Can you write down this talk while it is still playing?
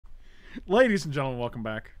Ladies and gentlemen, welcome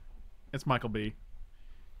back. It's Michael B.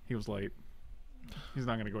 He was late. He's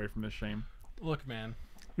not going to go away from this shame. Look, man.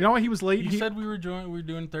 You know why he was late? You said we were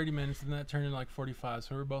doing 30 minutes, and that turned into like 45,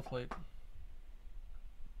 so we were both late.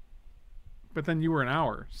 But then you were an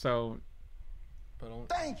hour, so...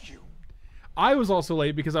 Thank you. I was also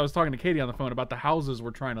late because I was talking to Katie on the phone about the houses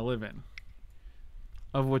we're trying to live in.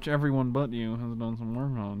 Of which everyone but you has done some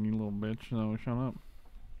work on, you little bitch, so shut up.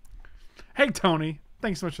 Hey, Tony.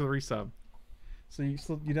 Thanks so much for the resub. So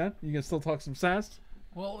you done? You can still talk some sass?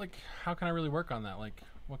 Well, like, how can I really work on that? Like,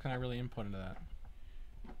 what can I really input into that?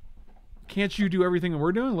 Can't you do everything that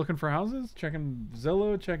we're doing? Looking for houses? Checking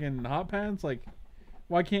Zillow? Checking Hot Pads? Like,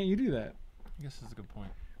 why can't you do that? I guess that's a good point.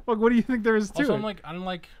 Look, what do you think there is to also, it?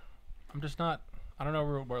 I'm just not... I don't know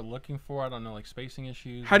what we're looking for. I don't know, like, spacing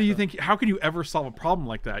issues. How do you think... How could you ever solve a problem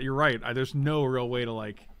like that? You're right. There's no real way to,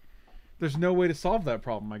 like... There's no way to solve that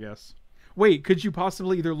problem, I guess. Wait, could you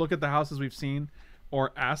possibly either look at the houses we've seen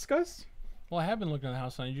or ask us? Well, I have been looking at the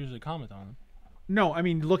house, and I usually comment on them. No, I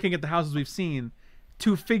mean looking at the houses we've seen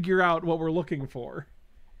to figure out what we're looking for.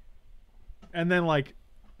 And then, like...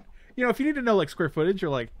 You know, if you need to know, like, square footage or,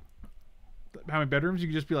 like, how many bedrooms, you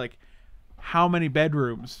could just be like, how many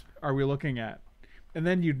bedrooms are we looking at? And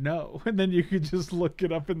then you'd know. And then you could just look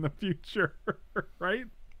it up in the future, right?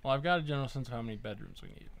 Well, I've got a general sense of how many bedrooms we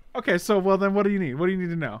need. Okay, so, well, then what do you need? What do you need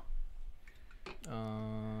to know?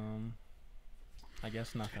 I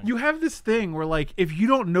guess nothing. You have this thing where, like, if you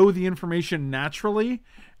don't know the information naturally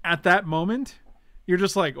at that moment, you're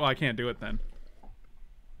just like, well, I can't do it then.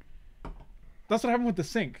 That's what happened with the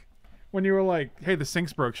sink. When you were like, hey, the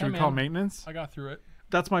sink's broke. Should we call maintenance? I got through it.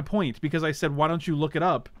 That's my point, because I said, why don't you look it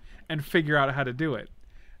up and figure out how to do it?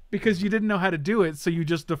 Because you didn't know how to do it, so you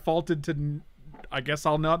just defaulted to, I guess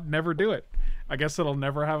I'll never do it. I guess it'll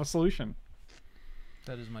never have a solution.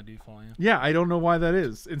 That is my default, yeah. Yeah, I don't know why that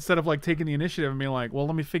is. Instead of, like, taking the initiative and being like, well,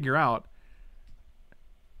 let me figure out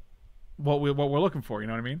what we're looking for, you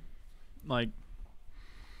know what I mean? Like,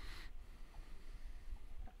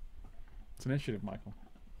 it's initiative, Michael.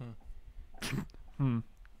 And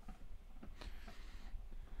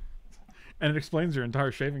it explains your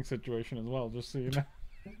entire shaving situation as well, just so you know.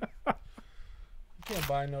 You can't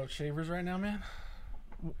buy no shavers right now, man.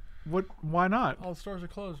 What? Why not? All the stores are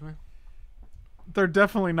closed, man. They're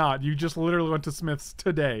definitely not. You just literally went to Smith's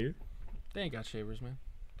today. They ain't got shavers, man.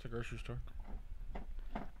 It's a grocery store.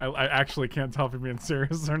 I actually can't tell if you're being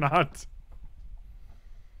serious or not.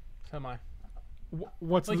 So am I.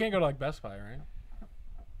 What's well, you can't go to, like, Best Buy, right?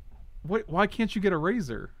 Why can't you get a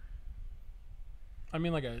razor? I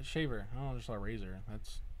mean, like a shaver. I don't know, just a razor.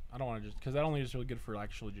 I don't want to just... Because that only is really good for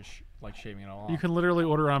actually just, like, shaving it all off. You can literally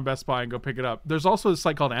order it on Best Buy and go pick it up. There's also a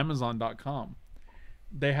site called Amazon.com.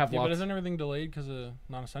 They have lots... but isn't everything delayed because of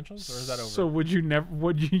non-essentials? Or is that over? So would you never...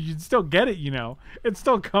 You'd still get it, you know. It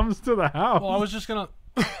still comes to the house. Well, I was just going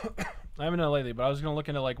to... I haven't done it lately, but I was going to look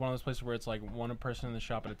into, like, one of those places where it's, like, one person in the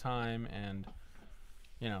shop at a time and,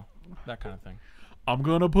 you know, that kind of thing. I'm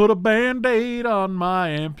going to put a Band-Aid on my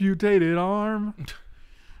amputated arm.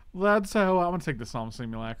 That's how I'm going to take this on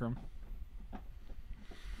simulacrum.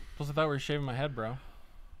 Plus, I thought we were shaving my head, bro.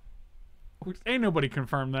 Ain't nobody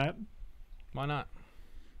confirmed that. Why not?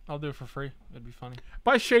 I'll do it for free. It'd be funny.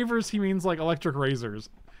 By shavers, he means like electric razors.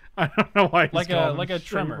 I don't know why he's like a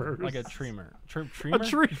trimmer. Like a trimmer. Trimmer? A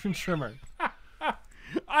trimmer.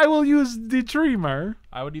 I will use the trimmer.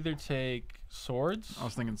 I would either take swords. I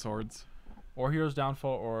was thinking swords. Or Hero's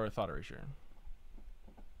Downfall or Thought Erasure.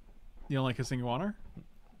 You don't like Hissing Water?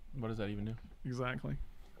 What does that even do? Exactly.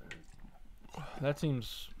 That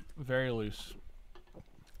seems very loose.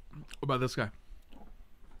 What about this guy?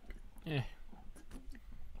 Yeah.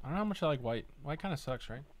 I don't know how much I like white. White kind of sucks,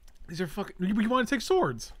 right? These are fucking... You want to take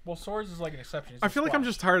swords. Well, swords is like an exception. I feel like I'm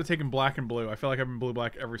just tired of taking black and blue. I feel like I've been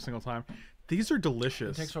blue-black every single time. These are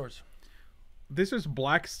delicious. Take swords. This is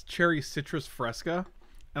black cherry citrus fresca,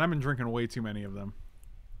 and I've been drinking way too many of them.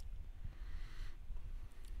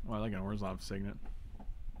 Well, I like an Orzhov Signet.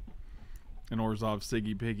 An Orzhov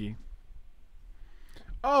Siggy Piggy.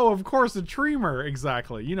 Oh, of course, a trimmer.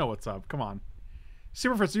 Exactly. You know what's up. Come on.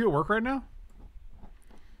 Superfritz, are you at work right now?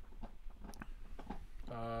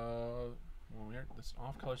 Well, we're this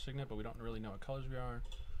off-color Signet, but we don't really know what colors we are.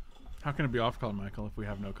 How can it be off-color, Michael, if we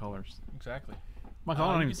have no colors? Exactly. Michael,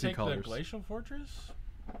 I don't even see take colors. The Glacial Fortress,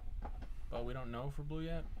 but we don't know for blue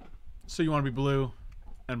yet. So you want to be blue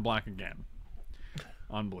and black again.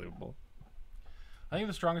 Unbelievable. I think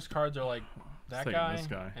the strongest cards are like that guy, this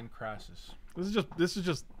guy and Crassus. This is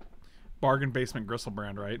just bargain basement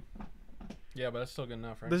Gristlebrand, right? Yeah, but that's still good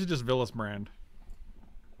enough, right? This is just Villas brand.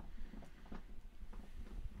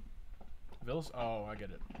 Villas? Oh, I get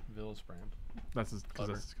it. Villas brand. That's his.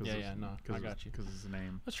 Clever. Yeah, no, I got you. Because it's his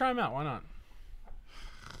name. Let's try him out. Why not?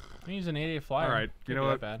 He's an 88 flyer. All right, you know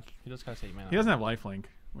what? Bad. He does cost 8 mana. He doesn't have lifelink,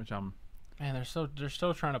 which I'm. Man, they're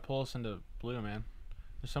still trying to pull us into blue, man.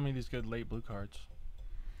 There's so many of these good late blue cards.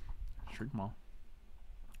 Shrink them all.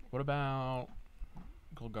 What about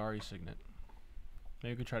Golgari Signet?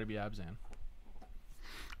 Maybe we could try to be Abzan.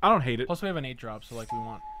 I don't hate it. Plus, we have an 8 drop, so like we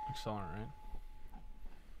want Accelerant, right?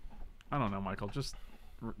 I don't know, Michael. Just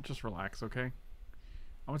relax, okay? I'm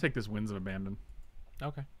gonna take this Winds of Abandon.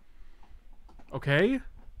 Okay. Okay.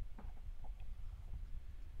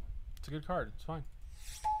 It's a good card. It's fine.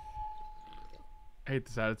 I hate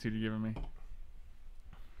this attitude you're giving me.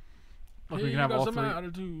 Look, Hey, we can have all three.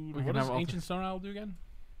 Attitude. We What can does have all Ancient Stone Owl do again?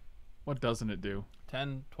 What doesn't it do?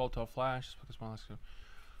 10, 12, 12 flash. Just focus one. Let's go.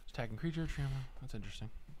 Attacking creature. Trample. That's interesting.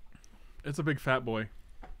 It's a big fat boy.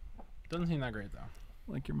 Doesn't seem that great though.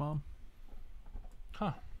 Like your mom.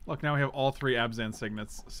 Huh. Look, now we have all 3 Abzan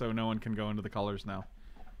signets, so no one can go into the colors now.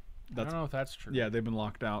 I don't know if that's true. Yeah, they've been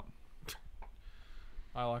locked out.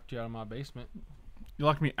 I locked you out of my basement. You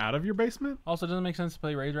locked me out of your basement? Also, it doesn't make sense to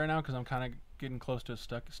play Raid right now because I'm kind of getting close to a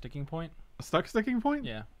sticking point. A stuck sticking point?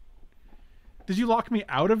 Yeah. Did you lock me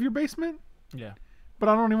out of your basement? Yeah. But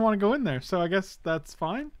I don't even want to go in there, so I guess that's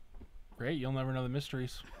fine. Great. You'll never know the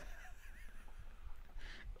mysteries.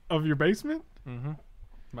 Of your basement? Mm-hmm.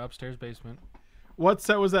 My upstairs basement. What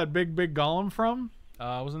set was that big golem from?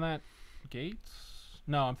 Wasn't that Gates?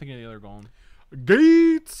 No, I'm thinking of the other golem.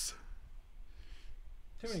 Gates!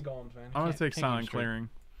 Too many golems, man. I'm going to take Silent Clearing.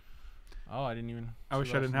 Oh, I didn't even... I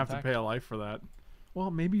wish I didn't have to pay a life for that.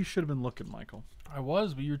 Well, maybe you should have been looking, Michael. I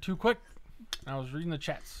was, but you were too quick. I was reading the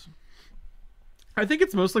chats. I think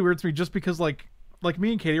it's mostly weird to me just because, like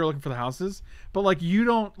me and Katie are looking for the houses, but, like, you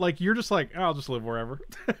don't... Like, you're just like, oh, I'll just live wherever.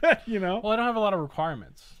 You know? Well, I don't have a lot of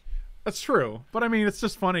requirements. That's true. But, I mean, it's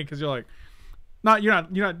just funny because you're like... You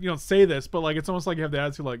don't say this, but, like, it's almost like you have the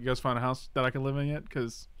attitude, like, you guys find a house that I can live in yet?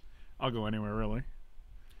 Because I'll go anywhere, really.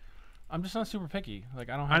 I'm just not super picky. Like,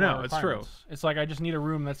 I don't have I know, a lot of it's true. requirements. It's like I just need a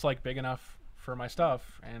room that's, like, big enough for my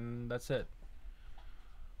stuff, and that's it.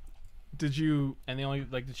 Did you... And the only,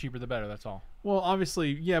 like, the cheaper the better, that's all. Well,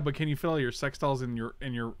 obviously, yeah, but can you fit all your sex dolls in your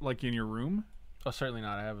room? Oh, certainly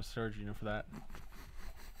not. I have a storage unit for that.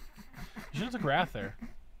 You should have took Wrath there.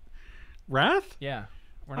 Wrath? Yeah.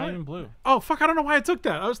 We're not even blue. Oh, fuck, I don't know why I took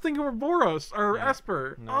that. I was thinking of Boros or Yeah.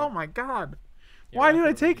 Esper. No. Oh, my God. Yeah, Why Wrath did I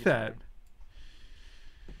would've take been that?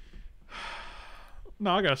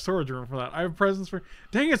 No, I got a storage room for that. I have presents for...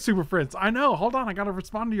 Dang it, Super Fritz. I know. Hold on. I got to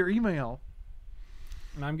respond to your email.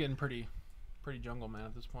 And I'm getting pretty jungle man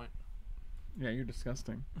at this point. Yeah, you're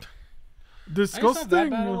disgusting. I think it's not that Disgusting.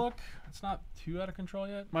 bad a look. It's not too out of control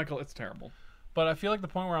yet. Michael, it's terrible. But I feel like the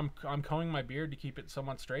point where I'm combing my beard to keep it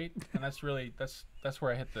somewhat straight, and that's really that's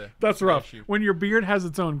where I hit the That's rough. issue. When your beard has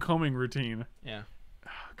its own combing routine. Yeah.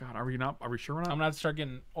 God, are we sure we're not? I'm gonna have to start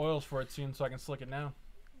getting oils for it soon so I can slick it now.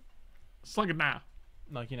 Slug it now.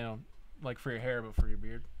 Like, you know, like for your hair but for your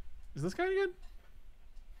beard. Is this guy any good?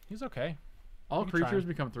 He's okay. All We can try creatures him.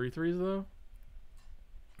 become 3/3s though.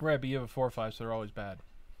 Right, but you have a 4/5, so they're always bad.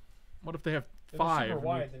 What if they have If 5? it's super and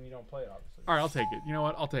wide, then you don't play it, obviously. All right, I'll take it. You know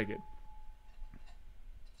what? I'll take it.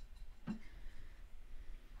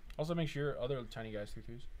 Also, make sure your other tiny guys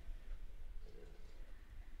 3/3s.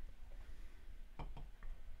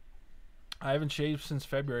 I haven't shaved since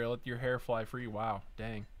February. Let your hair fly free. Wow,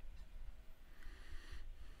 dang.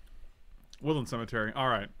 Woodland Cemetery. All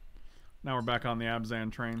right. Now we're back on the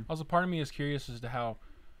Abzan train. Also, part of me is curious as to how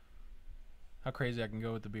crazy I can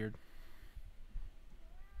go with the beard.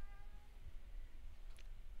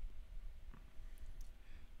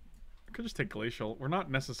 I could just take Glacial. We're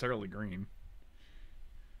not necessarily green.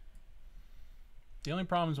 The only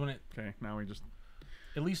problem is when it, Okay, now we just...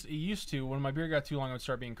 at least it used to, when my beard got too long, it would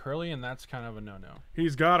start being curly, and that's kind of a no-no.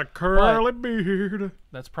 He's got a curly beard.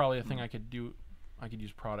 That's probably a thing I could do. I could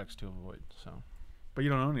use products to avoid. So But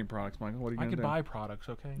you don't own any products, Michael. What are you I going to could do? buy products.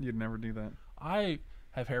 Okay. You'd never do that. I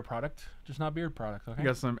have hair product, just not beard product. Okay. You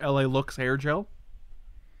got some LA Looks hair gel?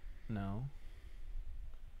 No.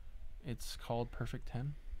 It's called Perfect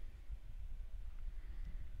 10.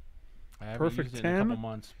 I haven't Perfect used it in a 10? couple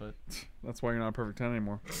months, but That's why you're not a Perfect 10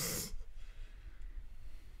 anymore.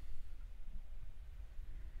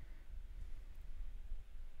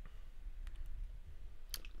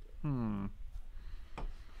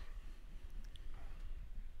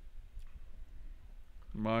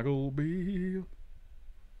 Michael B.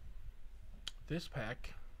 this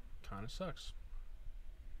pack kind of sucks.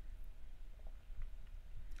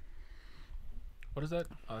 What is that?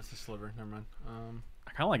 Oh, that's the sliver. Never mind.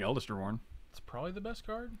 I kind of like Eldest Reborn. It's probably the best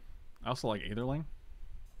card. I also like Aetherling.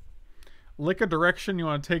 Lick a direction you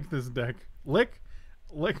want to take this deck. Lick,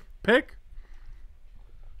 pick.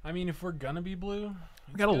 I mean, if we're gonna be blue,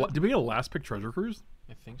 Did we get a last pick Treasure Cruise?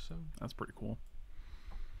 I think so. That's pretty cool.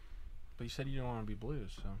 But you said you didn't want to be blue,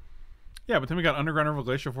 so. Yeah, but then we got Underground River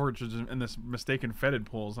Glacier Forge in this mistaken fetid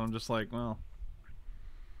pools. And I'm just like, well.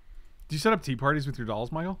 Do you set up tea parties with your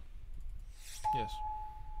dolls, Michael? Yes.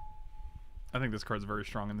 I think this card's very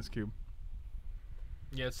strong in this cube.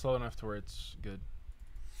 Yeah, it's slow enough to where it's good.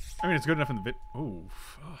 I mean, it's good enough in the vid. Ooh.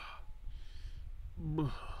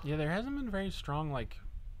 Yeah, there hasn't been very strong, like,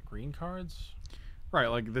 green cards. Right,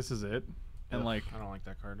 like, this is it. And, Ugh, like, I don't like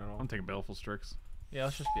that card at all. I'm taking Baleful Strix. Yeah,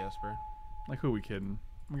 let's just be Esper. Like, who are we kidding?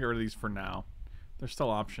 I'm gonna get rid of these for now. There's still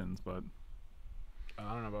options, but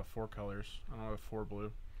I don't know about 4 colors. I don't know about 4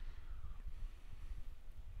 blue.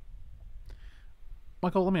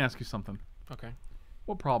 Michael, let me ask you something. Okay.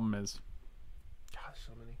 What problem is? God,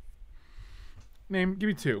 so many. Give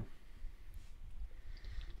me 2.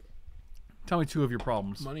 Tell me 2 of your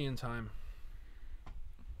problems. Money and time.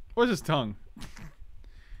 What is his tongue?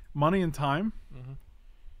 Money and time? Mm-hmm.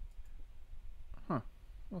 Huh.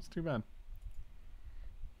 That's too bad.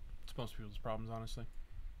 It's most people's problems, honestly.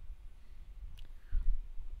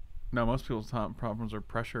 No, most people's problems are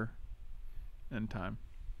pressure and time.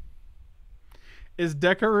 Is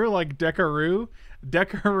Dekkaru like Dekkaru?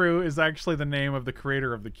 Dekkaru is actually the name of the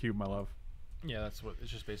creator of the cube, my love. Yeah, that's what.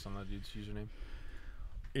 It's just based on that dude's username.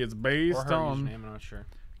 It's based or her on. username, I'm not sure.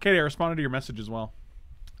 Katie, I responded to your message as well.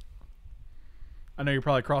 I know you're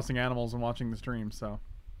probably crossing animals and watching the stream, so.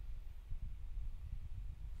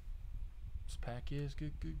 This pack is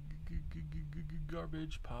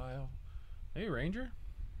garbage pile. Hey, Ranger.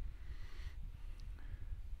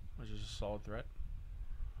 Which is a solid threat.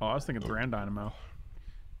 Oh, I was thinking Thran Dynamo.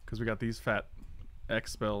 Because we got these fat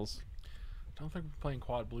X spells. Don't think we're playing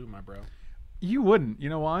quad blue, my bro. You wouldn't. You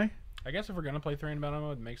know why? I guess if we're going to play Thran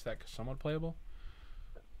Dynamo, it makes that somewhat playable.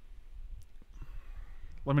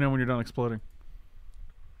 Let me know when you're done exploding.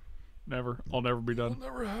 Never. I'll never be done. It'll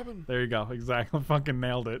never happen. There you go. Exactly. Fucking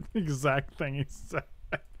nailed it. Exact thing he said.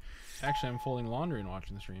 Actually, I'm folding laundry and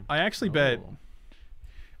watching the stream. I actually bet.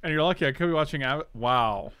 And you're lucky. I could be watching.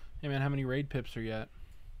 Wow. Hey, man, how many raid pips are you at?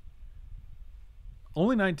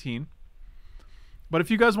 Only 19. But if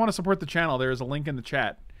you guys want to support the channel, there is a link in the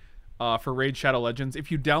chat for Raid Shadow Legends.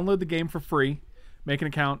 If you download the game for free, make an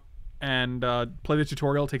account, and play the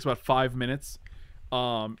tutorial, it takes about 5 minutes.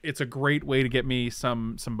 It's a great way to get me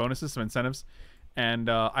some bonuses, some incentives. And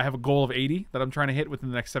I have a goal of 80 that I'm trying to hit within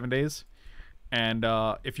the next 7 days. And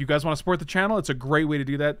if you guys want to support the channel, it's a great way to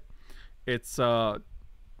do that. It's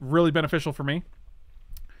really beneficial for me.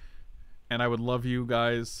 And I would love you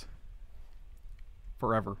guys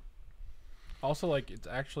forever. Also, like,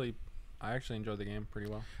 I actually enjoyed the game pretty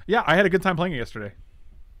well. Yeah, I had a good time playing it yesterday.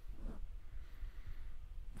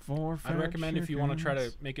 I'd recommend if you want to try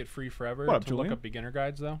to make it free forever What up, to Julian? look up beginner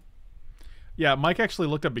guides, though. Yeah, Mike actually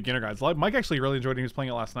looked up beginner guides. Mike actually really enjoyed it. He was playing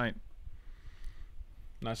it last night.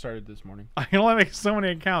 And I started this morning. I can only make so many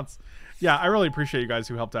accounts. Yeah, I really appreciate you guys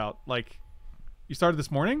who helped out. Like, you started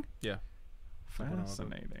this morning? Yeah.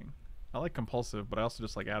 Fascinating. I like compulsive, but I also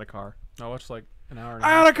just like Adakar. I watched like an hour and a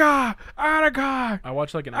half. Adakar! I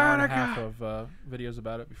watched like an hour and a half of videos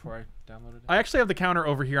about it before I downloaded it. I actually have the counter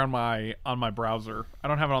over here on my browser. I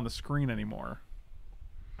don't have it on the screen anymore.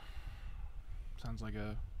 Sounds like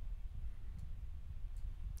a...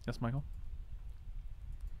 Yes, Michael?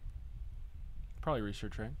 Probably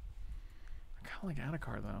research, right? I kind of like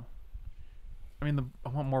Adakar, though. I mean, I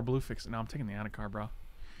want more blue fix. No, I'm taking the Adakar, bro.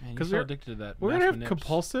 Man, you're so addicted to that. We're going to have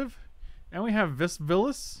compulsive, and we have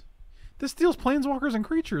Villas. This steals planeswalkers and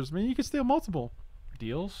creatures. I mean, you can steal multiple.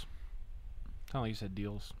 Deals? Sound like you said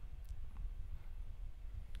deals.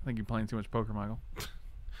 I think you're playing too much poker, Michael.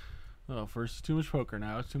 Oh, first it's too much poker,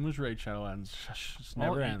 now it's too much Raid Shadow ends. It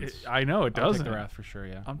never ends. I know, it doesn't. I'll take the Wrath for sure,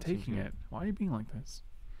 yeah. I'm taking it. Why are you being like this?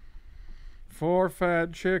 4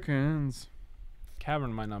 fat chickens.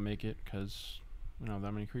 Cavern might not make it because we don't have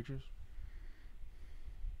that many creatures.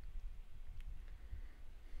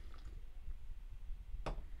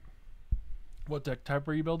 What deck type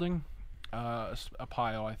are you building? A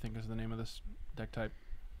pile, I think, is the name of this deck type.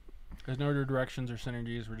 There's no other directions or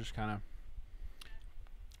synergies. We're just kind of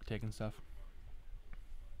taking stuff.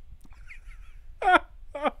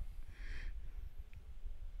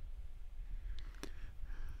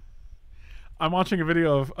 I'm watching a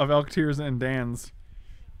video of Elk Tears and Dan's.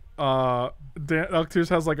 Elk Tears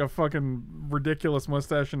has like a fucking ridiculous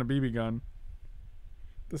mustache and a BB gun.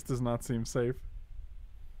 This does not seem safe.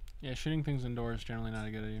 Yeah, shooting things indoors is generally not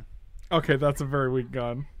a good idea. Okay, that's a very weak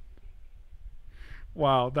gun.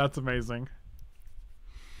 Wow, that's amazing.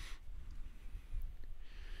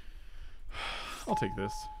 I'll take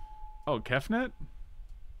this. Oh, Kefnet?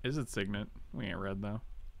 Is it Signet? We ain't red though.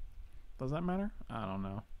 Does that matter? I don't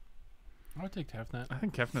know. I would take Tefnet. I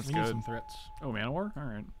think Kefnet's We need good. some threats. Oh, Manowar?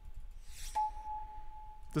 Alright.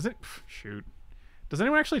 Does it... Shoot. Does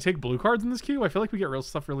anyone actually take blue cards in this queue? I feel like we get real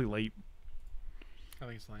stuff really late. I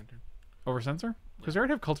think it's Lantern. Over Censor? Because they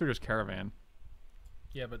already have Cultivator's Caravan.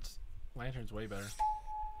 Yeah, but Lantern's way better.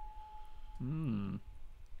 Hmm.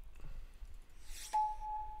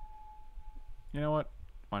 You know what?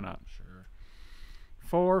 Why not? Sure.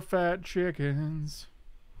 4 fat chickens.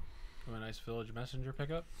 Oh, a nice village messenger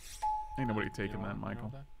pickup. Ain't nobody You taking don't that, want Michael.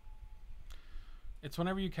 that? It's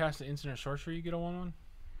whenever you cast an instant or sorcery, you get a 1/1.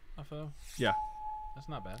 FO. Yeah. That's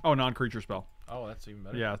not bad. Oh, non-creature spell. Oh, that's even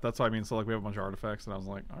better. Yeah, that's what I mean. So, like, we have a bunch of artifacts, and I was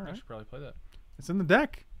like, I alright. should probably play that. It's in the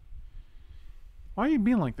deck. Why are you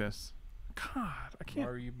being like this? God, I Why can't.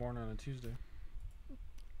 were you born on a Tuesday?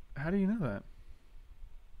 How do you know that?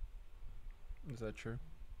 Is that true?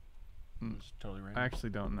 Mm. It's totally random. I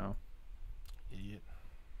actually don't know. Idiot.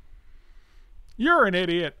 You're an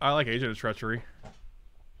idiot. I like Agent of Treachery.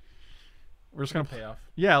 We're just gonna pay off.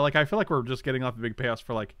 Yeah, like I feel like we're just getting off the big payoffs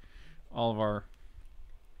for like all of our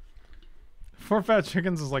 4 fat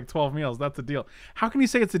chickens is like 12 meals. That's a deal. How can you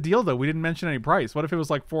say it's a deal though? We didn't mention any price. What if it was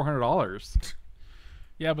like $400?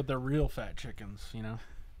 Yeah, but they're real fat chickens, you know?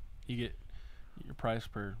 You get your price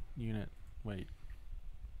per unit weight.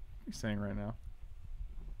 What are you saying right now?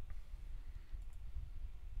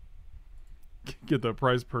 Get the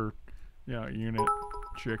price per unit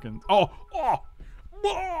chicken. Oh!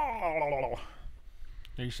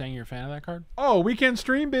 Are you saying you're a fan of that card? Oh, weekend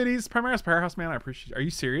stream biddies. Primaris Powerhouse, man, I appreciate it. Are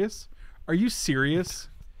you serious? Are you serious?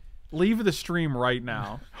 Leave the stream right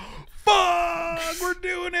now. Fuck! We're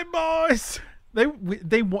doing it, boys! They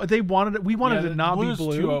wanted it. We wanted it to not be blue's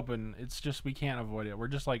blue. too open. It's just we can't avoid it. We're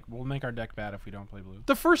just like, we'll make our deck bad if we don't play blue.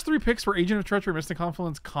 The first 3 picks were Agent of Treachery, Mystic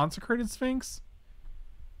Confluence, Consecrated Sphinx.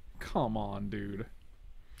 Come on, dude.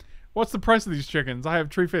 What's the price of these chickens? I have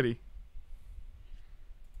Tree Fitty.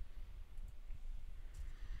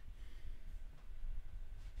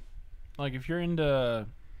 Like, if you're into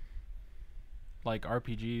like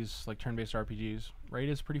RPGs, like turn-based RPGs, Raid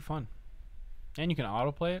is pretty fun. And you can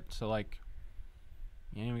autoplay it, so like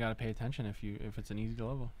you ain't even gotta pay attention if it's an easy to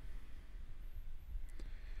level.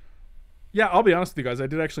 Yeah, I'll be honest with you guys. I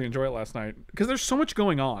did actually enjoy it last night because there's so much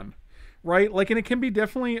going on, right? Like, and it can be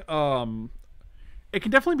definitely, it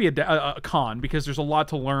can definitely be a con because there's a lot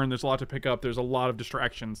to learn, there's a lot to pick up, there's a lot of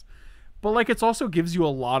distractions, but like, it's also gives you a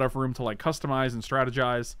lot of room to like customize and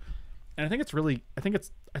strategize, and I think it's really, I think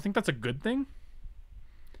that's a good thing.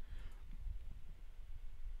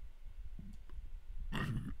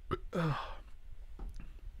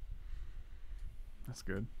 That's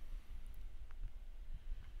good.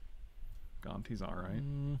 Gonti's alright. I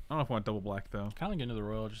don't know if I want double black though. Kind of get into the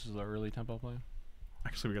Royal just as an early tempo play.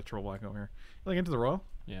 Actually, we got triple black over here. You like into the Royal?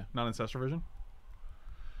 Yeah. Not Ancestor Vision?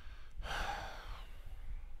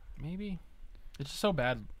 Maybe. It's just so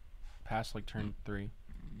bad past like turn 3.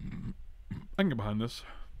 I can get behind this.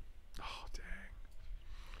 Oh, dang.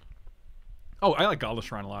 Oh, I like Godless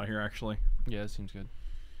Shrine a lot here, actually. Yeah, it seems good.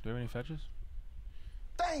 Do we have any fetches?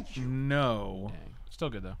 Thank you. No. Dang. Still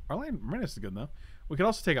good though. Our land Marinus is good, though. We could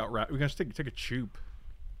also take out Rat. We can just take a Choop.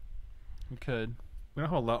 We could. We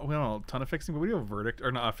don't have we don't have a ton of fixing, but we do have a Verdict.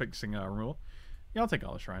 Or not a fixing rule. Yeah, I'll take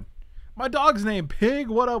Godless Shrine. My dog's name, Pig.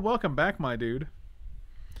 What up? Welcome back, my dude.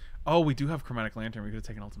 Oh, we do have Chromatic Lantern. We could have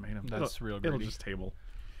taken Ultimatum. That's real It'll greedy. just table.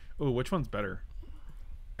 Oh, which one's better?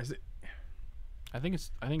 Is it? I think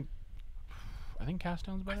Cast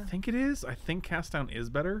Down's better. I think it is. I think Cast Down is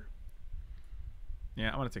better.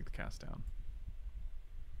 Yeah, I'm gonna take the Cast Down.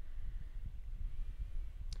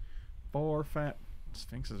 4 fat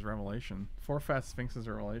Sphinx's Revelation. 4 fat Sphinx's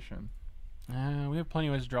Revelation. We have plenty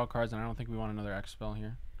of ways to draw cards, and I don't think we want another X spell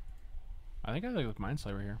here. I think I like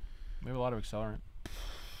Mindslaver here. We have a lot of accelerant.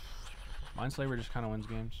 Mindslaver just kind of wins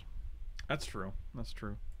games. That's true. That's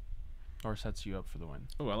true. Or sets you up for the win.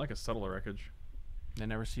 Oh, I like a Subtle Wreckage. They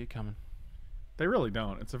never see it coming. They really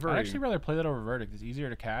don't. It's a very... I'd actually rather play that over Verdict. It's easier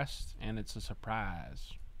to cast, and it's a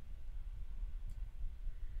surprise.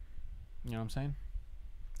 You know what I'm saying?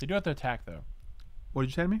 They do have to attack, though. What did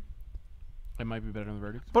you say to me? It might be better than the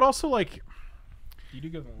Verdict. But also, like... You do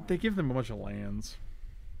give them They give them a bunch of lands.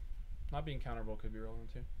 Not being counterable could be relevant,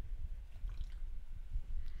 too.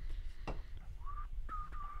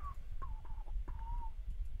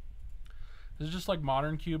 This is just like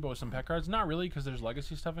Modern Cube, but with some pet cards. Not really, because there's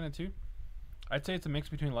Legacy stuff in it, too. I'd say it's a mix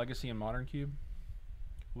between Legacy and Modern Cube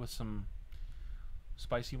with some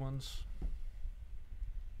spicy ones.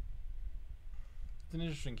 It's an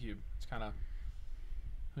interesting cube. It's kind of,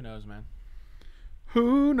 who knows, man.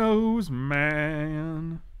 Who knows,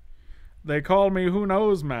 man? They call me Who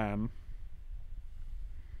Knows Man.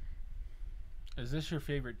 Is this your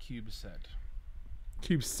favorite cube set?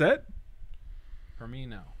 Cube set? For me,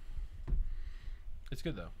 no. It's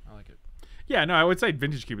good though. I like it. Yeah, no, I would say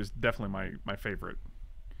Vintage Cube is definitely my favorite.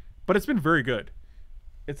 But it's been very good.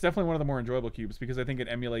 It's definitely one of the more enjoyable cubes because I think it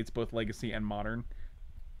emulates both Legacy and Modern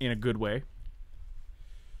in a good way.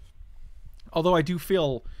 Although I do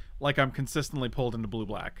feel like I'm consistently pulled into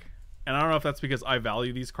blue-black. And I don't know if that's because I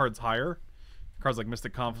value these cards higher. Cards like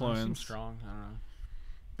Mystic Confluence. Seems strong. I don't know.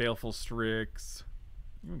 Baleful Strix.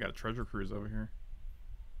 Even got a Treasure Cruise over here.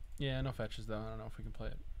 Yeah, no fetches though. I don't know if we can play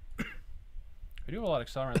it. We do have a lot of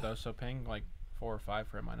accelerant though, so paying like 4 or 5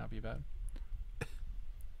 for it might not be bad.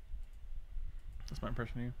 That's my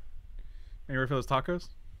impression of you. Are you ready for those tacos?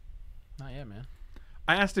 Not yet, man.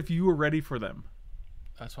 I asked if you were ready for them.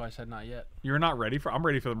 That's why I said not yet. You're not ready for. I'm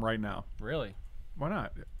ready for them right now. Really? Why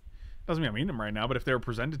not? Doesn't mean I'm eating them right now, but if they were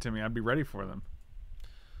presented to me, I'd be ready for them.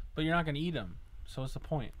 But you're not gonna eat them, so what's the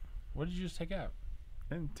point? What did you just take out?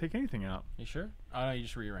 I didn't take anything out. You sure? Oh no, you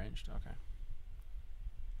just rearranged. Okay.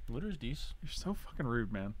 Looter's decent. You're so fucking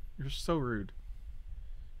rude, man. You're so rude.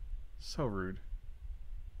 So rude.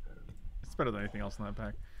 It's better than anything else in that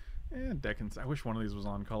pack. And Deccan. I wish one of these was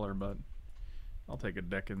on color, but I'll take a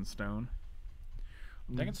Deccan Stone.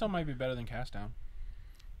 Deccan Stone might be better than Cast Down.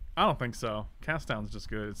 I don't think so. Cast Down's just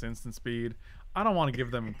good. It's instant speed. I don't want to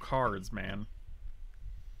give them cards, man.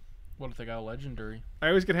 What if they got a legendary? I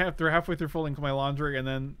always get halfway through folding my laundry and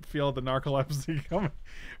then feel the narcolepsy coming.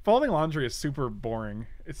 Folding laundry is super boring.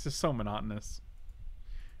 It's just so monotonous.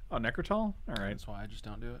 Oh, Necrotol? All right. That's why I just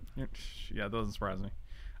don't do it. Yeah, it doesn't surprise me.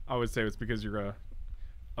 I would say it's because you're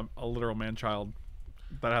a literal man-child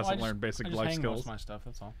that hasn't learned basic life hang skills. most of my stuff,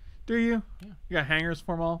 that's all. Do you? Yeah. You got hangers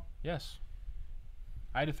for them all? Yes.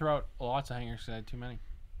 I had to throw out lots of hangers because I had too many.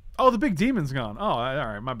 Oh, the big demon's gone. Oh, all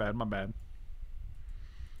right. My bad.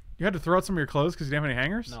 You had to throw out some of your clothes because you didn't have any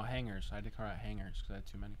hangers? No, hangers. I had to throw out hangers because I had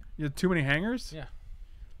too many. You had too many hangers? Yeah.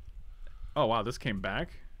 Oh, wow. This came back.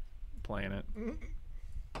 Playing it.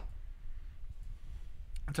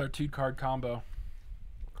 It's our 2-card combo.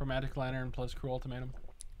 Chromatic Lantern plus Cruel Ultimatum.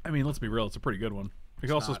 I mean, let's be real. It's a pretty good one. We can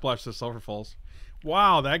It's also not. splash the Sulfur Falls.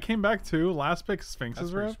 Wow, that came back too. Last pick, That's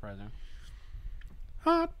Sphinx's pretty Rev. surprising.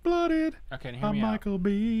 Hot-blooded. Okay, and hear me Michael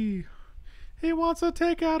B. He wants to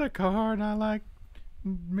take out a card. I like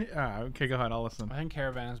me. Okay, go ahead. I'll listen. out. I think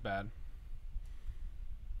Caravan is bad.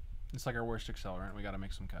 It's like our worst accelerant. We got to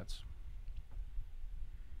make some cuts.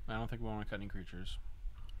 I don't think we want to cut any creatures.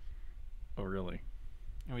 Oh, really?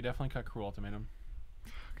 And we definitely cut Cruel Ultimatum.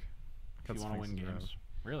 If you want to win Sphinx's Rev. games.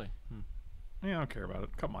 Really? Yeah, I don't care about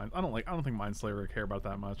it. Cut mine. I don't think Mindslaver would care about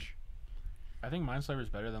that much. I think Mindslaver is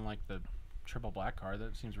better than like the triple black card.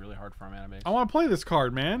 That seems really hard for our mana base. I want to play this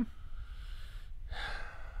card, man.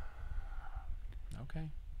 Okay.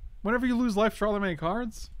 Whenever you lose life, draw that many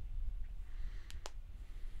cards.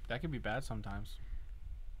 That could be bad sometimes.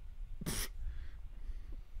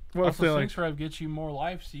 What if Also, they like, Sphinx Rev gets you more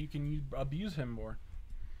life so you can abuse him more.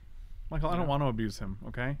 Michael? I Yeah. don't want to abuse him.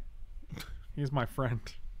 Okay, he's my friend.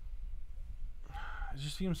 It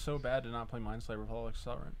just seems so bad to not play Mindslaver with all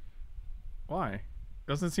accelerant. Why?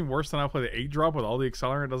 Doesn't it seem worse than I play the 8-drop with all the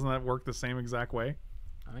accelerant? Doesn't that work the same exact way?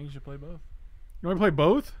 I think you should play both. You want to play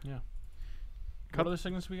both? Yeah. Cut- What other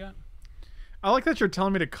signals we got? I like that you're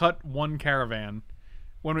telling me to cut one caravan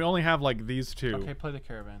when we only have like these two. Okay, play the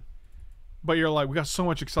Caravan. But you're like, we got so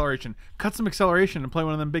much acceleration. Cut some acceleration and play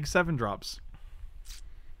one of them big 7-drops.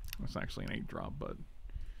 It's actually an 8-drop, but I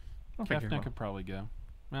don't think you're Kefnet wrong. could probably go.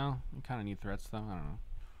 Well, you kind of need threats though. I don't know.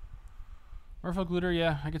 Merfolk Looter,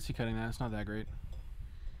 yeah, I could see cutting that. It's not that great.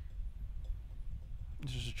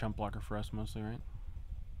 It's just a chump blocker for us mostly, right?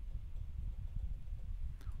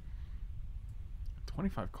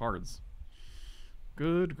 25 cards.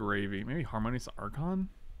 Good gravy. Maybe Harmonious Archon?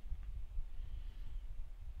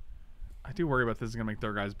 I do worry about this is going to make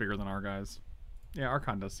their guys bigger than our guys. Yeah,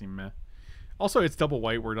 Archon does seem meh. Also, it's double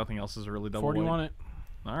white where nothing else is really double 40 white. on it.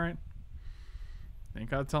 Alright. Ain't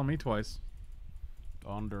got to tell me twice.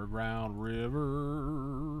 Underground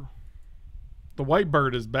River. The white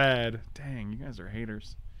bird is bad. Dang, you guys are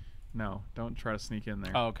haters. No, don't try to sneak in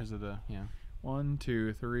there. Oh, because of the, yeah. 1,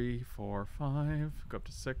 2, 3, 4, 5. Go up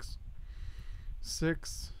to 6.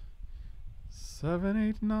 6, 7,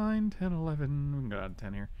 8, 9, 10, 11. We can go out of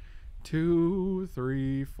 10 here. 2,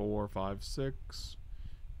 3, 4, 5, 6,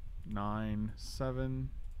 9, 7,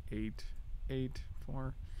 8, 8,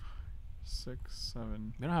 4, 6,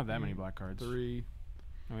 7. They don't have that many black cards. 3.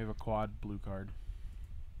 And we have a quad blue card.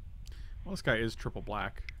 Well, this guy is triple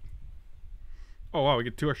black. Oh wow, we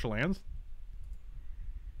get 2 extra lands.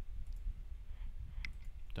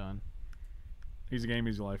 Done. Easy game,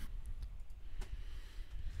 easy life.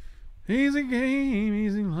 Easy game,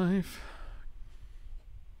 easy life.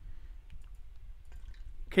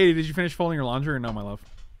 Katie, did you finish folding your laundry or no, my love?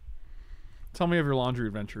 Tell me of your laundry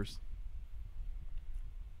adventures.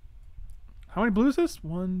 How many blues is this?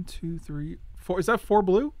 1, 2, 3, 4. Is that 4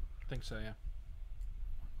 blue? I think so, yeah.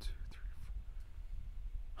 2, 3,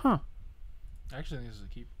 4. Huh. I actually think this is a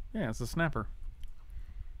keep. Yeah, it's a snapper.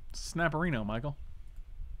 It's a snapperino, Michael.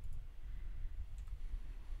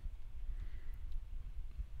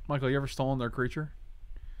 Michael, you ever stolen their creature?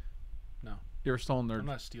 No. You ever stolen their... I'm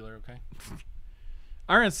not a stealer, okay?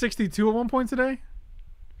 I ran 62 at one point today.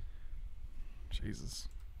 Jesus.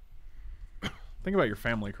 Think about your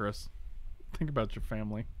family, Chris. Think about your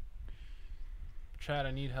family. Chad,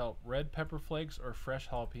 I need help. Red pepper flakes or fresh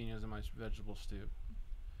jalapenos in my vegetable stew?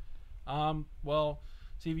 Well,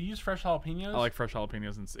 see, if you use fresh jalapenos... I like fresh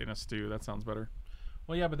jalapenos in a stew. That sounds better.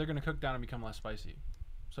 Well, yeah, but they're going to cook down and become less spicy.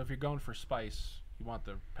 So if you're going for spice, you want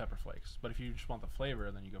the pepper flakes. But if you just want the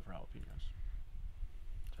flavor, then you go for jalapenos.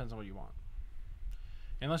 Depends on what you want.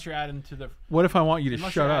 Unless you're adding to the... What if I want you to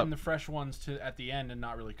unless shut you're up? adding the fresh ones to at the end and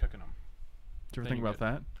not really cooking them. Do you ever then think you about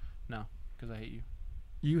good. that? No, because I hate you.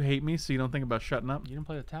 You hate me, so you don't think about shutting up? You didn't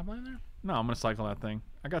play the tab line there? No, I'm gonna cycle that thing.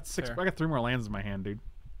 I got 6. Fair. I got 3 more lands in my hand, dude.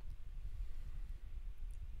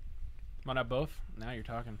 Why not both? Now you're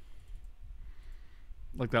talking.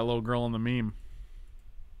 Like that little girl in the meme.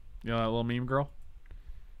 You know that little meme girl?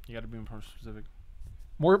 You got to be more specific.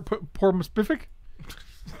 More specific?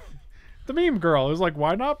 The meme girl is like,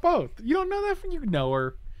 why not both? You don't know that? You know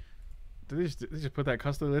her. Did they just put that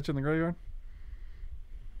custody lich in the graveyard?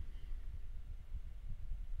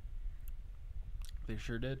 They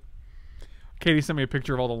sure did. Katie sent me a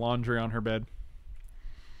picture of all the laundry on her bed.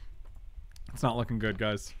 It's not looking good,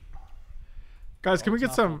 guys. Guys, Well, can we it's get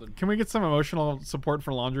not some folded. can we get some emotional support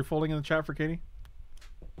for laundry folding in the chat for Katie?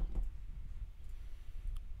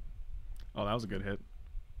 Oh, that was a good hit.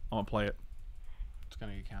 I want to play it. It's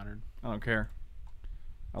going to get countered. I don't care.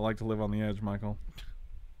 I like to live on the edge, Michael.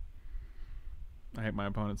 I hate my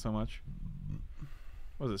opponent so much.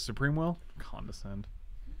 What is it, Supreme Will? Condescend.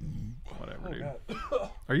 Whatever,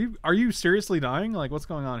 dude. Are you seriously dying? Like, what's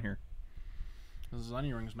going on here? This is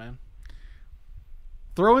onion rings, man.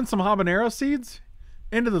 Throw in some habanero seeds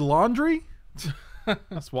into the laundry?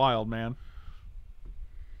 That's wild, man.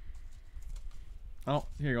 Oh,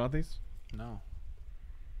 here, you want these? No.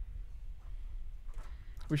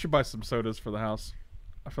 We should buy some sodas for the house.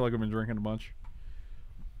 I feel like we've been drinking a bunch.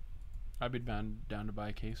 I'd be down to buy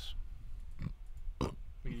a case.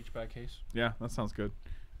 We can each buy a case. Yeah, that sounds good.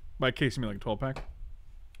 By a case, you mean like a 12-pack?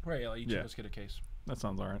 Right, yeah, each Yeah. of us get a case. That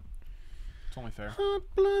sounds alright. It's only fair.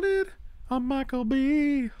 Hot-blooded, I'm Michael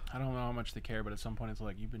B. I don't know how much they care, but at some point it's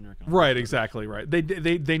like, you've been drinking. Right, exactly, right.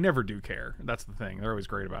 They never do care. That's the thing. They're always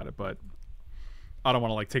great about it, but I don't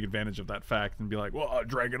want to like take advantage of that fact and be like, well, I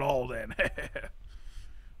drank it all then.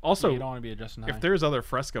 Also, you don't want to be adjusting high. if there's other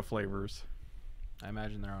Fresca flavors. I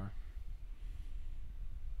imagine there are.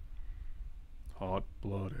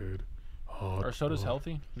 Hot-blooded. Are sodas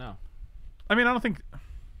healthy? No. I mean, I don't think...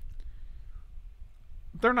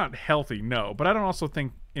 They're not healthy, no. But I don't also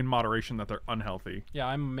think in moderation that they're unhealthy. Yeah,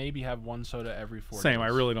 I maybe have one soda every 4 days. Same, I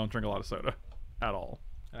really don't drink a lot of soda. At all.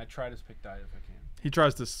 And I try to pick diet if I can. He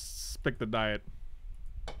tries to pick the diet.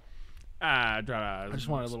 I just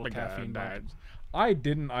wanted a little caffeine diet. I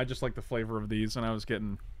didn't. I just like the flavor of these, and I was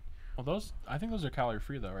getting... Well, those... I think those are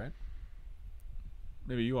calorie-free, though, right?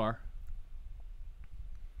 Maybe you are.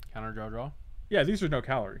 Counter draw. Yeah, these are no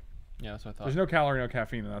calorie. Yeah, that's what I thought. There's no calorie, no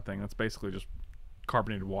caffeine in that thing. That's basically just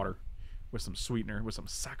carbonated water with some sweetener, with some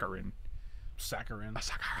saccharin. Saccharin.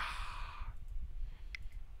 Saccharin.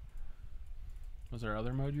 Was there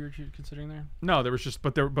other mode you were considering there? No, there was just,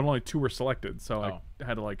 but only 2 were selected, so Oh. I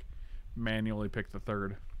had to like manually pick the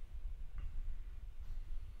third.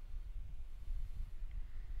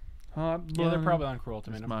 Hot Yeah, they're probably on Cruel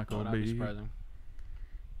Ultimatum. Michael Would not be B. surprising.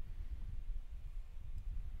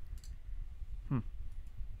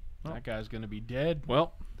 Oh. That guy's gonna be dead.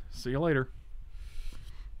 Well, see you later.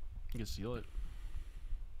 You can seal it.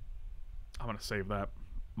 I'm gonna save that.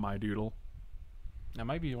 My doodle. That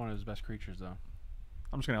might be one of his best creatures, though.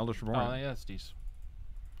 I'm just gonna Eldritch Reborn. Oh, yeah, that's decent.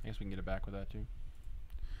 I guess we can get it back with that, too.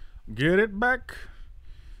 Get it back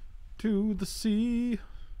to the sea.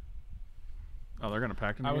 Oh, they're gonna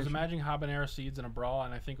pack it. I was imagining habanero seeds in a brawl,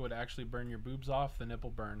 and I think it would actually burn your boobs off. The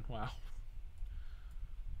nipple burn. Wow.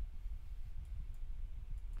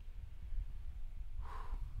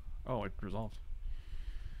 Oh, it resolved.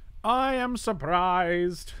 I am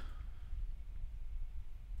surprised.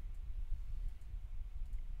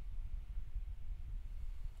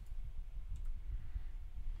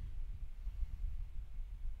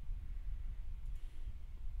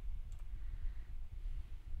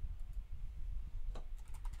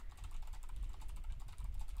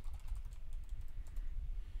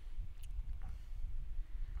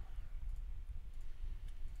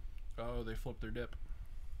 Oh, they flipped their dip.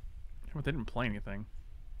 But they didn't play anything.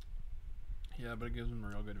 Yeah, but it gives them a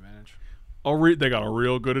real good advantage. They got a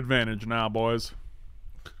real good advantage now, boys.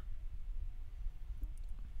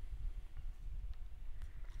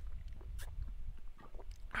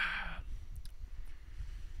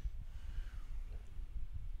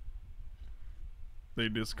 They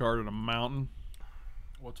discarded a mountain.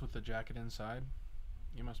 What's with the jacket inside?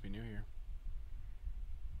 You must be new here.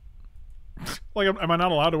 Like, am I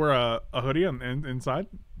not allowed to wear a hoodie inside?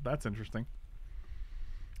 That's interesting.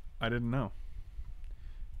 I didn't know.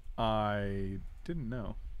 I didn't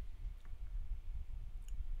know.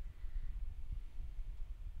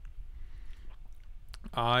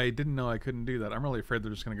 I didn't know I couldn't do that. I'm really afraid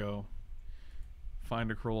they're just going to go find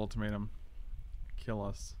a cruel ultimatum, kill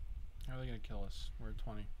us. How are they going to kill us? We're at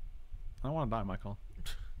 20. I don't want to die, Michael.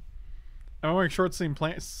 Am I wearing short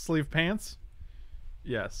sleeve pants?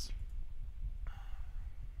 Yes.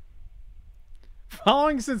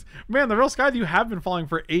 Following since... Man, the real Sky, you have been following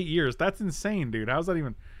for 8 years. That's insane, dude. How's that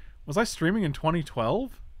even... Was I streaming in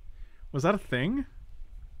 2012? Was that a thing?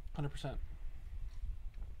 100%.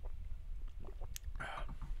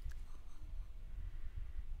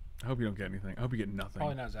 I hope you don't get anything. I hope you get nothing.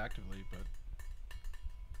 Probably not as actively, but...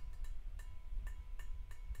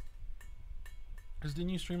 Because didn't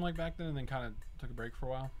you stream like back then and then kind of took a break for a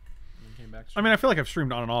while? And then came back? I mean, I feel like I've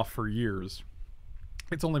streamed on and off for years.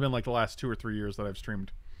 It's only been like the last 2 or 3 years that I've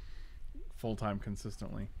streamed full-time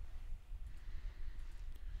consistently.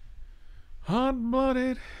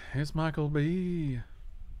 Hot-blooded is Michael B.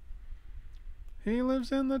 He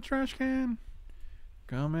lives in the trash can.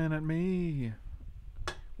 Coming at me.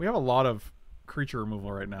 We have a lot of creature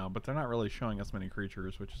removal right now, but they're not really showing us many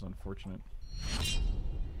creatures, which is unfortunate.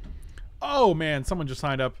 Oh, man. Someone just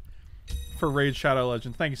signed up for Raid Shadow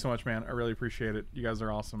Legend. Thank you so much, man. I really appreciate it. You guys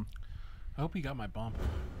are awesome. I hope you got my bump.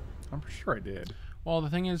 I'm sure I did. Well, the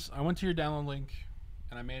thing is, I went to your download link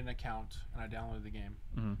and I made an account and I downloaded the game.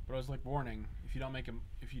 Mm-hmm. But I was like, warning: if you don't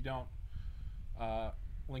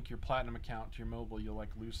link your platinum account to your mobile, you'll like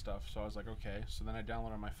lose stuff. So I was like, okay. So then I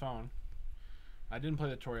downloaded on my phone. I didn't play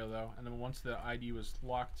the tutorial though, and then once the ID was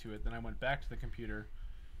locked to it, then I went back to the computer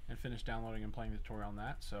and finished downloading and playing the tutorial on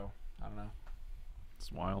that. So I don't know.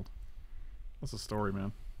 It's wild. What's the story,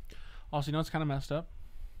 man? Also, you know what's kind of messed up?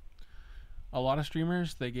 A lot of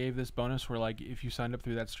streamers, they gave this bonus where, like, if you signed up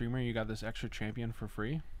through that streamer, you got this extra champion for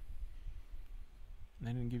free. And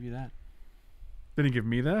they didn't give you that. They didn't give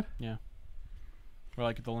me that? Yeah. Or,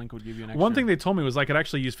 like, the link would give you an extra. One thing they told me was I could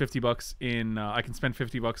actually use $50 in... I can spend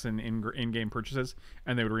 $50 in-game purchases,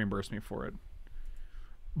 and they would reimburse me for it.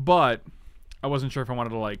 But I wasn't sure if I wanted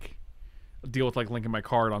to, like, deal with, like, linking my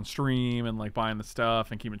card on stream and, like, buying the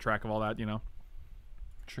stuff and keeping track of all that, you know?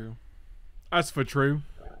 True. As for true...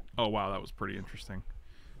 Oh, wow, that was pretty interesting.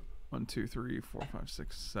 1, 2, 3, 4, 5,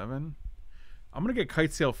 6, 7. I'm going to get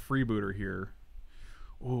Kite Sail Freebooter here.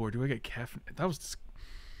 Oh, or do I get Kef? That was... Just...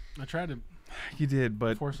 I tried to... You did,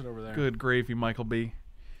 but... Force it over there. Good gravy, Michael B.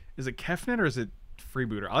 Is it Kefnet or is it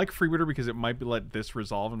Freebooter? I like Freebooter because it might let this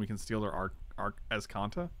resolve and we can steal their arc as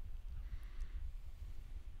Kanta.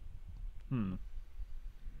 I'm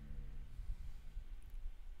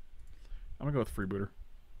going to go with Freebooter.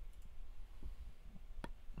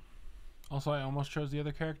 Also, I almost chose the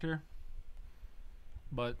other character,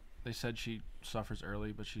 but they said she suffers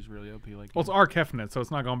early, but she's really OP. Like, well, it's our Kefnet, so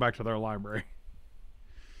it's not going back to their library.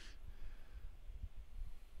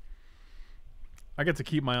 I get to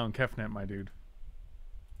keep my own Kefnet, my dude.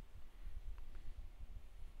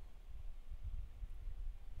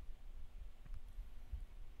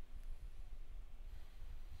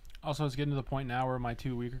 Also, it's getting to the point now where my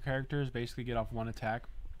 2 weaker characters basically get off 1 attack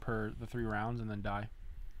per the 3 rounds and then die.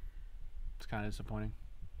 It's kind of disappointing.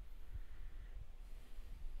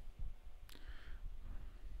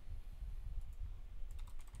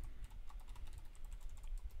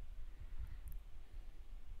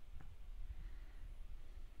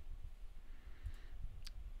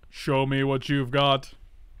 Show me what you've got.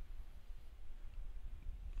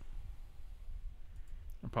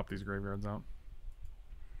 I'll pop these graveyards out.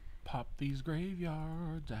 Pop these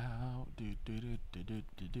graveyards out. Do, do, do, do, do,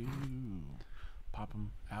 do, do. Pop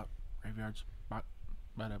them out. Graveyards.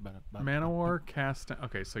 Mana War, cast...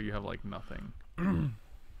 Okay, so you have, like, nothing.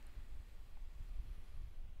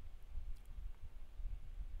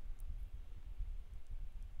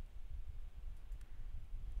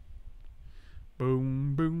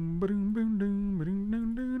 Boom, boom, boom, boom, boom, boom,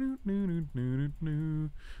 boom, boom, boom, boom,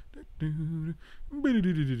 boom, boom.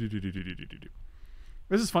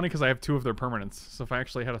 This is funny because I have 2 of their permanents. So if I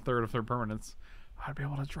actually had a third of their permanents, I'd be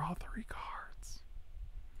able to draw 3 cards.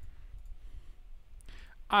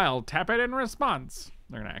 I'll tap it in response.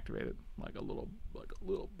 They're gonna activate it like a little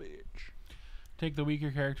bitch. Take the weaker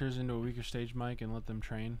characters into a weaker stage, Mike, and let them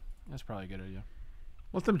train. That's probably a good idea.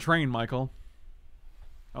 Let them train, Michael.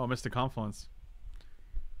 Oh, Mystic Confluence.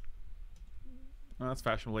 Oh, that's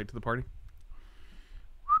fashionable late to the party.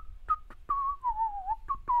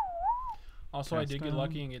 Also, I did get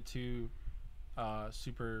lucky and get 2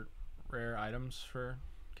 super rare items for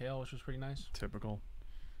Kale, which was pretty nice. Typical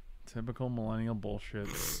millennial bullshit.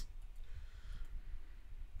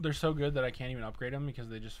 They're so good that I can't even upgrade them because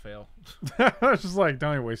they just fail. It's just like,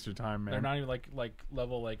 don't even waste your time, man. They're not even like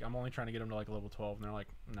level, like, I'm only trying to get them to like level 12, and they're like,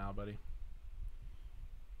 nah, buddy.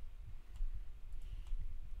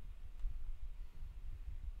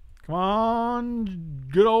 Come on,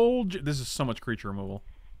 good old. This is so much creature removal.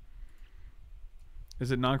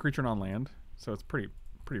 Is it non-creature, non-land? So it's pretty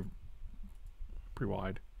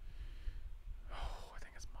wide. Oh, I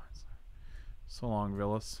think it's mine. So long,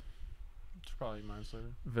 Villas. It's probably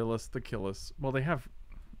Mindslaver. Villas the Killis. Well, they have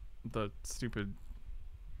the stupid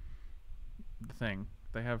thing.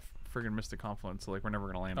 They have friggin' Mystic Confluence, so like we're never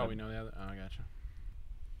gonna land. Oh, it. we know the other. Oh, I gotcha.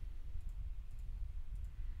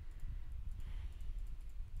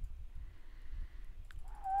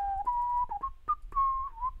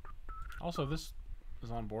 Also, this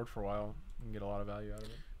is on board for a while. You can get a lot of value out of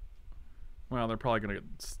it. Well, they're probably gonna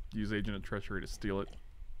use Agent of Treachery to steal it.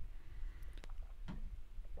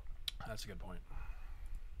 That's a good point.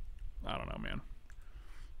 I don't know, man.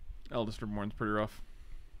 Eldest Reborn's pretty rough.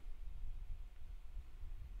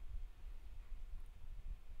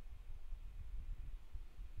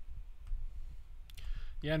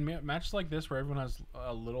 Yeah, and matches like this where everyone has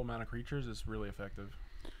a little amount of creatures is really effective.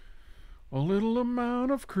 A little amount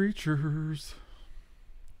of creatures.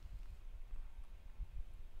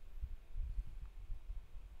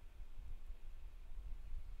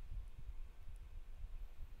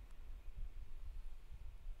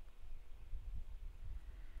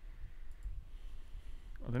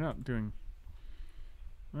 Oh, they're not doing...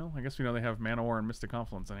 Well, I guess we know they have Mana War and Mystic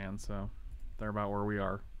Confluence in hand, so they're about where we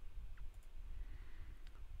are.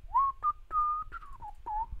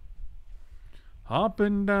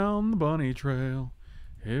 Hopping down the bunny trail.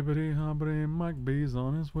 Hibbity hoppity, Mike B's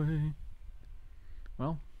on his way.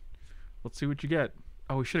 Well, let's see what you get.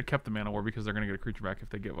 Oh, we should have kept the Mana War because they're going to get a creature back if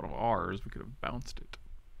they get one of ours. We could have bounced it.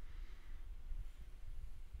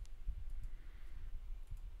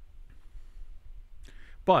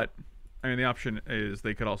 But, I mean, the option is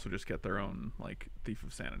they could also just get their own, like, Thief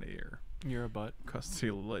of Sanity or You're a butt.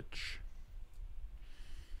 Custody Lich.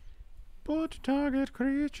 Put target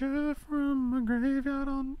creature from a graveyard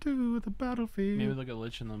onto the battlefield. Maybe they'll get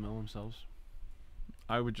Lich and they'll mill themselves.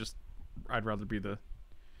 I'd rather be the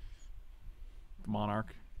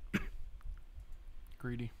Monarch.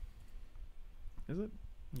 Greedy. Is it?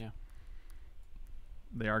 Yeah.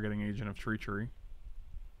 They are getting Agent of Treachery.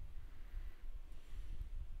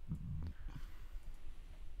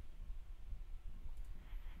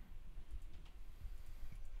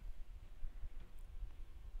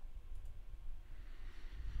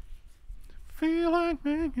 Feel like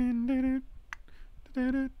making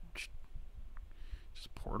just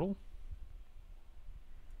Portal.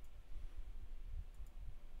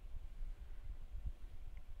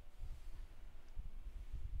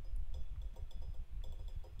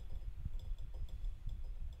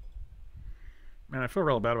 Man, I feel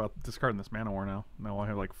real bad about discarding this Mana War now. Now I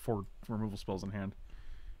have like 4 removal spells in hand.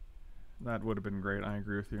 That would have been great. I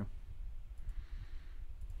agree with you.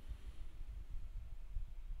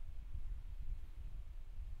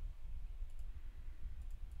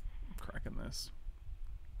 Cracking this.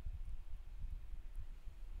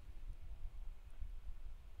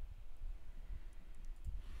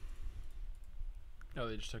 Oh,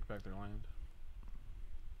 they just took back their land.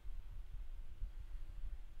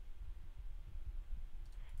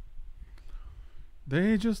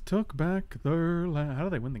 They just took back their land. How do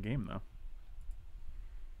they win the game, though?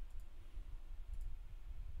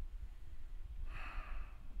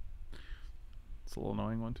 It's a little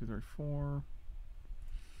annoying. 1, 2, 3, 4.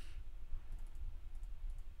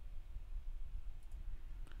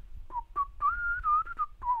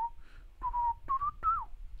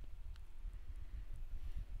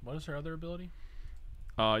 What is her other ability?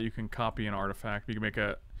 You can copy an artifact. You can make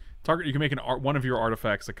a target. You can make one of your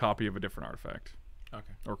artifacts a copy of a different artifact.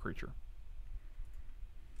 Okay. Or creature.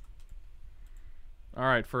 All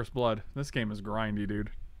right, first blood. This game is grindy,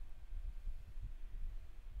 dude.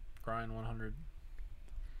 Grind 100.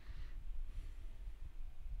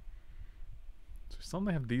 So some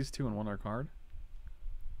they have these two in one other card.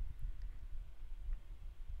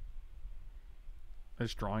 They're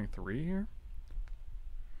just drawing 3 here.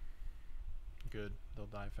 Good. They'll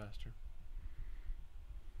die faster.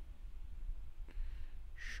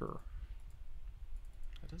 Sure.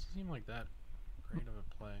 That doesn't seem like that great of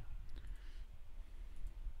a play.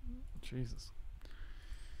 Jesus.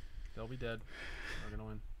 They'll be dead. We're gonna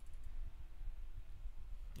win.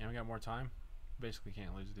 Yeah, we got more time. Basically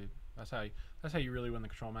can't lose, dude. That's how you really win the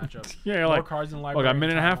control matchup. Yeah, more like cards in the oh, library. got a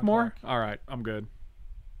minute and a time half on more. clock. All right, I'm good.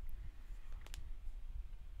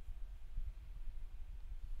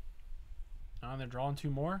 Oh, and they're drawing 2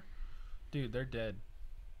 more? Dude, they're dead.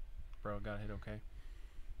 Bro, gotta hit okay.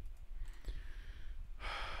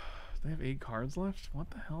 They have 8 cards left. What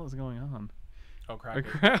the hell is going on? Oh, crack it.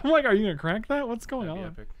 I'm like, are you gonna crack that? What's going That'd be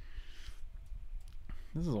on? epic.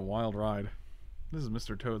 This is a wild ride. This is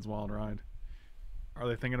Mr. Toad's wild ride. Are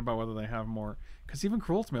they thinking about whether they have more? Because even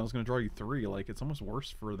Cruel's Mail is going to draw you 3. Like, it's almost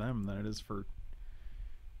worse for them than it is for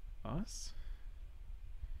us.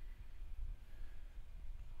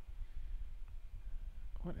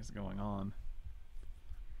 What is going on?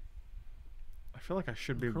 I feel like I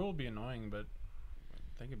should be... Cruel would be annoying, but I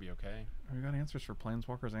think it'd be okay. We got answers for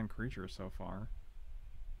Planeswalkers and creatures so far.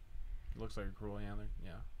 It looks like a Cruel,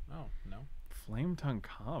 yeah. Oh, no. Flame Tongue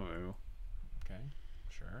Kavu. Okay,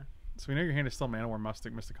 sure. So we know your hand is still Mana War,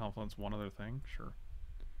 Mystic Confluence, one other thing. Sure.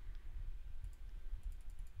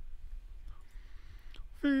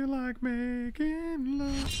 Feel like making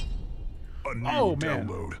love. A new Oh, man.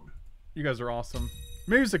 download. You guys are awesome.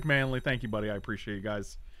 Music Manly, thank you, buddy. I appreciate you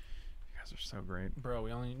guys. You guys are so great. Bro,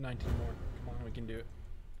 we only need 19 more. Come on, we can do it.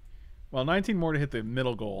 Well, 19 more to hit the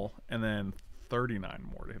middle goal, and then 39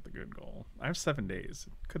 more to hit the good goal. I have 7 days.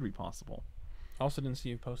 It could be possible. Also didn't see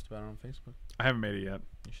you post about it on Facebook. I haven't made it yet.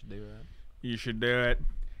 You should do that. You should do it.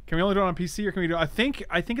 Can we only do it on PC, or can we do? I think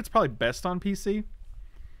it's probably best on PC.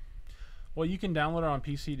 Well, you can download it on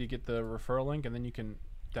PC to get the referral link, and then you can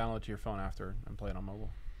download it to your phone after and play it on mobile.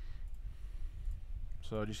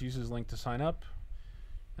 So just use his link to sign up,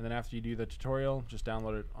 and then after you do the tutorial, just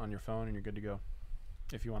download it on your phone, and you're good to go.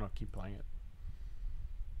 If you want to keep playing it.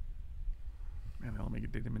 Man, let me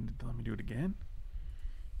do it again.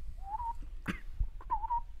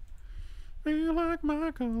 Feel like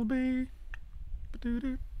Michael B.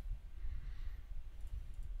 Ba-doo-doo.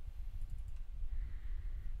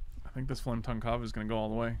 I think this Flame Tongue Kavu is going to go all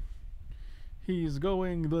the way. He's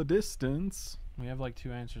going the distance. We have like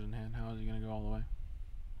 2 answers in hand. How is he going to go all the way?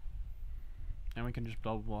 And we can just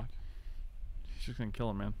double block. He's just going to kill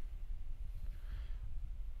him, man.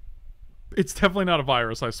 It's definitely not a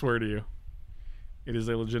virus, I swear to you. It is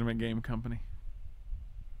a legitimate game company.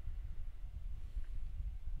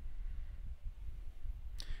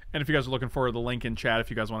 And if you guys are looking for the link in chat, if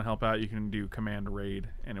you guys want to help out, you can do command raid,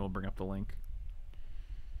 and it will bring up the link.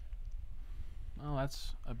 Oh,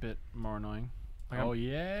 that's a bit more annoying. Like oh,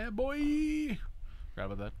 yeah, boy! Forgot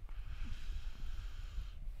about that.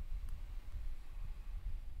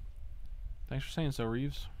 Thanks for saying so,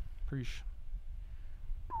 Reeves. Preach.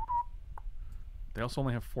 They also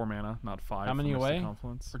only have 4 mana, not 5. How many for Mystic away?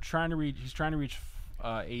 Confluence. We're trying to reach. He's trying to reach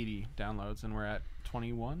 80 downloads, and we're at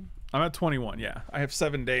 21. I'm at 21. Yeah, I have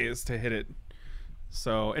 7 days to hit it.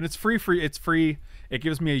 So, and it's free. It's free. It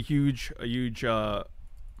gives me a huge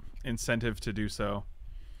incentive to do so.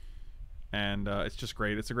 And it's just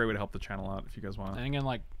great. It's a great way to help the channel out if you guys want. And again,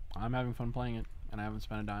 like, I'm having fun playing it, and I haven't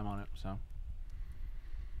spent a dime on it. So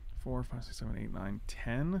 4, 5, 6, 7, 8, 9,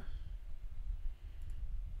 10.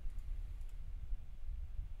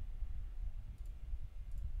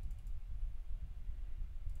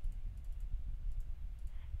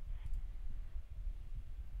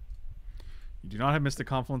 You do not have Mystic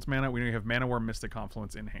Confluence mana. We know you have Mana War Mystic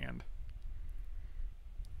Confluence in hand.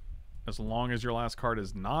 As long as your last card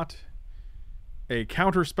is not a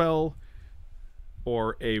counter spell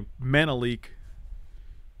or a mana leak.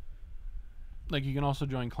 like you can also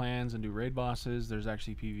join clans and do raid bosses. There's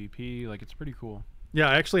actually PvP. Like it's pretty cool. Yeah,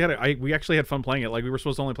 I actually had we actually had fun playing it. Like we were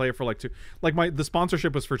supposed to only play it for like 2. Like the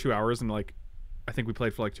sponsorship was for 2 hours, and like I think we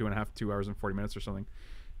played for like 2 hours and 40 minutes or something.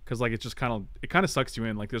 Because like it kind of sucks you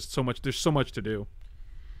in. Like there's so much to do.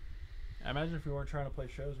 I imagine if we weren't trying to play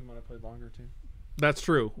shows, we might have played longer too. That's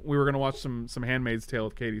true. We were gonna watch some Handmaid's Tale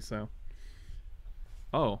with Katie. So,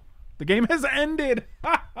 oh, the game has ended.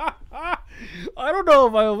 I don't know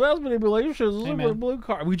if I have as manipulations. This is a blue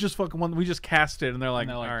card. We just fucking won. We just cast it, and they're like,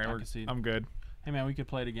 all right, I'm good. Hey man, we could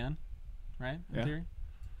play it again, right? In theory.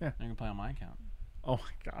 Yeah. I can play on my account. Oh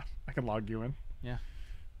my god, I can log you in. Yeah.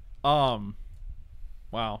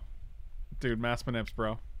 Wow, dude, mass manips,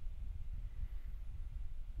 bro.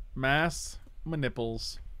 Mass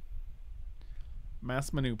maniples.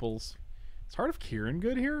 Mass manuples. Is Heart of Kieran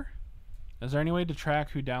good here? Is there any way to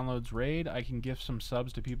track who downloads Raid? I can gift some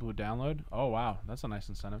subs to people who download. Oh wow, that's a nice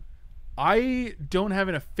incentive. I don't have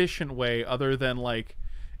an efficient way other than like,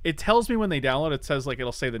 it tells me when they download. It says like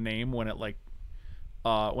it'll say the name when it like,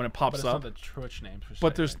 when it pops But it's up. not the Twitch names. Per se,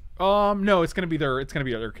 But there's no, it's gonna be their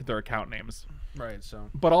account names. right. So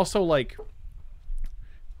But also like,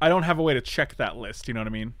 I don't have a way to check that list. You know what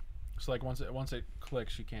I mean? like once it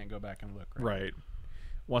clicks, you can't go back and look. Right. Right.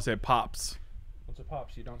 Once it pops. Once it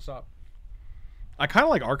pops, you don't stop. I kind of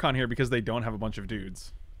like Archon here because they don't have a bunch of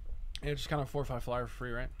dudes. Yeah, just kind of 4 or 5 flyer for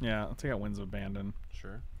free, right? Yeah, I'll take out Winds of Abandon.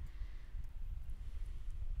 Sure.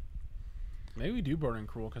 Maybe we do board in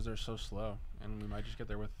Cruel because they're so slow, and we might just get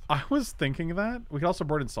there with. I was thinking that we could also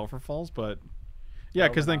board in Sulphur Falls, but yeah,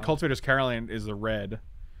 because then Island. Cultivator's Caroline is the red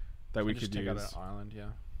that we just could take out use. an island, yeah.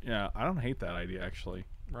 Yeah, I don't hate that idea actually.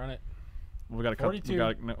 Run it. We gotta cut. 42. We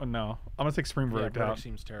gotta, no, I'm gonna take Spring Yeah, Verdict Verdict out.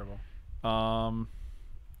 seems terrible.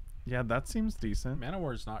 Yeah, that seems decent. Mana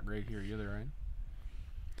Ward's not great here either, right?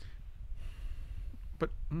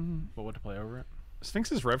 But But what to play over it?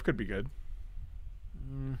 Sphinx's Rev could be good.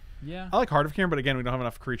 Yeah. I like Heart of Kieran, but again, we don't have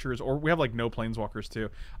enough creatures, or we have like no planeswalkers too.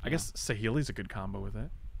 I guess Saheeli's a good combo with it.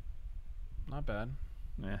 Not bad.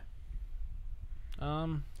 Yeah.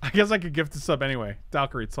 I I guess I could gift this up anyway.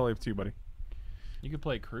 Valkyrie, it's totally up to you, buddy. You could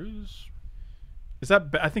play Cruise. Is that?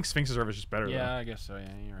 I think Sphinx's Rev is just better. Yeah, I guess so.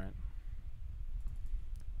 Yeah, you're right.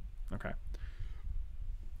 Though. Okay.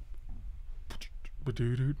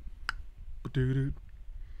 Ba-doo-doo. Ba-doo-doo.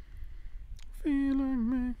 Feeling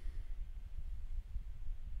me.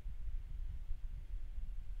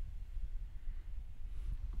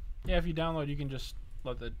 Yeah, if you download, you can just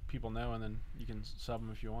let the people know, and then you can sub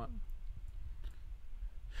them if you want.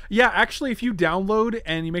 Yeah, actually, if you download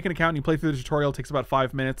and you make an account and you play through the tutorial, it takes about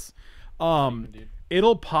 5 minutes. Indeed.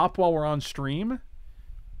 It'll pop while we're on stream,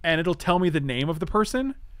 and it'll tell me the name of the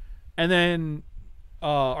person, and then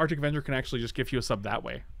Arctic Avenger can actually just give you a sub that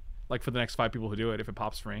way, like for the next 5 people who do it, if it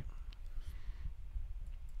pops for me.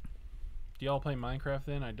 Do y'all play Minecraft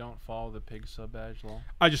then? I don't follow the pig sub badge, lol.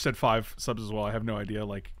 I just said 5 subs as well. I have no idea,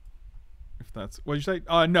 like, if that's what did you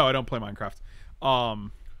say. No, I don't play Minecraft.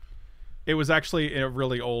 It was actually a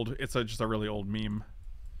really old. It's just a really old meme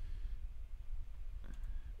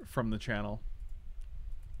from the channel.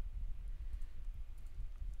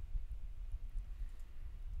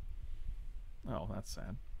 Oh, that's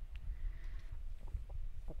sad.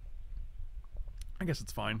 I guess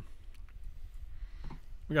it's fine.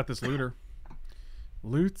 We got this looter.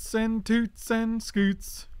 Loots and toots and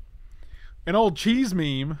scoots. An old cheese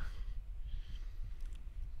meme.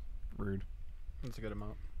 Rude. That's a good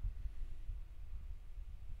amount.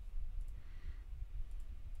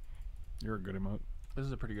 You're a good emote. This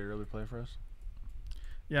is a pretty good early play for us.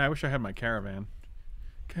 Yeah, I wish I had my caravan.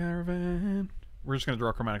 Caravan. We're just going to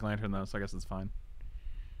draw a Chromatic Lantern, though, so I guess it's fine.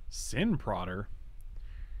 Sin Prodder.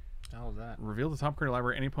 What the hell is that? Reveal the top card of your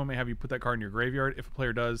library. Any opponent may have you put that card in your graveyard. If a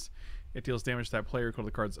player does, it deals damage to that player equal to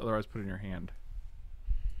the cards otherwise put in your hand.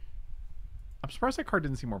 I'm surprised that card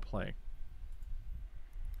didn't see more play.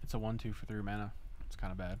 It's a 1/2 for 3 mana. It's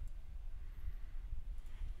kind of bad.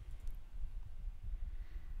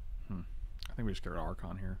 I think we just get rid of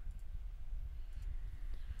Archon here.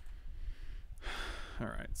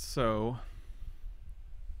 Alright, so...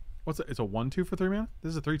 What's it? It's a 1/2 for 3 mana? This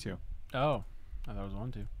is a 3/2. Oh, I thought it was a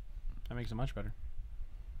 1/2. That makes it much better.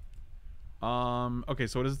 Okay,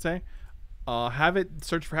 so what does it say? Have it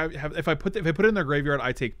search for if I put it in their graveyard,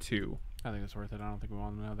 I take 2. I think it's worth it. I don't think we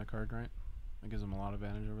want them to have that card, right? That gives them a lot of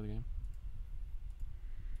advantage over the game.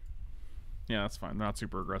 Yeah, that's fine. They're not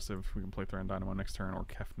super aggressive. We can play Thran Dynamo next turn or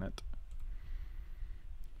Kefnet.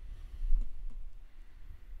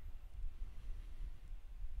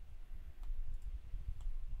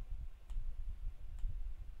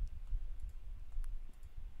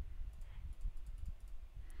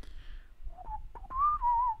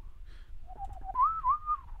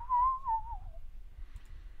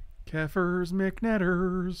 Kefers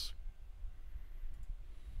McNetters.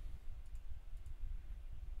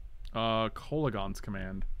 Kolagon's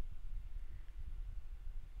Command.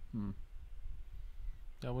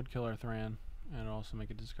 That would kill our Thran and also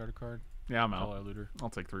make a discarded card. Yeah, I'm Kill out. our looter. I'll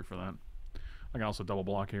take 3 for that. I can also double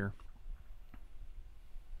block here.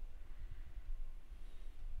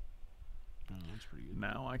 Oh, that's pretty good.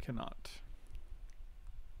 Now I cannot.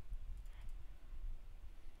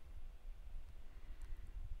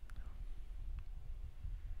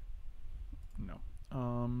 No.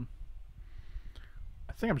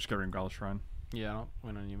 I think I'm just gonna bring Gala Shrine. Yeah,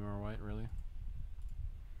 we don't need more white, really.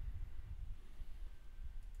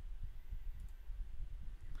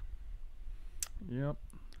 Yep.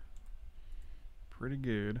 Pretty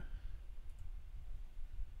good.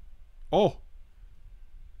 Oh.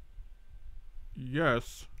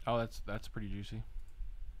 Yes. Oh, that's pretty juicy.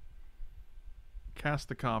 Cast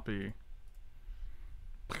the copy.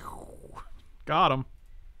 Got him.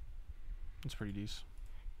 It's pretty decent.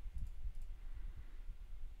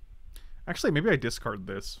 Actually, maybe I discard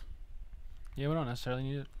this. Yeah, we don't necessarily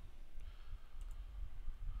need it.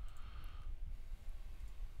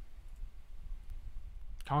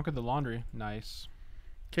 Conquered the laundry. Nice.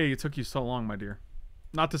 Okay, it took you so long, my dear.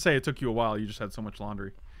 Not to say it took you a while, you just had so much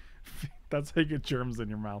laundry. That's how you get germs in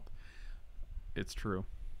your mouth. It's true.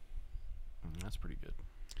 That's pretty good.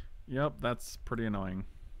 Yep, that's pretty annoying.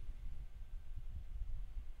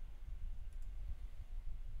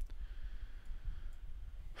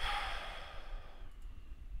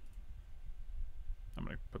 I'm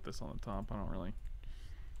going to put this on the top. I don't really...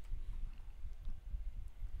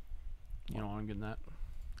 You don't want to get in that.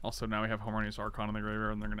 Also, now we have Harmonious Archon in the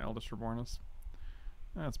graveyard, and they're going to Eldest Reborn us.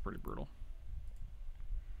 That's pretty brutal.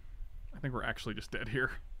 I think we're actually just dead here.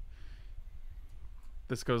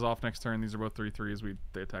 This goes off next turn. These are both 3/3s.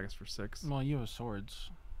 They attack us for 6. Well, you have swords.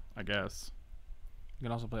 I guess. You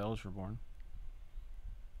can also play Eldest Reborn.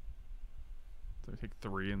 So we take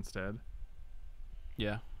 3 instead.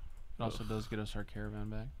 Yeah. It also does get us our caravan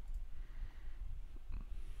back.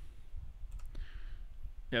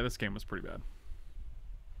 Yeah, this game was pretty bad.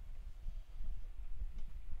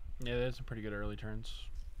 Yeah, they had some pretty good early turns.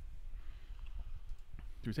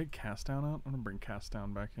 Do we take Cast Down out? I'm going to bring Cast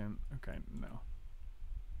Down back in. Okay, no.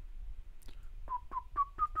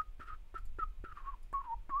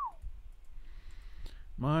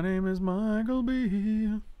 My name is Michael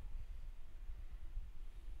B.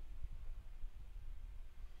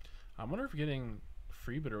 I wonder if getting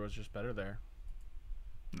Freebooter was just better there.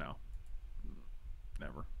 No.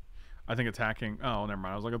 Never. I think attacking... Oh, never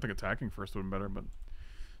mind. I was like, I think attacking first would have been better, but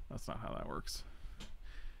that's not how that works.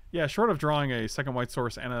 Yeah, short of drawing a second white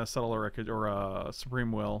source and a Settler Wreckage or a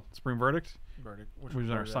Supreme Will, Supreme Verdict, which is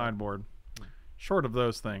on our sideboard. Short of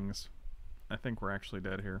those things, I think we're actually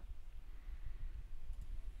dead here.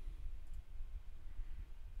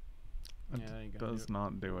 That does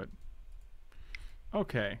not do it.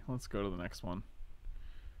 Okay, let's go to the next one.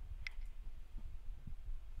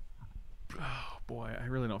 Oh boy, I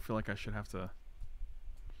really don't feel like I should have to...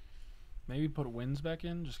 Maybe put Winds back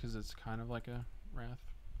in, just because it's kind of like a Wrath.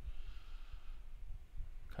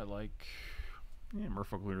 Cut like... Yeah,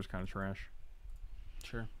 Merfolk Looter's kind of trash.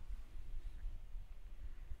 Sure.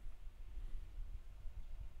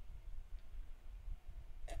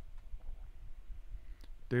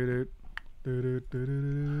 Do-do.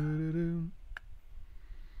 Do-do-do-do-do-do-do-do.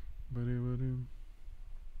 Ba-do-ba-do.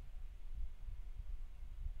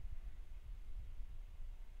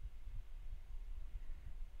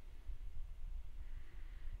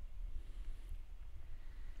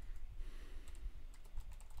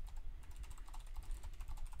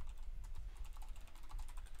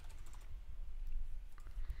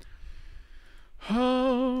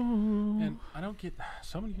 Oh. And I don't get...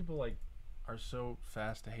 So many people, like, are so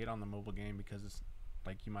fast to hate on the mobile game because it's,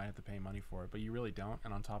 like, you might have to pay money for it, but you really don't.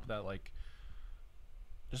 And on top of that, like...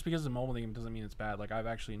 Just because it's a mobile game doesn't mean it's bad. Like, I've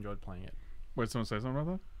actually enjoyed playing it. Wait, someone say something about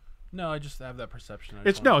that? No, I just have that perception.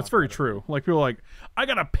 It's very true. Like, people are like, I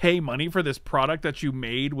gotta pay money for this product that you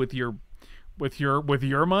made with your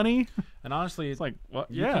money. And honestly, it's like,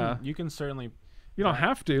 what? You can certainly. You don't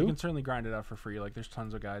have to. You can certainly grind it out for free. Like, there's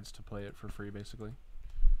tons of guides to play it for free, basically.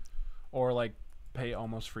 Or like pay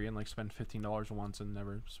almost free and like spend $15 once and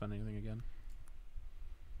never spend anything again.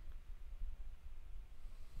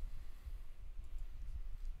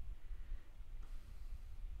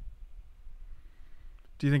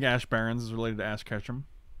 Do you think Ash Barons is related to Ash Ketchum?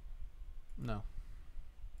 No.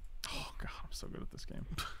 Oh god, I'm so good at this game.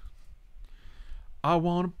 I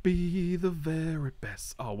want to be the very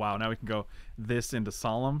best. Oh wow, now we can go this into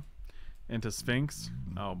Solemn, into Sphinx.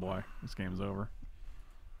 Oh boy, this game's over.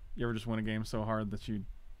 You ever just win a game so hard that you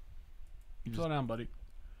slow down, buddy.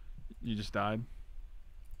 You just died?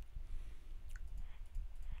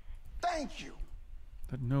 Thank you.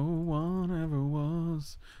 That no one ever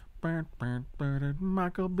was.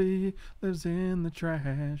 Michael B lives in the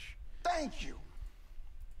trash. Thank you.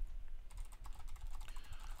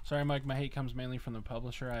 Sorry, Mike. My hate comes mainly from the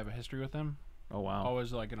publisher. I have a history with them. Oh wow.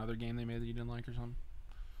 Always like another game they made that you didn't like or something.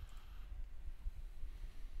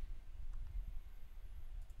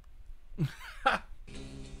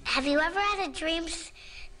 have you ever had a dream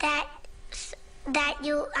that that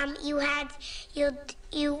you had you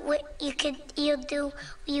could you do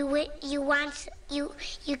you want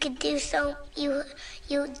you could do so you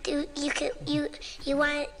do you could you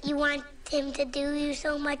want him to do you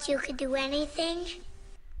so much you could do anything?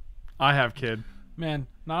 I have, kid. Man,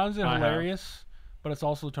 not only is it I have. hilarious, but it's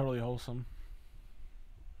also totally wholesome.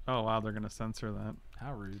 Oh wow, they're gonna censor that.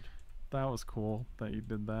 How rude. That was cool that you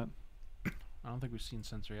did that. I don't think we've seen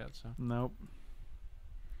censor yet, so. Nope.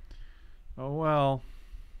 Oh well.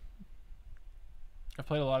 I've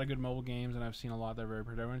played a lot of good mobile games, and I've seen a lot that are very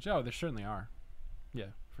predominant. Oh, there certainly are.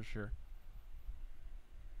 Yeah, for sure.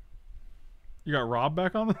 You got Rob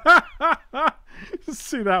back on?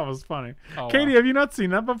 See, that was funny. Oh, Katie, wow. have you not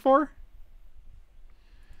seen that before?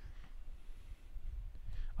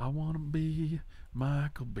 I want to be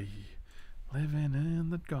Michael B. Living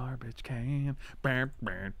in the garbage can.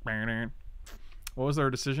 What was our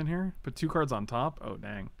decision here? Put 2 cards on top? Oh,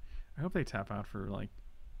 dang. I hope they tap out for, like,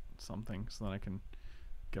 something so that I can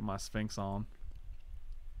get my Sphinx on.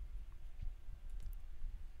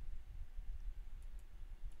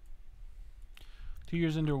 Two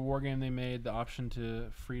years into a war game they made, the option to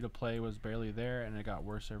free-to-play was barely there, and it got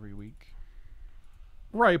worse every week.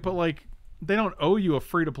 Right, but, like, they don't owe you a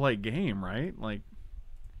free-to-play game, right? Like,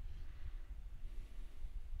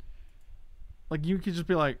 you could just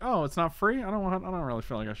be like, oh, it's not free? I don't really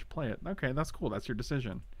feel like I should play it. Okay, that's cool. That's your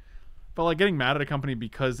decision. But, like, getting mad at a company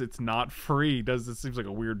because it seems like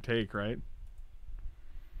a weird take, right?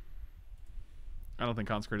 I don't think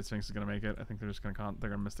Consecrated Sphinx is going to make it. I think they're just going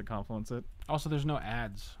to miss the Confluence it. Also, there's no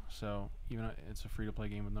ads, so even though it's a free-to-play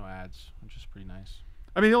game with no ads, which is pretty nice.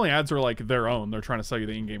 I mean, the only ads are, like, their own. They're trying to sell you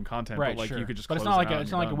the in-game content, Right, but, like, sure. you could just But close it's not like it out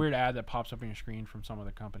it's and not you're like a done. weird ad that pops up on your screen from some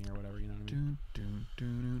other company or whatever, you know what I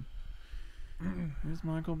mean? Here's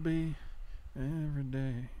Michael B. every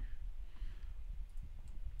day.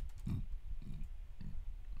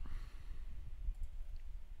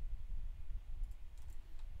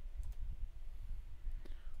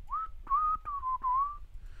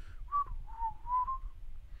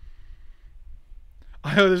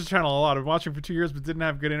 I know this channel a lot. I've been watching for 2 years, but didn't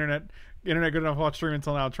have good internet good enough to watch stream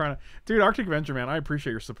until now. I'm trying to, dude. Arctic Adventure, man. I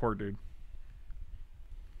appreciate your support, dude.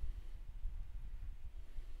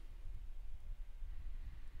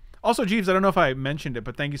 Also, Jeeves, I don't know if I mentioned it,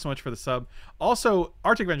 but thank you so much for the sub. Also,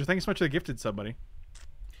 Arctic Adventure, thank you so much for the gifted sub, buddy.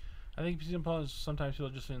 I think sometimes people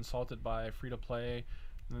just insulted by free-to-play,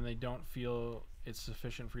 and then they don't feel it's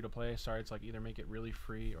sufficient free-to-play. Sorry, it's like either make it really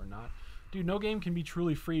free or not. Dude, no game can be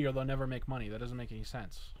truly free or they'll never make money. That doesn't make any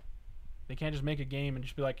sense. They can't just make a game and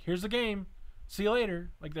just be like, here's the game. See you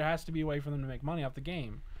later. Like, there has to be a way for them to make money off the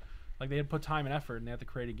game. Like, they had to put time and effort and they have to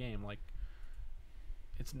create a game. Like,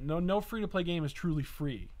 it's no free-to-play game is truly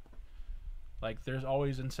free. Like, there's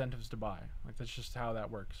always incentives to buy. Like, that's just how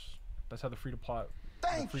that works. That's how the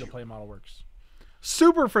free-to-play model works.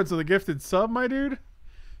 Super Fritz with a gifted sub, my dude.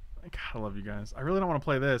 God, I love you guys. I really don't want to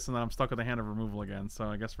play this, and then I'm stuck with the hand of removal again, so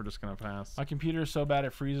I guess we're just going to pass. My computer is so bad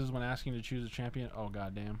it freezes when asking to choose a champion. Oh,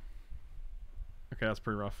 goddamn. Okay, that's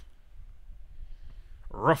pretty rough.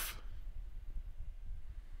 Rough.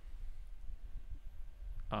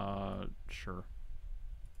 Sure.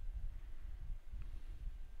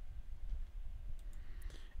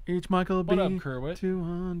 Each Michael B. What up, Kerwit? To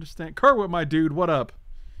understand. Kerwit, my dude, what up?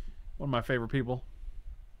 One of my favorite people.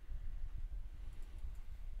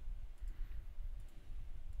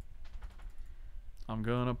 I'm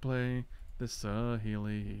gonna play this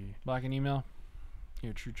Healy. Black and email.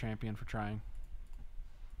 You're a true champion for trying.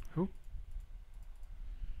 Who? Did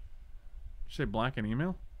you say black and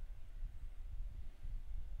email?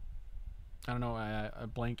 I don't know. A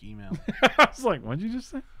blank email. I was like, what did you just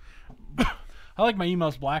say? I like my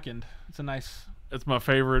emails blackened. It's a nice. It's my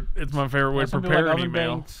favorite. It's my favorite way to some people prepare like an oven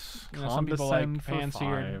email. banked, some people like Condescend for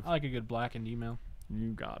fancier. 5. I like a good blackened email.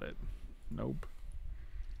 You got it. Nope.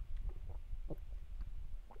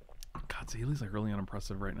 God, Zealy's like really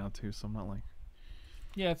unimpressive right now too. So I'm not like.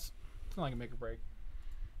 Yeah, it's not like a make or break.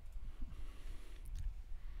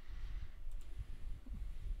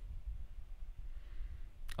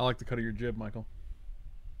 I like the cut of your jib, Michael.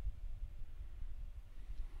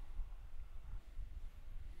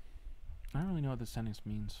 I don't really know what this sentence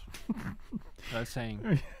means. That's saying.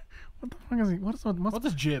 What the fuck is he? What's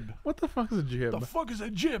a jib? What the fuck is a jib? The fuck is a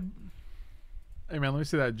jib? Hey man, let me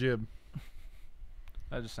see that jib.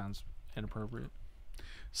 That just sounds inappropriate.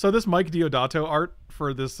 So this Mike Diodato art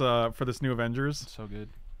for this new Avengers It's so good.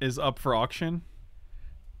 is up for auction.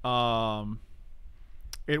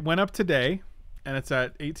 It went up today, and it's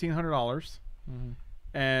at $1,800, Mhm.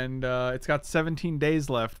 and it's got 17 days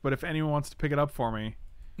left. But if anyone wants to pick it up for me,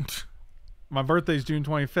 My birthday's June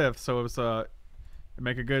 25th, so it was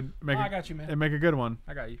make a good I got you, man. make a good one.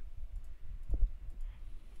 I got you.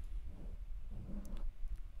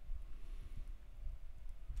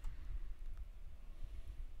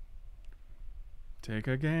 Take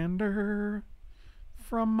a gander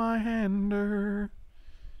from my hander.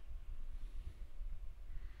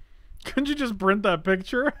 Couldn't you just print that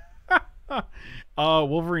picture?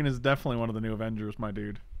 Wolverine is definitely one of the new Avengers, my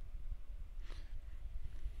dude.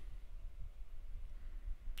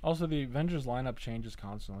 Also, the Avengers lineup changes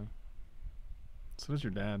constantly. So does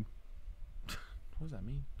your dad. What does that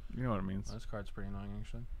mean? You know what it means. Oh, this card's pretty annoying,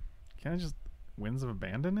 actually. Can't I just Winds of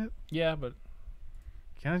Abandon it? Yeah, but...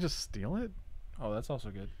 Can't I just steal it? Oh, that's also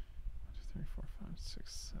good. 1, 2, 3, 4, 5,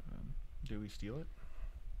 6, 7. Do we steal it?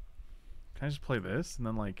 Can I just play this and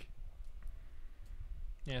then like...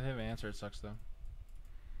 Yeah, if they have an answer, it sucks, though. I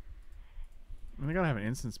mean, they gotta have an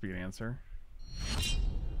instant speed answer.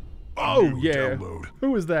 Oh, yeah. Download.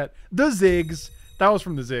 Who was that? The Ziggs. That was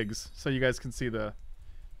from the Ziggs, so you guys can see the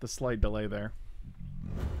slight delay there.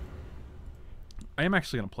 I am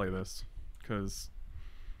actually gonna play this because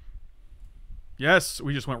yes,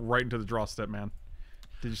 we just went right into the draw step, man.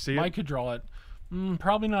 Did you see Mike it? could draw it.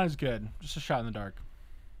 Probably not as good. Just a shot in the dark.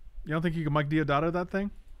 You don't think you could Mike Diodato that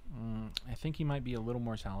thing? I think he might be a little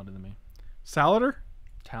more talented than me. Salader?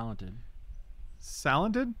 Talented.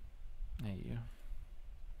 Salented? Hey, you.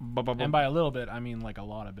 And And by a little bit, I mean like a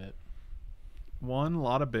lot of bit. one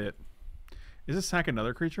lot of bit. Is this sack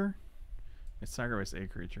another creature? It's sacrifice a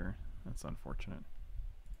creature. That's unfortunate.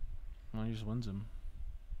 Well, he just wins him.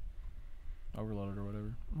 Overloaded or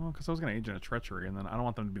whatever. Well, because I was going to Agent of Treachery, and then I don't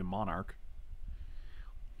want them to be the Monarch.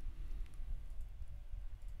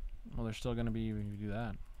 Well, they're still going to be when you do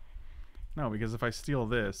that. No, because if I steal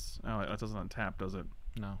this... Oh, it doesn't untap, does it?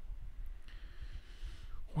 No.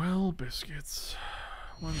 Well, biscuits.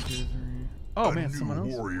 1, 2, 3... Oh, A man, new someone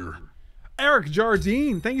else? warrior. Eric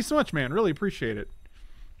Jardine! Thank you so much, man. Really appreciate it.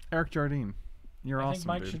 Eric Jardine. You're I awesome, think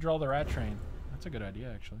Mike dude. should draw the rat train. That's a good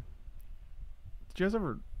idea, actually. Did you guys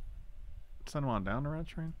ever send him on down to Rat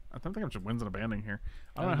Train? I think I'm just wins and abandoning here.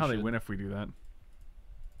 I don't Yeah, know how you they should. win if we do that.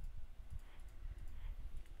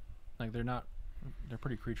 Like, they're not... They're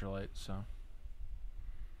pretty creature light, so...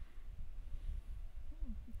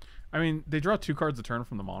 I mean, they draw 2 cards a turn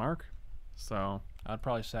from the Monarch. So, I'd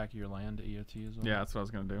probably sack your land to EOT as well. yeah, that's what I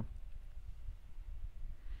was going to do.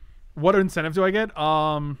 What incentive do I get?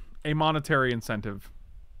 A monetary incentive.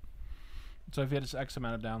 So if he has X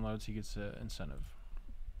amount of downloads, he gets an incentive.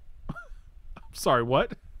 Sorry,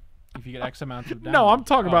 what? If you get X amount of downloads... No, I'm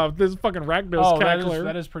talking about this fucking Rakdos cackler.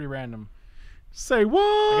 that is pretty random. Say what?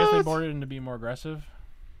 I guess they boarded him to be more aggressive.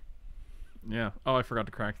 Yeah. Oh, I forgot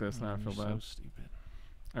to crack this. Now I feel You're bad. so stupid.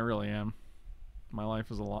 I really am. My life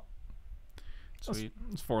is a lot. Sweet.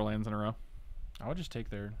 It's 4 lands in a row. I would just take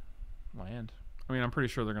their land. I mean, I'm pretty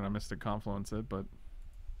sure they're going to Mystic Confluence it, but...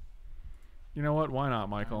 You know what? Why not,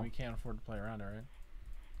 Michael? We can't afford to play around it, right?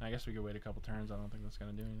 I guess we could wait a couple turns. I don't think that's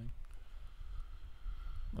going to do anything.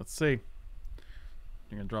 Let's see.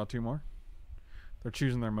 You're going to draw 2 more? They're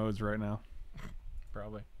choosing their modes right now.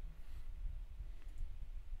 Probably.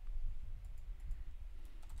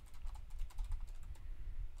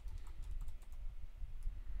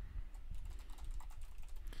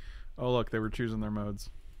 Oh, look, they were choosing their modes.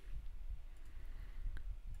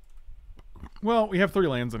 Well, we have 3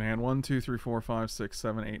 lands in hand. 1, 2, 3, 4, 5, 6,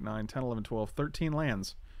 7, 8, 9, 10, 11, 12, 13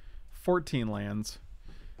 lands. 14 lands.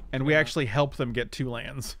 And we actually helped them get 2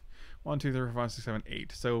 lands. 1, 2, 3, 4, 5, 6, 7,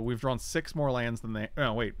 8. So we've drawn 6 more lands than they...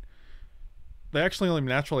 Oh, wait. They actually only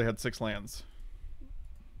naturally had 6 lands.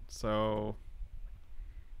 So...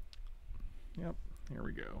 Yep. Here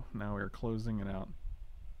we go. Now we are closing it out.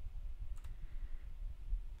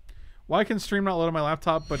 Why can stream not load on my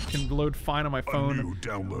laptop but can load fine on my phone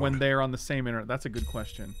when they're on the same internet? That's a good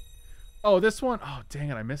question. Oh, this one? Oh, dang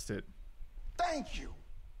it. I missed it. Thank you.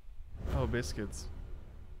 Oh, biscuits.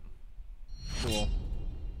 Cool.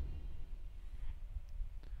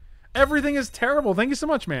 Everything is terrible. Thank you so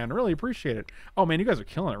much, man. Really appreciate it. Oh, man, you guys are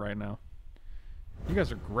killing it right now. You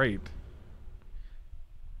guys are great.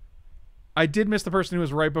 I did miss the person who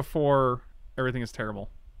was right before everything is terrible.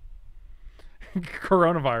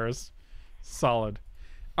 Coronavirus. Solid.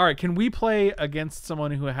 All right, can we play against someone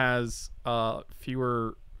who has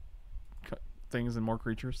fewer things and more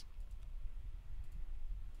creatures?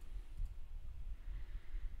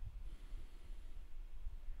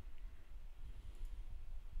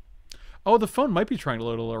 Oh, the phone might be trying to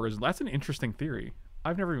load a lower resolution. That's an interesting theory.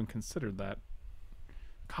 I've never even considered that.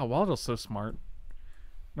 God, Waldo's so smart.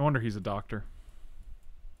 No wonder he's a doctor.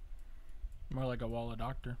 More like a Walla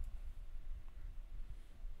doctor.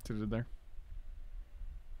 See what I did there?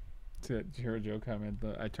 See that? Did you hear a joke?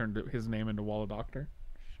 I turned his name into Walla Doctor.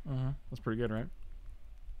 That's pretty good, right?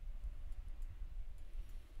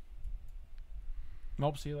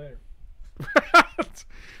 Nope. See you later.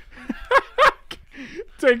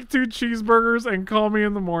 Take 2 cheeseburgers and call me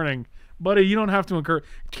in the morning. Buddy, you don't have to incur.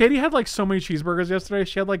 Katie had like so many cheeseburgers yesterday.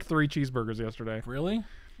 She had like 3 cheeseburgers yesterday. Really?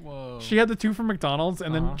 Whoa. She had the 2 from McDonald's,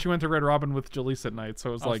 and then she went to Red Robin with Jaleesa at night. So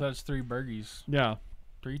it was like, so that's 3 burgies. yeah.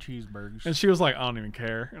 3 cheeseburgers. And she was like, I don't even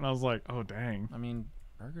care. And I was like, oh, dang. I mean,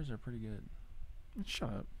 burgers are pretty good. Shut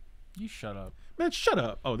up. You shut up. Man, shut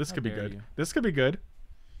up. Oh, this could be dare good. you. This could be good.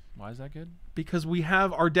 Why is that good? Because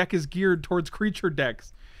our deck is geared towards creature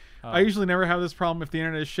decks. Oh. I usually never have this problem. If the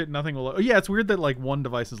internet is shit, nothing will. Oh, yeah, it's weird that like one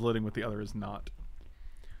device is loading with the other is not.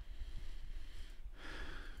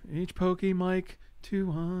 Each Pokey Mike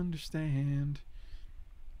to understand.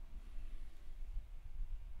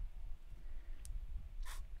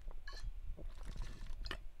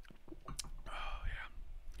 Oh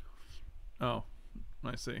yeah. Oh,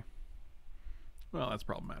 I see. Well, that's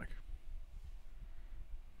problematic.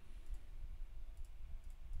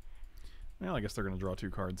 Well, I guess they're going to draw 2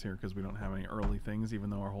 cards here because we don't have any early things, even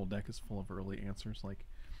though our whole deck is full of early answers like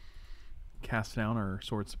Cast Down or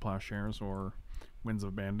Swords to Plowshares or Winds of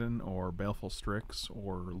Abandon or Baleful Strix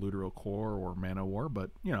or Luteral Core or Mana War, but,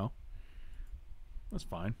 you know, that's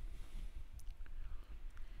fine.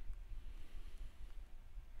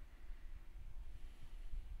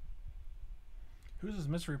 Who's this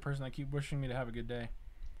mystery person that keep wishing me to have a good day?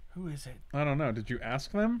 Who is it? I don't know. Did you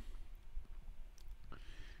ask them?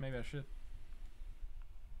 Maybe I should.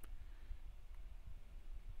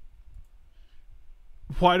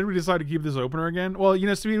 Why did we decide to keep this opener again? Well, you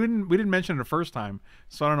know, so we didn't mention it the first time,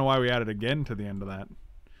 so I don't know why we added it again to the end of that.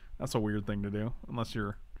 That's a weird thing to do, unless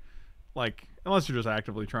you're just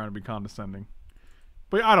actively trying to be condescending.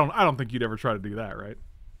 But I don't think you'd ever try to do that, right?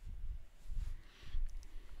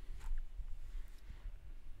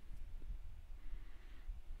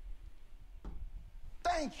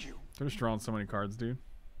 Thank you. They're just drawing so many cards, dude.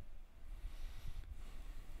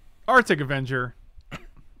 Arctic Avenger.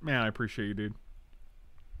 Man, I appreciate you, dude.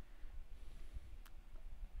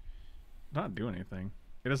 Not do anything.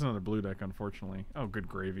 It is another blue deck, unfortunately. Oh, good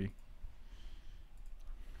gravy.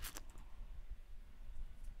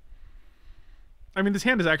 I mean, this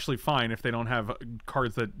hand is actually fine if they don't have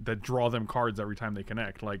cards that draw them cards every time they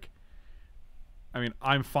connect. Like, I mean,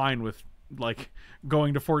 I'm fine with, like,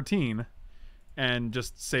 going to 14 and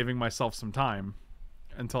just saving myself some time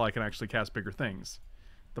until I can actually cast bigger things.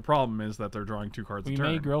 The problem is that they're drawing 2 cards a turn.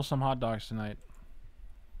 We may grill some hot dogs tonight.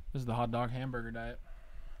 This is the hot dog hamburger diet.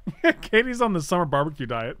 Katie's on the summer barbecue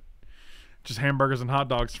diet. Just hamburgers and hot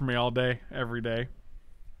dogs for me all day, every day.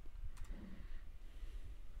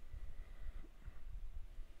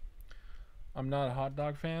 I'm not a hot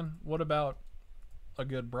dog fan. What about a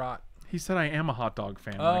good brat? He said I am a hot dog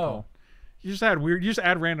fan, Oh. Michael. You just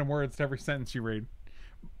add random words to every sentence you read.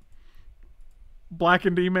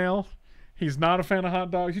 Blackened email. He's not a fan of hot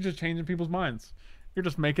dogs. You're just changing people's minds. You're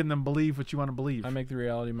just making them believe what you want to believe. I make the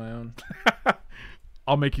reality my own.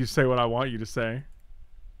 I'll make you say what I want you to say.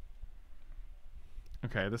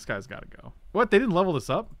 Okay, this guy's got to go. What? They didn't level this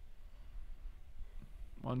up?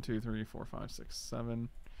 1, 2, 3, 4, 5, 6, 7.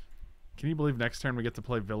 Can you believe next turn we get to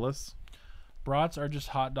play Villas? Brats are just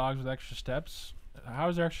hot dogs with extra steps. How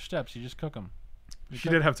is there extra steps? You just cook them. She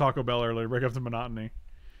did have Taco Bell earlier. Break up the monotony.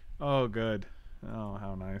 Oh, good. Oh,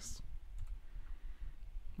 how nice.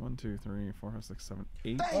 1, 2, 3, 4, 5, 6, 7,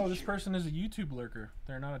 8. Oh, this person is a YouTube lurker.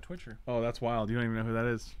 They're not a Twitcher. Oh, that's wild. You don't even know who that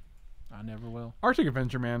is. I never will. Arctic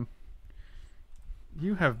Avenger, man.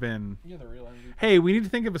 You have been... You're the real MVP. Hey, we need to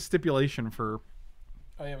think of a stipulation for...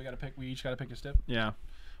 Oh yeah, we each gotta pick a stip. Yeah.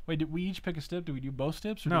 Wait, did we each pick a stip? Do we do both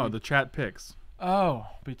stips? Or No, do we... the chat picks. Oh,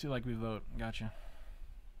 we vote. Gotcha.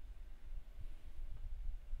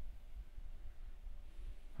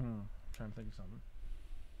 Trying to think of something.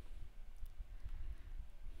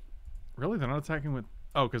 Really? They're not attacking with...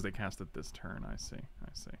 Oh, because they cast it this turn. I see.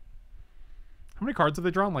 How many cards have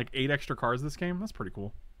they drawn? Like 8 extra cards this game? That's pretty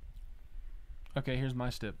cool. Okay, here's my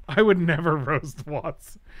stip. I would never roast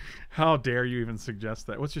Watts. How dare you even suggest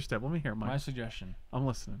that? What's your step? Let me hear it, Mike. My suggestion. I'm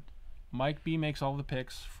listening. Mike B makes all the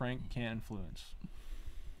picks. Frank can't influence.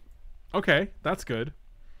 Okay, that's good.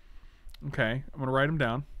 Okay, I'm going to write them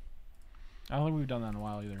down. I don't think we've done that in a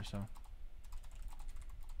while either, so.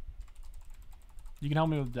 You can help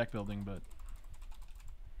me with deck building, but...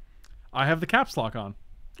 I have the caps lock on.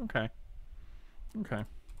 Okay.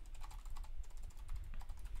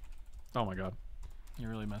 Oh my god. You're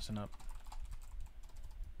really messing up.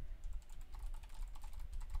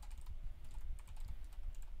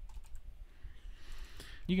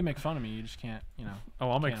 You can make fun of me. You just can't, you know. Oh,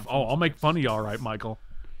 I'll make fun of you, all right, Michael.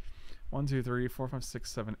 1, 2, 3, 4, 5, 6,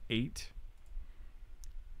 7, 8.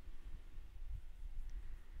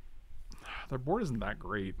 Their board isn't that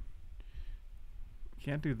great.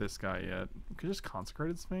 Can't do this guy yet. We could just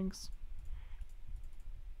Consecrated Sphinx.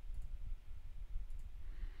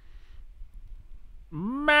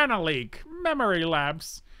 Mana leak. Memory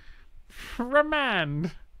lapse.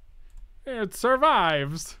 Remand. It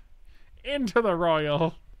survives. Into the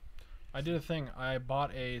Royal. I did a thing. I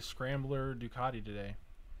bought a Scrambler Ducati today.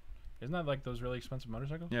 Isn't that like those really expensive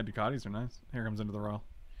motorcycles? Yeah, Ducatis are nice. Here comes Into the Royal.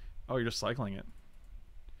 Oh, you're just cycling it.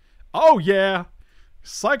 Oh, yeah.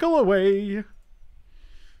 Cycle away.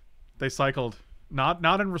 They cycled.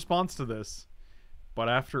 Not in response to this, but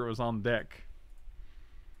after it was on deck.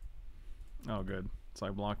 Oh, good. So I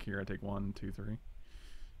block here. I take 1, 2, 3.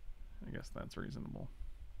 I guess that's reasonable.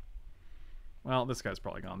 Well, this guy's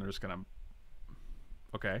probably gone. They're just going to...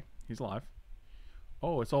 Okay, he's alive.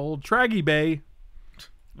 Oh, it's old Traggy Bay.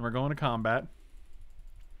 And we're going to combat.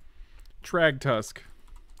 Trag Tusk.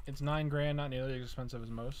 It's $9,000, not nearly as expensive as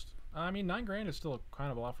most. I mean, $9,000 is still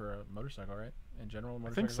kind of a lot for a motorcycle, right? In general,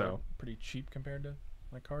 motorcycles so. are pretty cheap compared to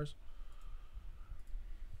like cars.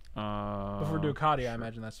 But for Ducati, I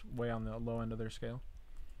imagine that's way on the low end of their scale.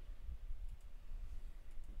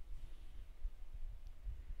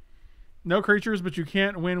 No creatures, but you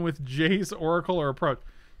can't win with Jace, Oracle, or Approach.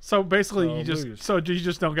 So basically, So you just lose. you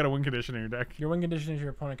just don't get a win condition in your deck. Your win condition is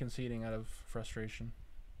your opponent conceding out of frustration.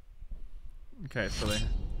 Okay, so they.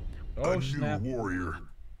 Oh snap! warrior.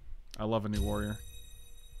 I love a new warrior.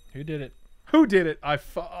 Who did it? Who did it?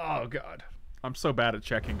 Oh god, I'm so bad at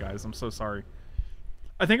checking, guys. I'm so sorry.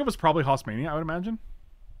 I think it was probably Hostmania, I would imagine.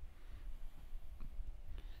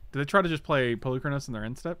 Did they try to just play Polukranos in their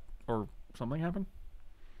end step, or something happened?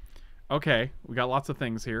 Okay, we got lots of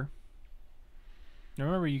things here. Now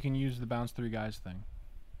remember, you can use the bounce 3 guys thing,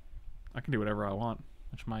 I can do whatever I want.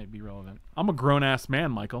 which might be relevant. I'm a grown ass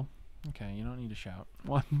man, Michael. Okay, you don't need to shout.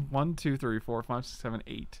 1, 2, 3, 4, 5, 6, 7,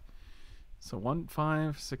 8. So 1,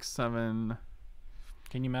 5, 6, 7.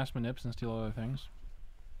 Can you mass manips and steal other things?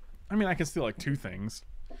 I mean, I can steal like 2 things.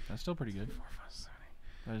 That's still pretty good. 4, 5, 7, 8.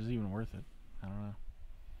 But is it even worth it? I don't know.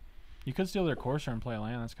 You could steal their Courser and play a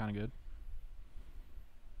land. That's kind of good.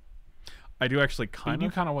 I do actually But kind you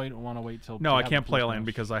of. kind of want to wait till. No, they I have can't the play a Polukranos. land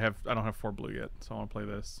because I don't have 4 blue yet, so I want to play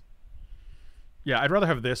this. Yeah, I'd rather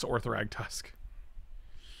have this or Thrag Tusk.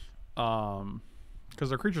 Because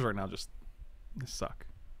their creatures right now just they suck.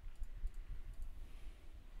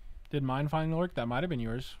 Did mine finally work? That might have been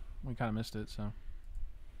yours. We kind of missed it. So,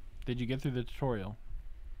 did you get through the tutorial?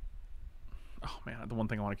 Oh man, the one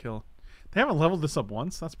thing I want to kill. They haven't leveled this up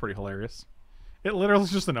once. That's pretty hilarious. It literally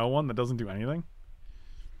is just an 0-1 that doesn't do anything.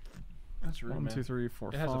 That's rude, 1, man. 2, 3, 4,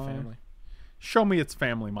 It has 5. a family. Show me its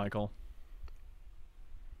family, Michael.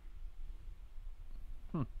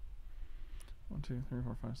 1, 2, 3,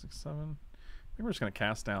 4, 5, 6, 7. I think we're just gonna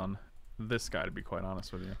cast down this guy, to be quite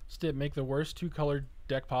honest with you. Stip, make the worst 2-colored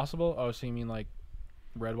deck possible. Oh, so you mean like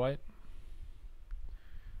red white?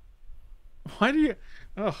 Why do you?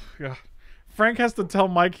 Oh god. Frank has to tell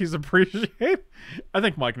Mike he's appreciated. I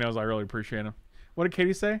think Mike knows I really appreciate him. What did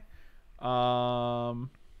Katie say? I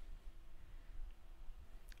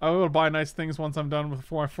will buy nice things once I'm done with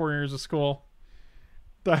 4 years of school.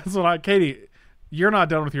 That's what Katie, you're not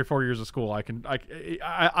done with your 4 years of school.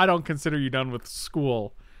 I don't consider you done with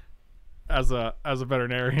school as a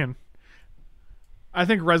veterinarian. I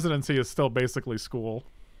think residency is still basically school.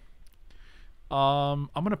 I'm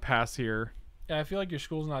gonna pass here. Yeah, I feel like your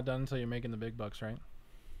school's not done until you're making the big bucks, right?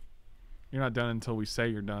 You're not done until we say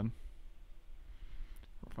you're done.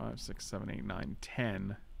 4, 5, 6, 7, 8, 9,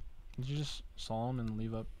 10. Did you just solemn and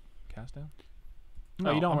leave up cast down?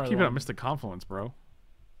 No, you don't I'm wear the keeping up one. Mystic Confluence, bro.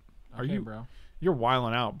 Are Okay, you- bro? You're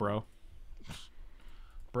wiling out, bro.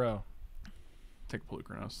 Bro, Take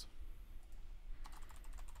Polukranos.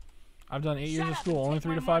 I've done 8 years of school, only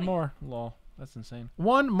 3 to 5 more. Lol, that's insane.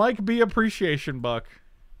 1 Mike B appreciation buck.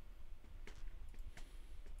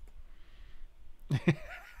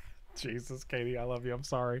 Jesus, Katie, I love you. I'm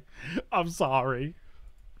sorry. I'm sorry.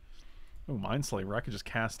 Oh, Mind Slaver. I could just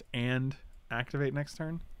cast and activate next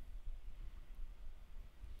turn.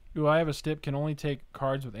 Ooh, I have a stip. Can only take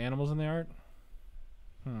cards with animals in the art.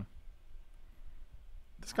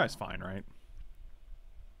 This guy's fine, right?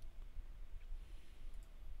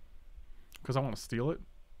 Because I want to steal it.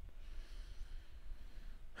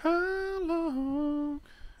 How long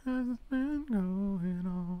has it been going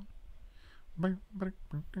on?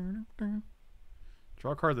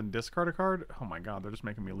 Draw a card, then discard a card? Oh my god, they're just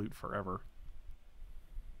making me loot forever.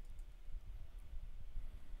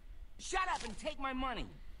 Shut up and take my money.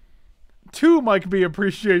 2 Mike B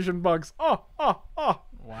appreciation bucks. Oh.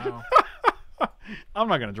 Wow. I'm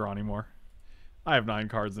not gonna draw anymore. I have 9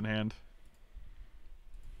 cards in hand.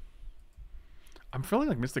 I'm feeling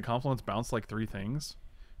like Mystic Confluence bounced like 3 things.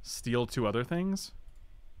 Steal 2 other things.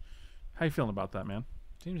 How you feeling about that, man?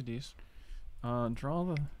 Seems decent. Draw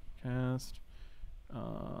the cast.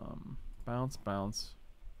 Bounce.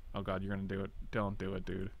 Oh god, you're gonna do it. Don't do it,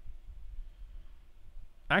 dude.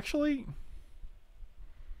 Actually,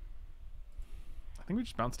 I think we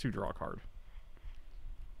just bounce 2, draw a card.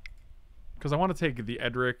 Because I want to take the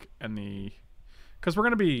Edric and the... Because we're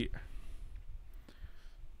going to be...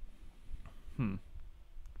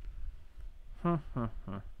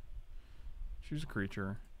 Choose a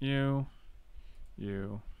creature. You.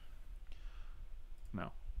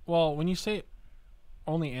 No. Well, when you say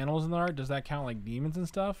only animals in the art, does that count like demons and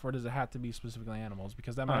stuff? Or does it have to be specifically animals?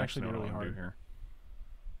 Because that might actually be really hard. Here.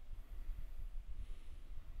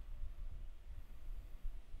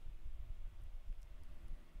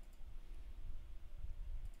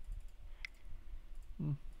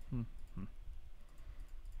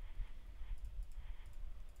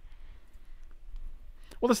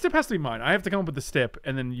 Well, the stip has to be mine. I have to come up with the stip,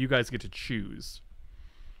 and then you guys get to choose.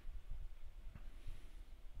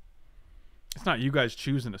 It's not you guys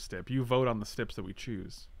choosing a stip. You vote on the stips that we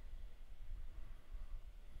choose.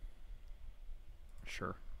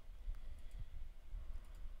 Sure.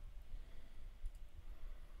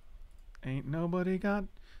 Ain't nobody got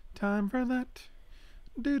time for that.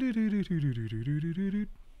 Do do do do do do do do do do do.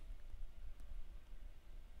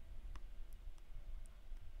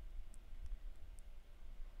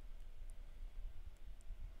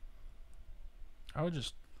 I would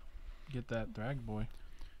just get that Drag Boy.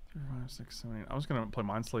 3, 5, 6, 7, 8. I was gonna play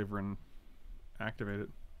Mindslaver and activate it.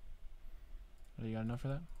 Oh, you got enough for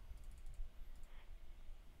that?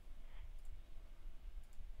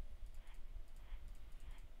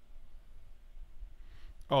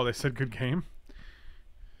 Oh, they said good game?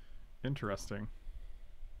 Interesting.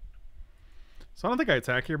 So I don't think I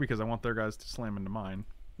attack here because I want their guys to slam into mine.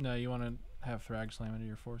 No, you want to have Thrag slam into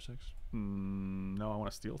your 4/6. No, I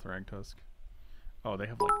want to steal Thrag Tusk. Oh, they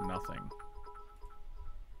have like nothing.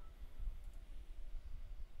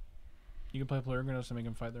 You can play Plurigrenos to make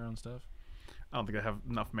them fight their own stuff. I don't think they have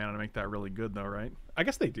enough mana to make that really good though, right? I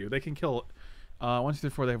guess they do. They can kill 1, 2, 3,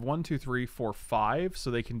 4. They have 1, 2, 3, 4, 5,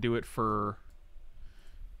 so they can do it for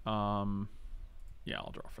yeah,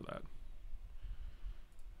 I'll draw for that.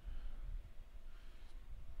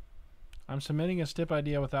 I'm submitting a stip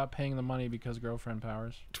idea without paying the money because girlfriend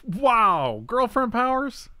powers. Wow, girlfriend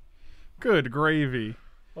powers? Good gravy.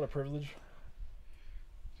 What a privilege.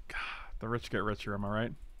 God, the rich get richer, am I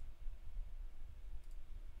right?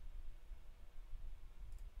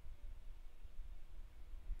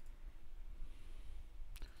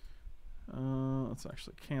 Let's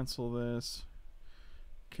actually cancel this.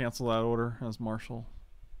 Cancel that order, as Marshall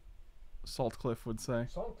Saltcliffe would say.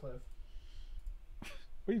 Saltcliffe? What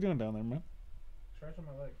are you doing down there, man? Scratching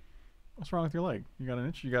my leg. What's wrong with your leg? You got an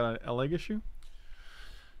itch? You got a leg issue?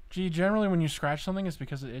 Gee, generally when you scratch something, it's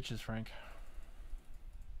because it itches, Frank.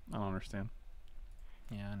 I don't understand.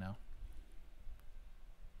 Yeah, I know.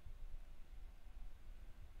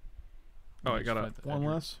 Oh, I got one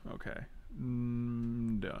less? Okay.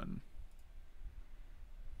 Done.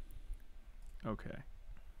 Okay.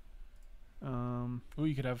 Ooh,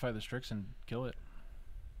 you could have fight the Strix and kill it.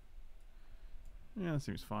 Yeah, that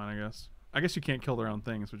seems fine, I guess. I guess you can't kill their own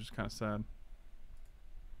things, which is kind of sad.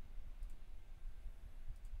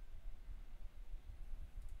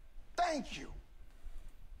 Thank you.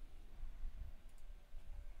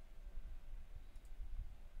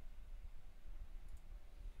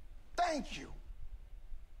 Thank you.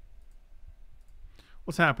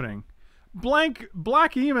 What's happening?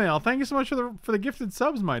 Black email. Thank you so much for the gifted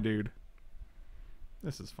subs, my dude.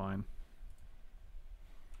 This is fine.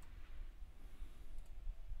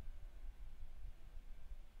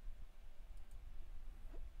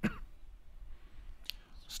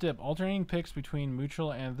 Stip, alternating picks between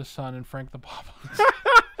Mutual and the Sun and Frank the Papa.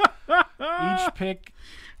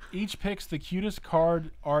 Each picks the cutest card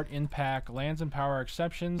art in pack, lands and power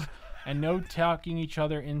exceptions, and no talking each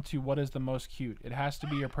other into what is the most cute. It has to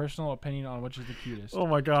be your personal opinion on which is the cutest. Oh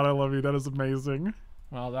my god, I love you. That is amazing.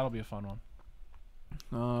 Well, that'll be a fun one.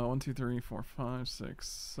 1, 2, 3, 4, 5, 6,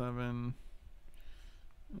 7.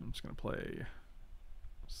 I'm just gonna play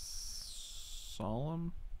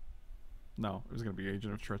Solemn. No, it was gonna be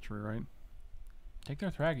Agent of Treachery, right? Take their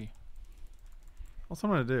Thraggy. What's I'm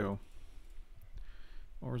gonna do?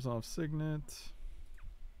 Or resolve Signet.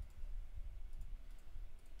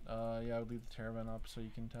 Yeah, I would leave the Caravan up so you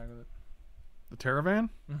can tag with it. The Terravan?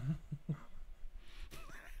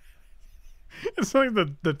 It's like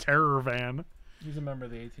the Terror Van. He's a member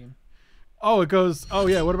of the A team. Oh, it goes. Oh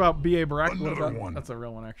yeah. What about B.A. Barack? What Another about, one. That's a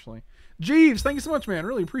real one actually. Jeeves, thank you so much, man.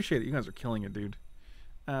 Really appreciate it. You guys are killing it, dude.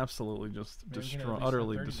 Absolutely, just Maybe we can at least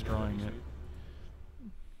utterly have 30 destroying together, it.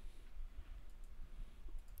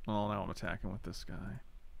 Well, now I'm attacking with this guy.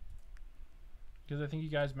 Because I think you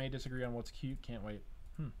guys may disagree on what's cute. Can't wait.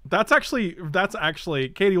 That's actually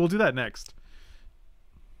Katie. We'll do that next.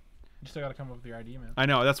 You still got to come up with your ID, man. I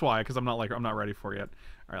know that's why, because I'm not ready for it yet.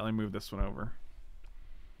 All right, let me move this one over.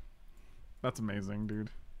 That's amazing, dude.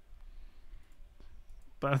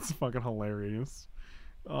 That's fucking hilarious.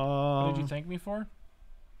 What did you thank me for?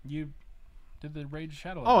 You did the Raid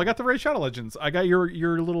Shadow. Oh, I got the Raid Shadow Legends. I got your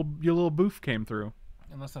little boof came through.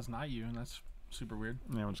 Unless that's not you, and that's super weird.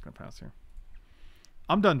 Yeah, I'm just gonna pass here.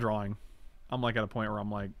 I'm done drawing. I'm like at a point where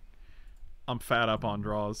I'm fat up on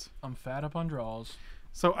draws. I'm fat up on draws.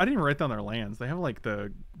 So I didn't even write down their lands. They have like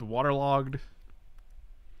the waterlogged.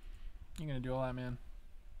 You're gonna do all that, man.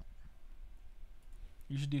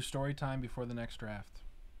 You should do story time before the next draft.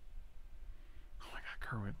 Oh my god,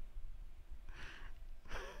 Kerwin.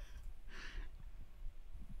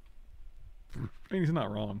 I mean, he's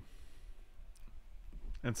not wrong.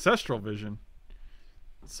 Ancestral Vision.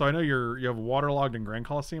 So I know you have Waterlogged and Grand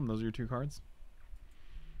Colosseum. Those are your two cards.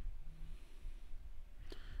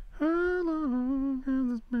 How long has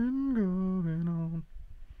this been going on?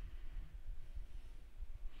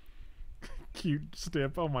 Cute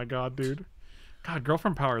stamp. Oh my god, dude. God,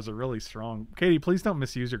 girlfriend powers are really strong. Katie, please don't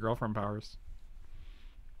misuse your girlfriend powers.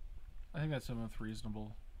 I think that's the most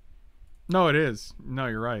reasonable. No, it is. No,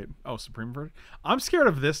 you're right. Oh, Supreme Verdict. I'm scared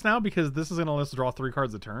of this now because this is going to let us draw 3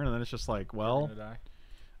 cards a turn, and then it's just like, well, Gonna die.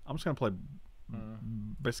 I'm just going to play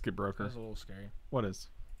Biscuit Broker. That's a little scary. What is?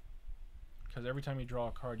 Because every time you draw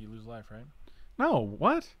a card, you lose life, right? No,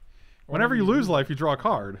 what? Or Whenever you lose life, you draw a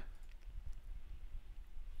card.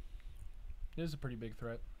 It is a pretty big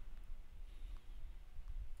threat.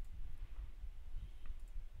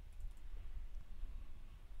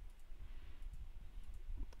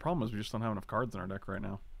 The problem is we just don't have enough cards in our deck right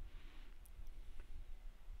now.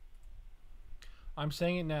 I'm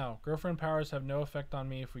saying it now. Girlfriend powers have no effect on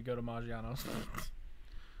me if we go to Maggiano's.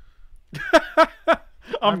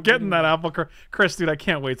 I'm getting that apple. Chris, dude, I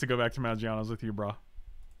can't wait to go back to Maggiano's with you, bro.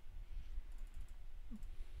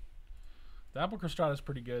 The apple crostata is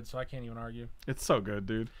pretty good, so I can't even argue. It's so good,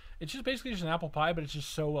 dude. It's just basically just an apple pie, but it's just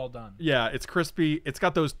so well done. Yeah, it's crispy. It's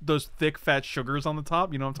got those thick, fat sugars on the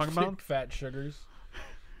top. You know what I'm talking about? Thick, fat sugars.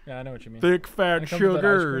 Yeah, I know what you mean. Thick, fat And it comes with that ice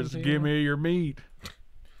cream sugars. too. Give me your meat.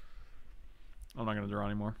 I'm not going to draw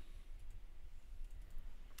anymore.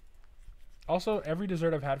 Also, every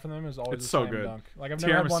dessert I've had from them is always It's a so slam good. dunk. Like I've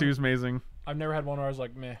never had one. Tiramisu's amazing. I've never had one where I was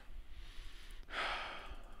like, meh.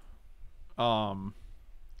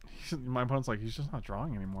 My opponent's like, he's just not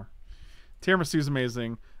drawing anymore. Tiramisu's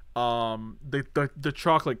amazing. The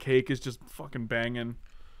chocolate cake is just fucking banging.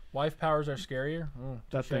 Wife powers are scarier.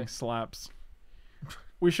 That touche. thing slaps.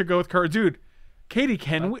 We should go with card, dude. Katie,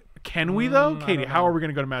 can we though? I Katie, don't how know. are we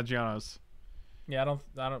gonna go to Maggiano's? Yeah,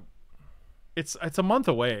 I don't. It's a month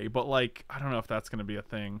away, but like I don't know if that's gonna be a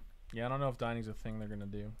thing. Yeah, I don't know if dining's a thing they're gonna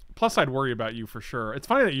do. Plus, I'd worry about you for sure. It's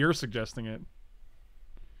funny that you're suggesting it.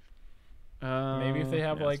 Maybe if they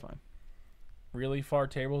have yeah, like it's fine. really far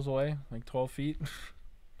tables away, like 12 feet.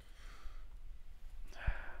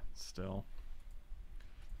 Still.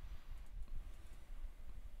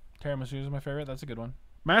 Tiramisu is my favorite. That's a good one.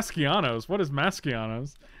 Maschianos. What is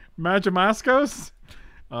Maschianos? Magimascos?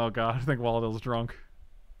 Oh god, I think Walladill's drunk.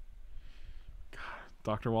 God,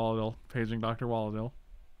 Dr. Walladill. Paging Dr. Walladill.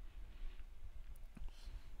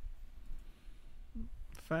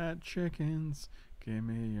 Fat chickens, give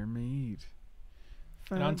me your meat.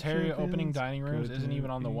 In Fat Ontario, opening chickens, dining rooms good isn't to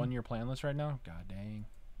even on the eat. 1-year plan list right now. God dang.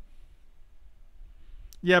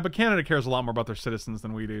 Yeah, but Canada cares a lot more about their citizens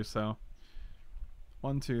than we do, so.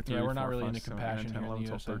 1, 2, 3, Yeah, we're not 4, really 5, into 7, 8, compassion 10, here in 11, the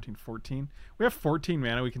 12, USA. 13, 14. We have 14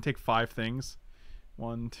 mana. We can take 5 things.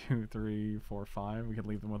 1, 2, 3, 4, 5. We could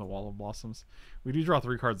leave them with a wall of blossoms. We do draw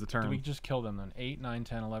 3 cards a turn. Did we just kill them then? 8, 9,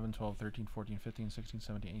 10, 11, 12, 13, 14, 15, 16,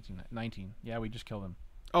 17, 18, 19. Yeah, we just killed them.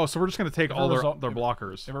 Oh, so we're just gonna take If all it their resol-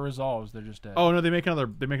 blockers. If it resolves, they're just dead. Oh no, they make another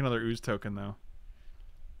ooze token though.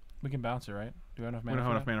 We can bounce it, right? Do we have enough We mana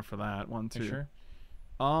don't have for enough mana for that. 1, that? 2. You sure?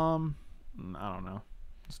 I don't know.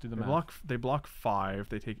 Let's do the They math. block 5.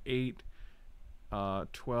 They take 8,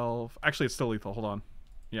 12. Actually, it's still lethal. Hold on.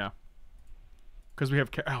 Yeah. Because we have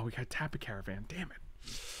we got Tap a Caravan. Damn it.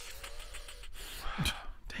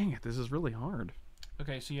 Dang it. This is really hard.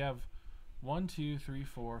 Okay, so you have 1, 2, 3,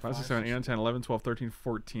 4, 5, 6, 7, 8, 9, 10, 11, 12, 13,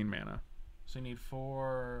 14 mana. So you need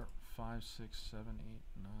 4, 5, 6, 7, 8,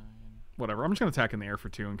 9. Whatever. I'm just going to attack in the air for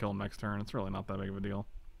 2 and kill him next turn. It's really not that big of a deal.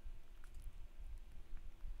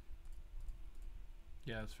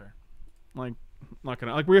 Yeah, that's fair. Like, not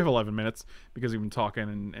gonna, like, we have 11 minutes because we've been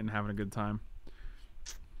talking and having a good time.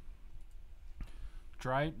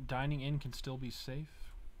 Dining in can still be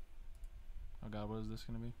safe. Oh god, what is this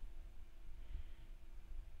gonna be?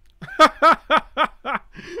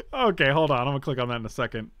 Okay, hold on. I'm gonna click on that in a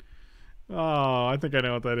second. Oh, I think I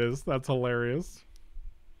know what that is. That's hilarious.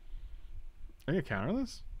 Are you gonna counter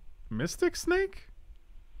this? Mystic Snake?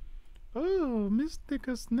 Oh, Mystic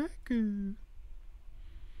Snake.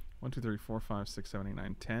 1, 2, 3, 4, 5, 6, 7, 8,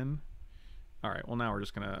 9, 10. Alright, well now we're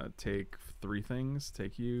just gonna take 3 things.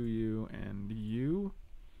 Take you, and you.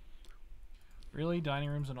 Really? Dining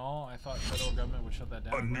rooms and all? I thought federal government would shut that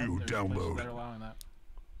down. A new There's download. places that are allowing that.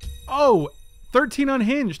 Oh, 13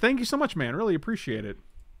 unhinged. Thank you so much, man. Really appreciate it.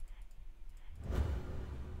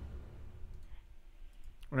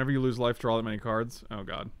 Whenever you lose life, draw that many cards. Oh,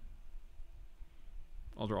 God.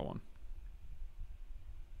 I'll draw one.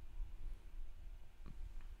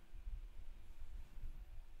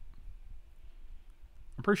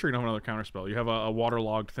 I'm pretty sure you don't have another counterspell. You have a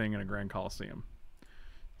waterlogged thing in a Grand Coliseum.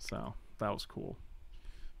 So, that was cool.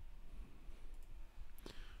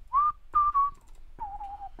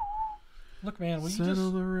 Look, man, will you Settle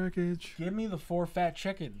just the wreckage. give me the 4 fat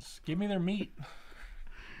chickens? Give me their meat.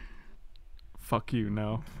 Fuck you,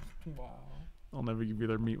 no. Wow. I'll never give you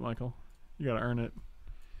their meat, Michael. You gotta earn it.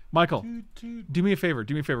 Michael, Toot, toot. do me a favor.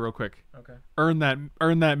 Do me a favor real quick. Okay. Earn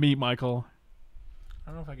that meat, Michael. I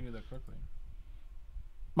don't know if I can do that quickly.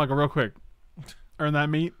 Michael, real quick. Earn that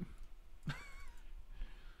meat. I'm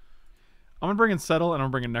gonna bring in Settle and I'm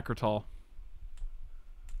gonna bring in Necrotol.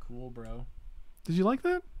 Cool, bro. Did you like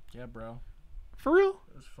that? Yeah, bro. For real?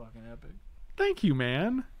 It was fucking epic. Thank you,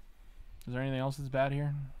 man. Is there anything else that's bad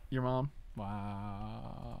here? Your mom.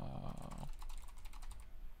 Wow.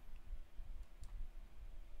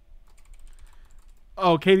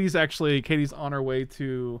 Oh, Katie's on her way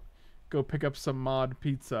to go pick up some mod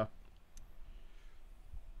pizza.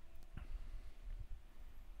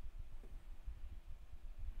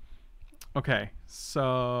 Okay,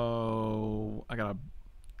 so I gotta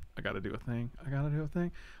do a thing. I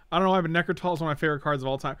don't know why, but Necrotol is one of my favorite cards of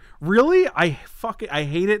all time. Really? I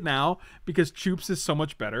hate it now because Choops is so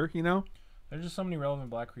much better, you know? There's just so many relevant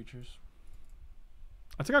black creatures.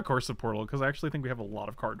 I took out Corsa Portal because I actually think we have a lot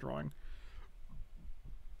of card drawing.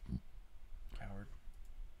 Coward.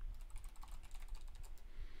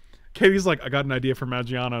 Katie's like, I got an idea for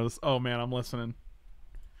Magianos. Oh man, I'm listening.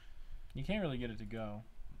 You can't really get it to go.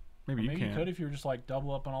 Maybe Maybe you you can. could if you were just like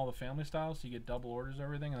double up on all the family styles, so you get double orders of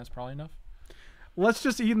everything, and that's probably enough. Let's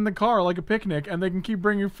just eat in the car like a picnic, and they can keep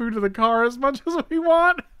bringing food to the car as much as we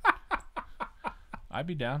want. I'd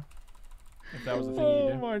be down if that was the thing you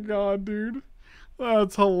Oh do. my god, dude.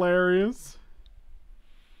 That's hilarious.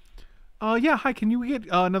 Yeah, hi, can you get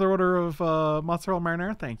another order of mozzarella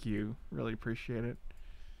marinara? Thank you. Really appreciate it.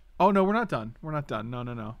 Oh, no, we're not done. We're not done.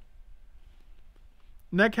 No.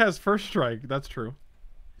 Neck has first strike. That's true.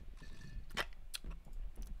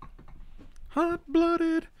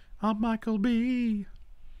 Hot-blooded, I'm Michael B.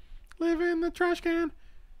 Live in the trash can,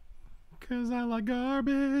 'cause I like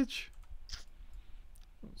garbage.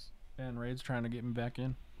 And Raid's trying to get me back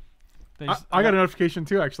in. I got a notification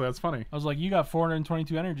too, actually. That's funny. I was like, you got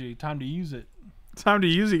 422 energy. Time to use it. Time to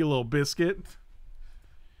use it, you little biscuit.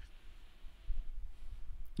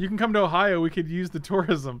 You can come to Ohio. We could use the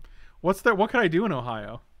tourism. What's there? What could I do in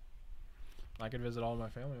Ohio? I could visit all of my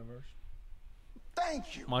family members.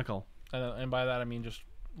 Thank you. Michael, And by that, I mean just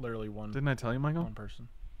literally one didn't I tell you, Michael? one person.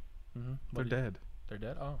 They're dead. They're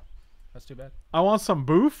dead? Oh, that's too bad. I want some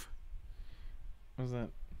boof. What does that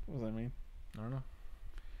mean? I don't know.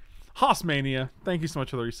 Hossmania. Thank you so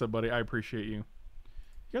much for the resub, buddy. I appreciate you. You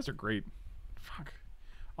guys are great. Fuck.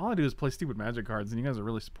 All I do is play stupid Magic cards, and you guys are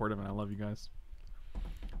really supportive, and I love you guys.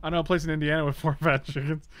 I know a place in Indiana with 4 fat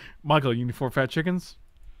chickens. Michael, you need 4 fat chickens?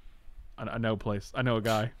 I know a place. I know a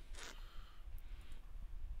guy.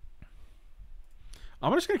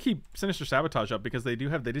 I'm just gonna keep Sinister Sabotage up because they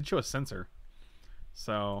did show a censor.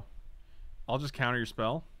 So I'll just counter your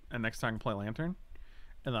spell, and next time I can play Lantern.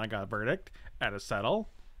 And then I got a Verdict, add a Settle.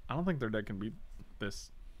 I don't think their deck can beat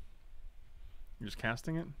this. You're just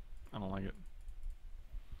casting it? I don't like it.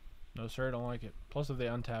 No, sir, I don't like it. Plus, if they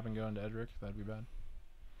untap and go into Edric, that'd be bad.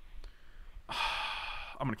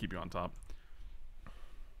 I'm gonna keep you on top.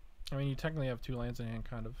 I mean, you technically have 2 lands in hand,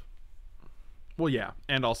 kind of. Well, yeah,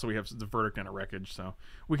 and also we have the Verdict and a Wreckage, so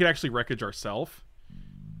we could actually Wreckage ourselves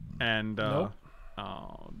And Nope.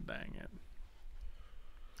 oh dang it.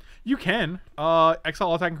 You can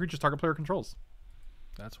exile attacking creatures target player controls.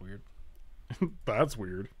 That's weird. That's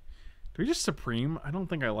weird. Do we just Supreme? I don't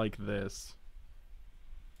think I like this.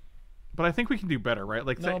 But I think we can do better, right?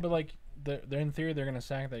 Like No, but like they're in theory they're gonna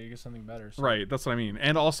sack that you get something better. So. right, that's what I mean.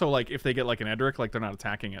 And also like if they get like an Edric, like they're not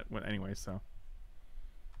attacking it anyway, so.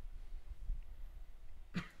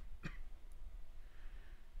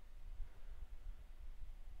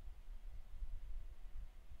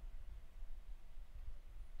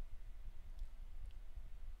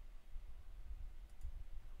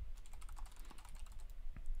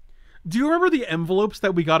 Do you remember the envelopes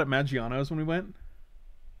that we got at Maggiano's when we went?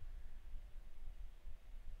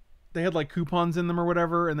 They had like coupons in them or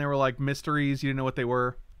whatever, and they were like mysteries. You didn't know what they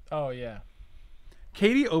were. Oh yeah.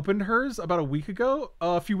 Katie opened hers about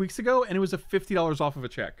a few weeks ago, and it was a $50 off of a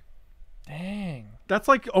check. Dang. That's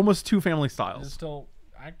like almost 2 family Is it styles. still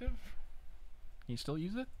active? Can you still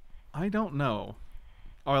use it? I don't know.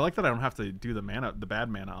 Oh, I like that I don't have to do the bad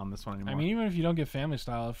mana on this one anymore. I mean, even if you don't get family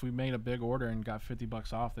style, if we made a big order and got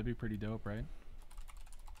 $50 off, that'd be pretty dope, right?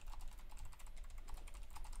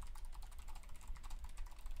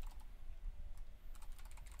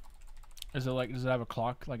 Is it like, does it have a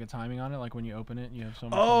clock, like a timing on it? Like when you open it, you have so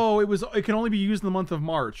much. oh, it can only be used in the month of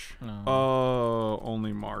March. No. Oh,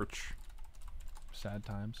 only March. Sad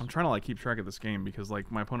times. I'm trying to like keep track of this game because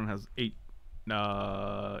like my opponent has 8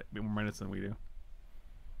 more minutes than we do.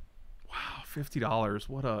 Wow, $50.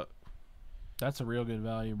 What a That's a real good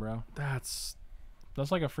value, bro. that's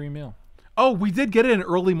That's like a free meal. Oh, we did get it in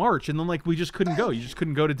early March, and then like we just couldn't go. You just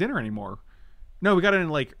couldn't go to dinner anymore. No, we got it in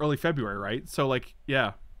like early February, right? So like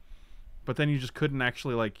yeah, but then you just couldn't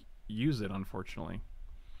actually like use it, unfortunately.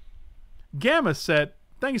 Gamma set,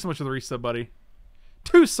 thank you so much for the resub, buddy.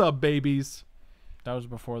 2 sub babies. That was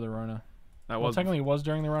before the Rona. That Well, was. technically it was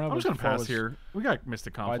during the Rona. I'm but just gonna before it pass was here. We got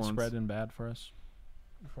Mystic Confluence. Widespread and bad for us.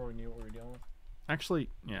 Before we knew what we were dealing with. Actually,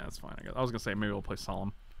 yeah, that's fine. I guess. I was gonna say maybe we'll play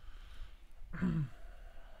Solemn.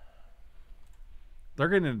 They're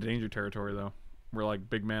getting into danger territory though. We're like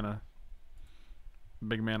big mana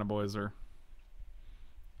boys are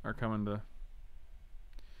coming to.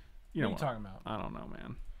 You know What are you talking about? I don't know,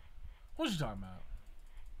 man. What you talking about?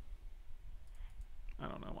 I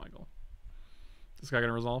don't know, Michael. This guy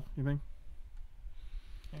gonna resolve? You think?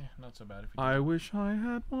 Yeah, not so bad if you I wish I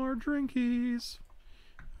had more drinkies.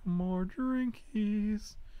 More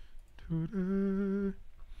drinkies. Today.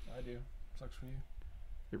 I do. Sucks for you.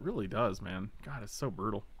 It really does, man. God, it's so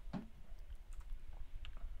brutal. I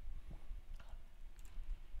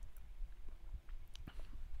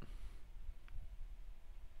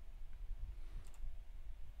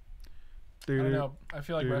don't know. I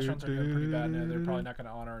feel like restaurants are doing pretty bad now. They're probably not going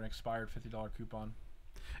to honor an expired $50 coupon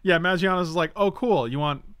Yeah, Maggiano's is like, oh, cool. You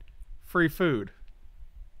want free food?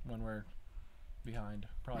 when we're behind.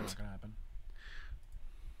 Probably not going to happen.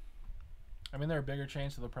 I mean, they're a bigger chain,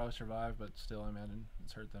 so they'll probably survive, but still, I imagine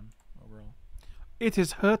it's hurt them overall. It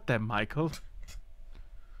has hurt them, Michael.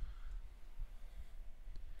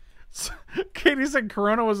 Katie said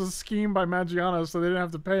Corona was a scheme by Maggiano, so they didn't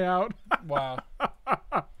have to pay out. Wow.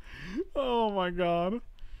 Oh my god.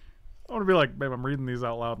 I want to be like, babe, I'm reading these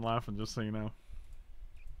out loud and laughing just so you know.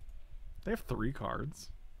 They have 3 cards.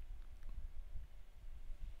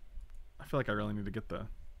 I feel like I really need to get the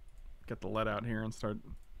lead out here and start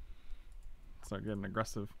getting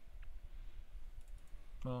aggressive.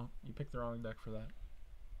 Well, you picked the wrong deck for that.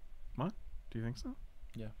 What? Do you think so?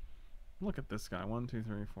 Yeah. Look at this guy. 1, 2,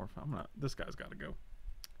 3, 4, 5. This guy's got to go.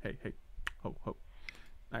 Hey, ho, ho.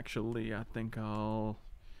 Actually, I think I'll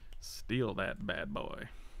steal that bad boy.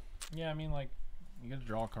 Yeah, I mean, like, you get to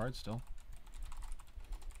draw a card still.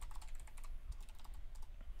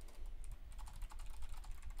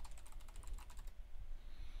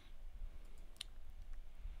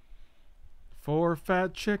 Four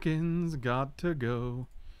fat chickens got to go.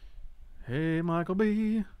 Hey, Michael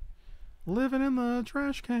B. Living in the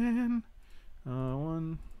trash can.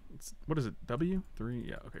 What is it? W? 3?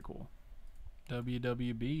 Yeah, okay, cool.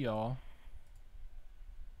 WWB, y'all.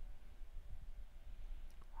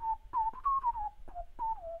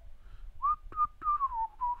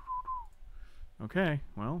 Okay,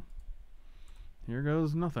 well, here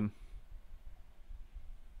goes nothing.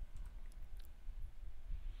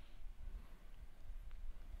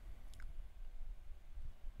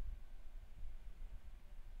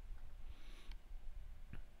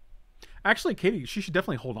 Actually, Katie, she should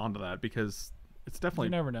definitely hold on to that because it's definitely...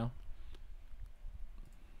 You never know.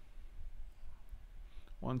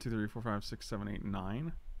 1, 2, 3, 4, 5, 6, 7, 8,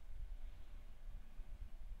 9.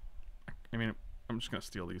 I mean, I'm just going to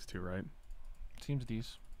steal these 2, right? Seems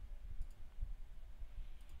these.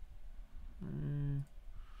 3,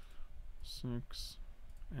 6,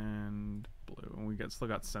 and blue. And we still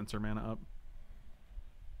got sensor mana up.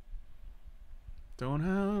 Don't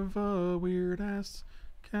have a weird ass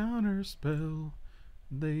counter spell.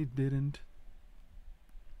 They didn't.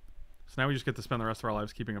 So now we just get to spend the rest of our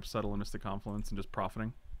lives keeping up Settle and Mystic Confluence and just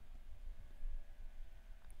profiting.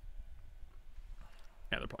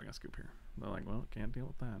 Yeah, they're probably gonna scoop here. They're like, well, can't deal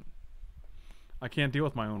with that. I can't deal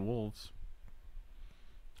with my own wolves.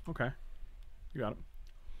 Okay. You got it.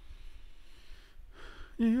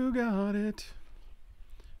 You got it.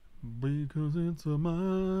 Because it's a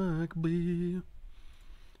Mike B.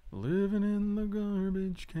 Living in the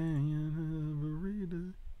garbage can every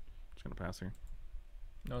day. Just gonna pass here.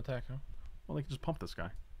 No attack, huh? Well, they can just pump this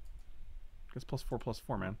guy. Gets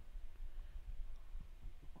 +4/+4, man.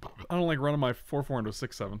 I don't like running my 4/4 into a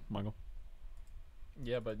 6/7, Michael.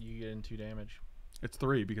 Yeah, but you get in 2 damage. It's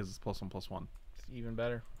 3 because it's +1/+1. It's even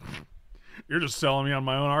better. You're just selling me on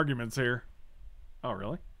my own arguments here. Oh,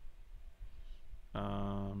 really?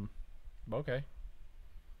 Okay. I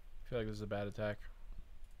feel like this is a bad attack.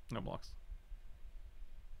 No blocks.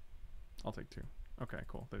 I'll take 2. Okay,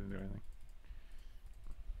 cool. They didn't do anything.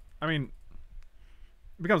 I mean,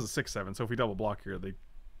 it becomes a 6/7, so if we double block here, they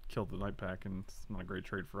kill the Night Pack, and it's not a great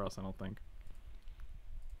trade for us, I don't think.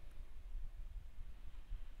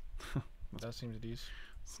 That seems decent.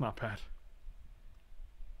 It's not bad.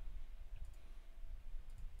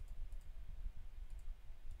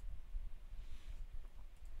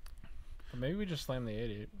 But maybe we just slam the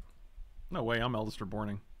 88. No way, I'm Eldest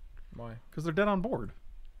Reborning. Why? Because they're dead on board.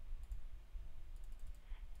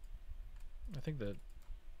 I think that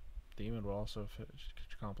Demon will also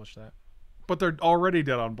accomplish that. But they're already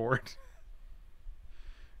dead on board.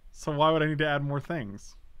 So why would I need to add more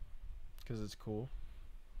things? Because it's cool.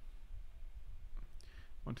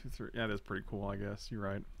 1, 2, 3. Yeah, it is pretty cool, I guess. You're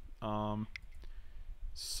right.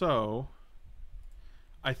 So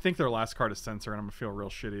I think their last card is Censor, and I'm gonna feel real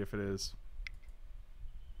shitty if it is.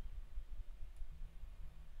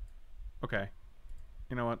 Okay.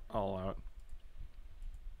 You know what? I'll allow it.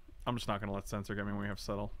 I'm just not gonna let Censor get me when we have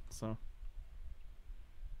Settle, so.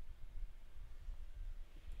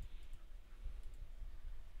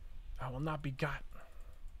 I will not be got.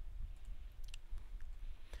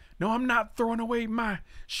 No, I'm not throwing away my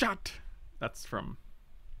shot. That's from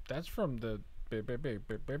That's from the.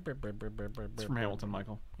 it's from Hamilton,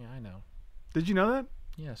 Michael. Yeah, I know. Did you know that?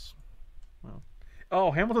 Yes. Well.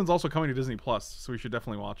 Oh, Hamilton's also coming to Disney Plus, so we should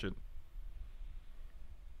definitely watch it.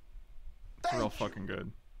 It's real fucking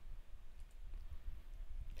good.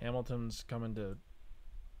 Hamilton's coming to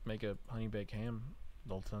make a honey baked ham,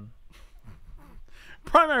 Dalton.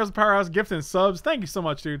 Primary's Powerhouse gift and subs. Thank you so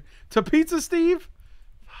much, dude. To Pizza Steve.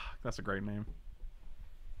 That's a great name.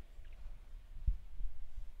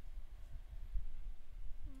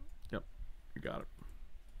 Yep, you got it.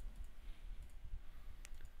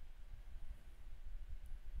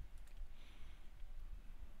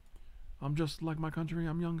 I'm just like my country.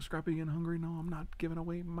 I'm young, scrappy, and hungry. No, I'm not giving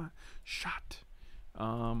away my shot.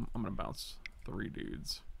 I'm gonna bounce 3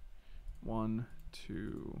 dudes. 1,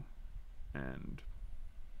 2, and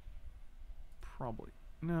probably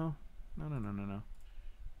no. No.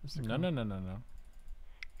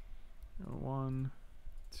 1,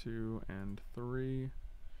 2, and 3.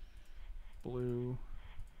 Blue,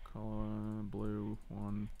 color blue.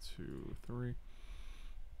 1, 2, 3.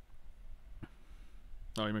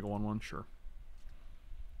 Oh, you make a 1/1, sure.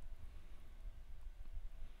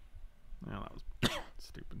 Yeah, that was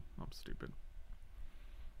stupid. I'm stupid.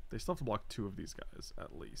 They still have to block 2 of these guys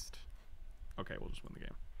at least. Okay, we'll just win the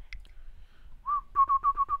game.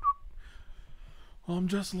 I'm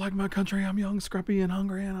just like my country. I'm young, scrappy, and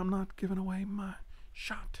hungry, and I'm not giving away my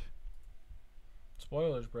shot.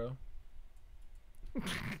 Spoilers, bro.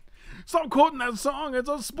 Stop quoting that song. It's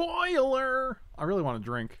a spoiler. I really want a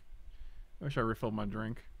drink. I wish I refilled my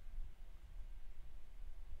drink.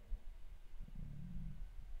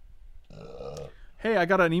 Hey, I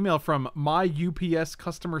got an email from my UPS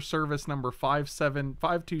customer service number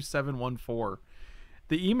 52714.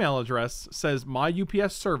 The email address says my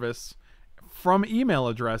UPS service from email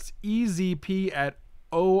address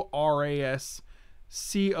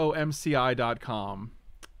ezp@orascomci.com.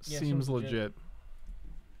 Yeah, seems legit.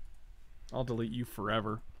 I'll delete you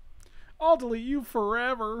forever. I'll delete you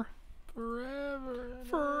forever.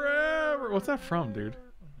 Forever. What's that from, dude?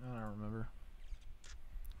 I don't remember.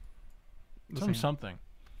 From something.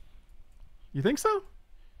 You think so?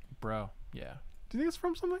 Bro. Yeah. Do you think it's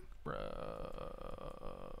from something?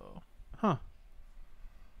 Bro. Huh.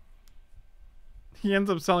 He ends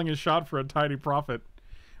up selling his shot for a tidy profit.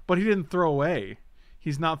 But he didn't throw away.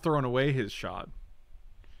 he's not throwing away his shot.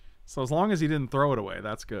 So as long as he didn't throw it away,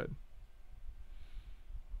 that's good.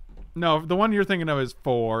 No, the one you're thinking of is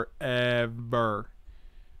forever.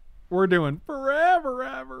 We're doing forever,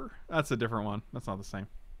 ever. That's a different one. That's not the same.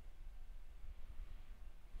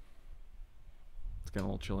 It's getting a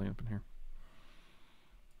little chilly up in here.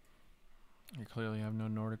 You clearly have no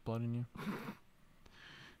Nordic blood in you.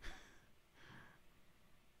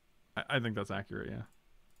 I think that's accurate, yeah.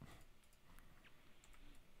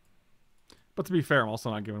 But to be fair, I'm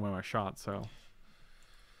also not giving away my shot, so.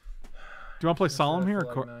 Do you want to play Solemn here?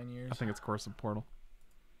 Or like 9 years. I think it's Course of Portal.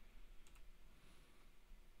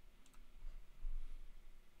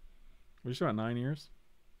 We just about 9 years.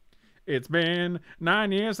 It's been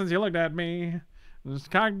 9 years since you looked at me.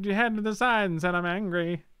 Just cocked your head to the side and said I'm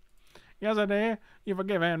angry. Yesterday, you've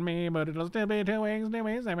forgiven me, but it'll still be 2 weeks, 2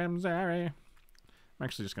 weeks, I'm sorry. I'm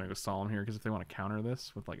actually just going to go Solemn here, because if they want to counter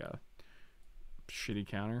this with like a shitty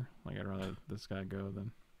counter, like I'd rather this guy go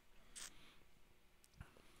than...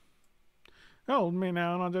 Hold me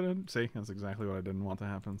now, and I didn't. See, that's exactly what I didn't want to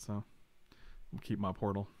happen, so I'll keep my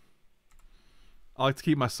portal. I like to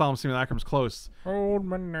keep my Solemn Simulacrums close. Hold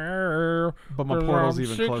me now, but my portal's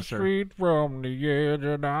even 6 closer. feet from the edge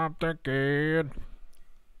and I'm thinking.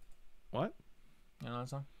 What? You know that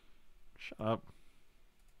song? Shut up.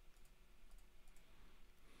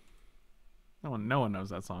 No one knows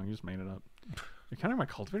that song. You just made it up. You're counting my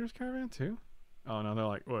Cultivator's Caravan too? Oh no, they're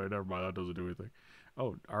like, wait, never mind. That doesn't do anything.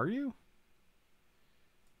 Oh, are you?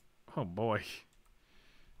 Oh boy.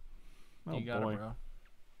 Oh you got boy. it, bro.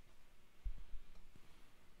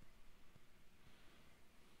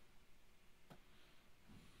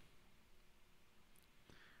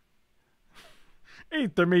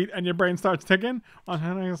 Eat the meat and your brain starts ticking.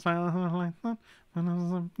 And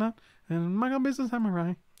Michael Business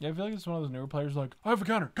Samurai. Yeah, I feel like it's one of those newer players like, I have a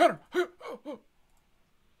counter. Counter!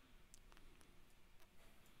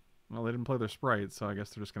 Well, they didn't play their sprites, so I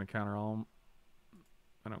guess they're just going to counter all.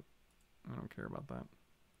 I don't care about that.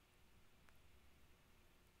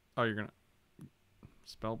 Oh, you're going to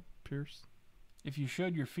spell pierce? If you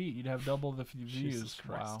showed your feet, you'd have double the views. Jesus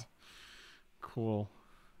Christ. Wow. Cool.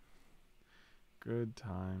 Good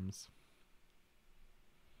times.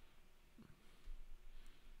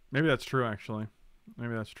 Maybe that's true, actually.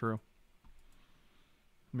 Maybe that's true.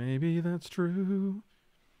 Maybe that's true.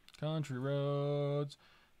 Country roads,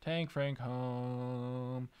 Tank Frank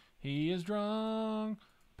home. He is drunk.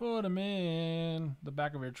 Put him in the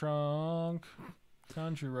back of your trunk.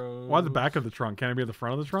 Country roads. Why the back of the trunk? Can it be at the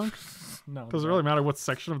front of the trunk? No. Does it really matter what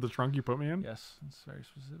section of the trunk you put me in? Yes, it's very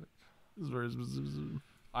specific. It's very specific.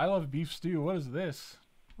 I love beef stew. What is this?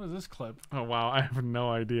 What is this clip? Oh, wow. I have no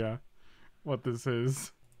idea what this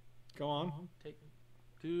is. Go on. Take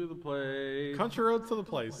to the place. Country roads to the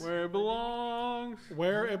place. Where it belongs.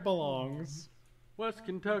 Where it belongs. West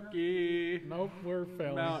Kentucky. Nope, we're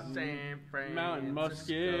failing. Mountain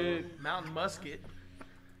Musket. Mountain Musket.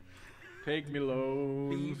 Take me low.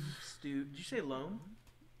 Beef stew. Did you say loan?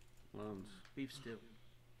 Loans. Beef stew.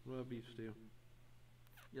 Well, beef stew.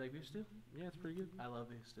 You like beef stew? Yeah, it's pretty good. I love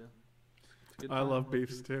beef stew. I love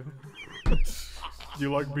beef stew.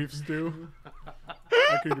 You like beef stew?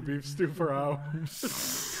 I could eat beef stew for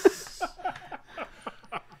hours.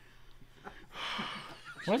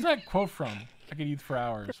 Where's that quote from? I could eat for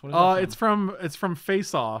hours. What is that from? It's from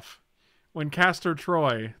Face Off, when Castor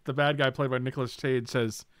Troy, the bad guy played by Nicolas Cage,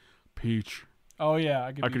 says, "Peach." Oh yeah,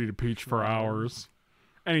 I could eat a peach for hours.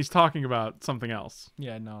 And he's talking about something else.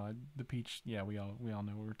 Yeah, no, the peach. Yeah, we all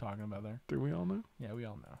know what we're talking about there. Do we all know? Yeah, we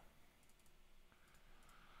all know.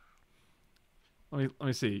 Let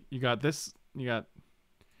me see. You got this. You got.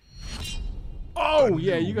 Oh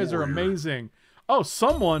yeah, you guys are amazing. Oh,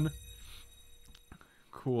 someone.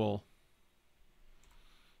 Cool.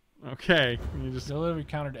 Okay, you just They literally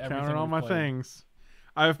counted everything. counted all my played. things.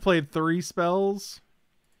 I've played 3 spells.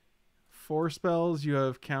 4 spells. You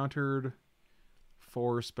have countered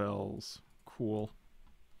 4 spells. Cool.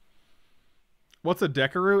 What's a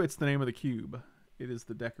Dekkaru? It's the name of the cube. It is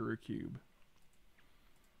the Dekkaru cube.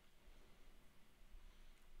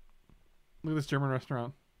 Look at this German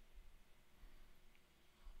restaurant.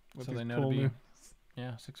 With So these they know to cool be. new-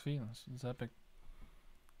 Yeah, 6 feet. It's epic.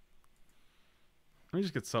 Let me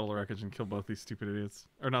just get Subtle Wreckage and kill both these stupid idiots.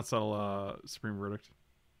 Or not Subtle, Supreme Verdict.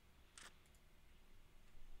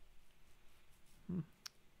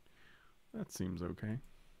 That seems okay.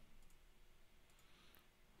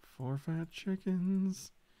 4 fat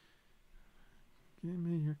chickens. Give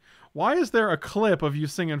me your... Why is there a clip of you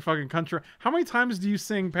singing fucking country? How many times do you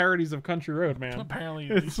sing parodies of Country Road, man? Apparently,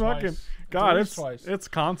 at It's least fucking... twice. God, At least it's twice. it's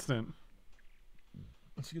constant.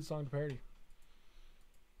 It's a good song to parody.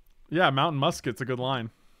 Yeah, Mountain Musket's a good line.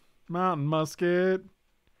 Mountain Musket.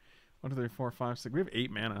 1, 2, 3, 4, 5, 6. We have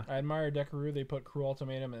 8 mana. I admire Dekkaru. They put Cruel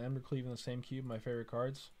Ultimatum and Embercleave in the same cube. My favorite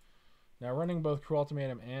cards. Now running both Cruel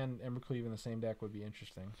Ultimatum and Embercleave in the same deck would be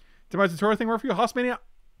interesting. Did my tutorial thing work for you? Hossmania?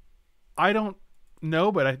 I don't know,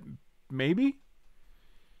 but maybe?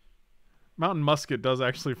 Mountain Musket does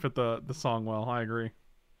actually fit the song well. I agree.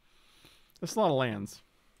 That's a lot of lands.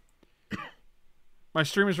 My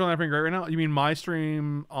stream is really not being great right now. You mean my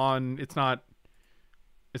stream on it's not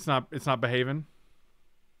behaving?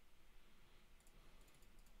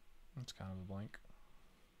 It's kind of a blank.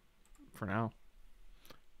 For now.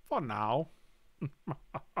 For now.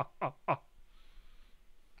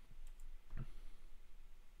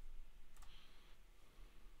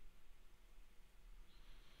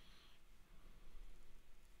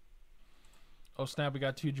 Oh snap! We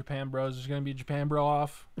got 2 Japan bros. There's gonna be a Japan bro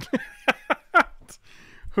off.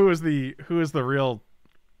 Who is the real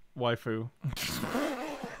waifu?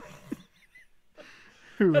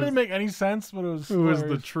 That didn't make any sense, but it was. Who is the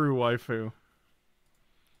hilarious. true waifu?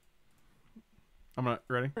 I'm not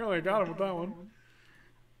ready. Really, I got him with that one.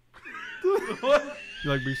 You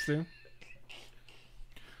like beef stew?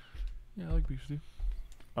 Yeah, I like beef stew.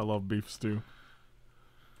 I love beef stew.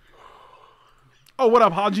 Oh, what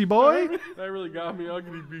up, Haji boy? That really got me. I'll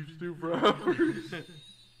eat beef stew for hours.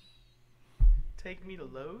 Take me to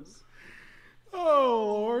Lowe's.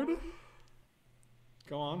 Oh Lord.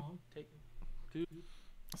 Go on. Take.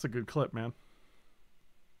 That's a good clip, man.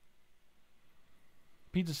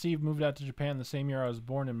 Pizza Steve moved out to Japan the same year I was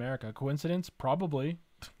born in America. Coincidence? Probably.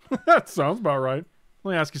 That sounds about right.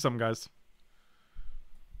 Let me ask you something, guys.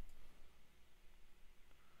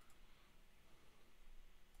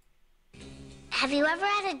 Have you ever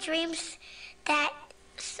had a dreams that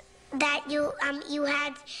you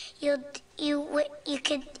had you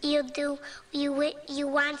could do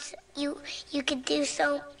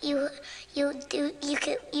so you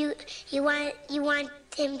want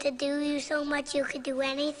him to do you so much you could do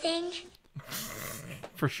anything?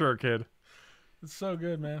 For sure, kid. It's so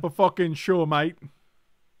good, man. For fucking sure, mate.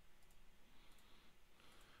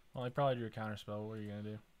 Well, they probably drew a counterspell. What are you gonna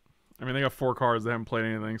do? I mean, they got 4 cards. They haven't played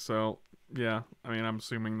anything, so yeah. I mean, I'm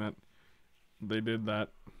assuming that they did that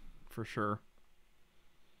for sure.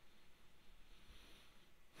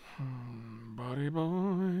 Buddy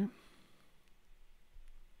boy.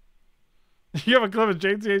 You have a clip of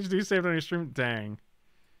JTHD saved on your stream? Dang.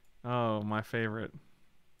 Oh, my favorite.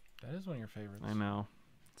 That is one of your favorites. I know.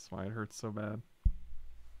 That's why it hurts so bad.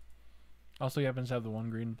 Also, he happens to have the 1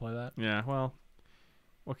 green to play that. Yeah, well,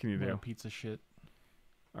 what can you What do? a piece of shit.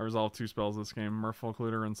 I resolved 2 spells this game. Merfolk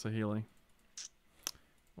Looter and Saheeli.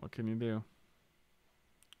 What can you do?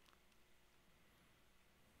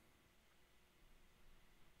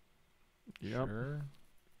 Yep. Sure.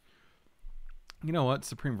 You know what?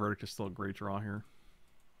 Supreme Verdict is still a great draw here.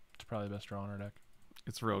 It's probably the best draw on our deck.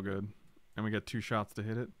 It's real good. And we get 2 shots to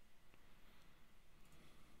hit it.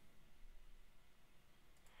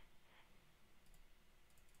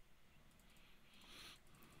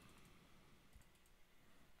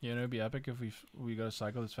 Yeah, it'd be epic if we go to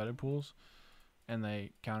cycle these fetid pools and they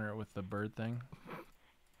counter it with the bird thing.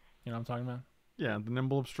 You know what I'm talking about? Yeah, the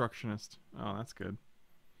Nimble Obstructionist. Oh, that's good.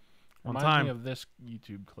 On Reminds time. me of this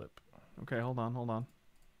YouTube clip. Okay, hold on.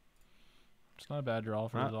 It's not a bad draw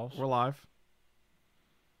for resolves. We're live.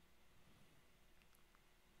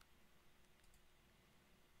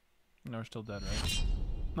 No, we're still dead, right?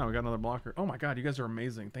 No, we got another blocker. Oh my god, you guys are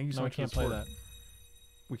amazing. Thank you so No, we much can't for the play support.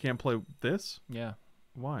 that. We can't play this? Yeah.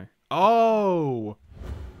 Why? Oh!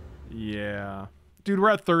 Yeah. Dude, we're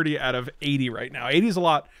at 30 out of 80 right now. 80 is a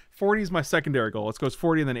lot. 40 is my secondary goal. Let's go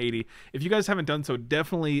 40 and then 80. If you guys haven't done so,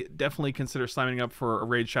 definitely consider signing up for a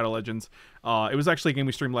Raid Shadow Legends. It was actually a game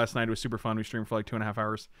we streamed last night. It was super fun. We streamed for like 2.5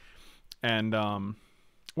 hours. And,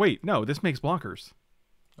 wait, no, this makes blockers.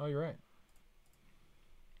 Oh, you're right.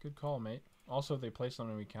 Good call, mate. Also, if they play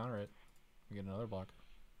something and we counter it, we get another blocker.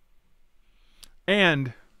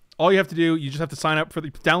 And all you have to do, you just have to sign up for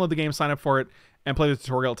download the game, sign up for it, and play the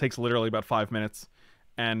tutorial. It takes literally about 5 minutes.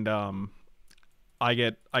 And, I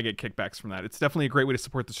get kickbacks from that. It's definitely a great way to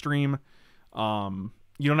support the stream. You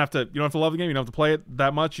don't have to love the game. You don't have to play it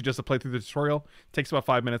that much. You just have to play through the tutorial. It takes about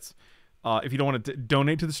 5 minutes. If you don't want to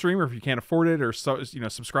donate to the stream, or if you can't afford it, or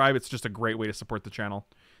subscribe, it's just a great way to support the channel.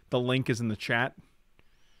 The link is in the chat.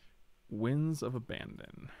 Winds of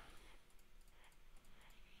Abandon.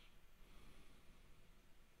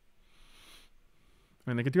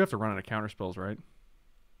 I mean, they do have to run out of counter spells, right?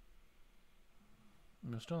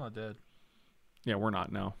 We're still not dead. Yeah, we're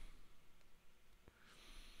not, no.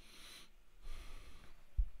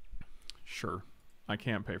 Sure. I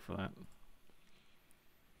can't pay for that.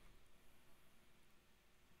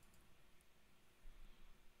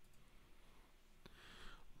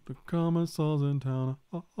 The commissar's in town.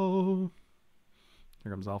 Oh.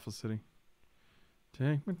 Here comes Alpha City.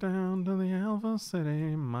 Take me down to the Alpha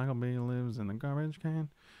City. Michael B. lives in the garbage can.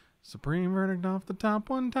 Supreme verdict off the top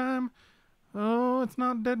one time. Oh, it's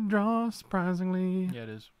not dead draw, surprisingly. Yeah, it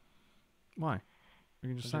is. Why? We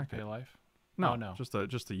can just Does it sack pay it. life? No, Oh, no.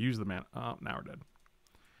 just to use the man. Oh, now we're dead.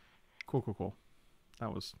 Cool.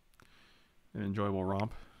 That was an enjoyable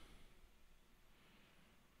romp.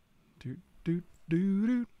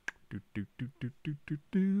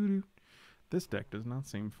 This deck does not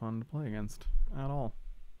seem fun to play against at all.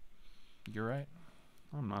 You're right.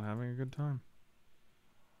 I'm not having a good time.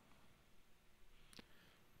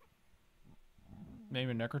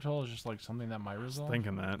 Maybe Necrotol is just like something that might resolve.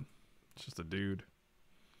 Thinking that. It's just a dude.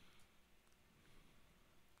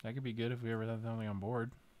 That could be good if we ever have something on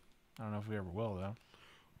board. I don't know if we ever will, though.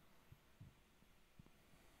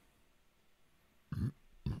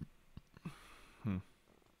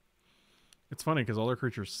 It's funny because all their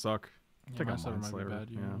creatures suck. Yeah, Take my a Sliver Mind might be Slayer, bad,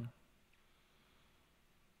 yeah.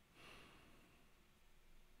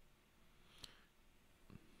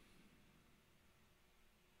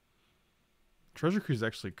 Treasure Cruise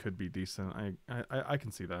actually could be decent. I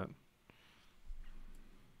can see that.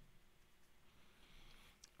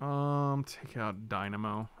 Take out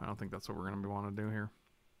Dynamo. I don't think that's what we're gonna want to do here.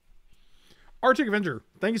 Arctic Avenger,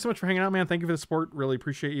 thank you so much for hanging out, man. Thank you for the support. Really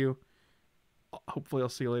appreciate you. Hopefully, I'll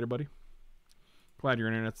see you later, buddy. Glad your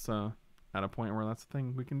internet's at a point where that's a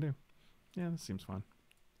thing we can do. Yeah, this seems fun.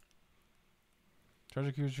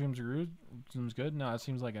 Treasure Cruise seems good. No, it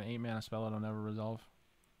seems like an 8-mana spell that'll never resolve.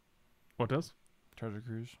 What does? Treasure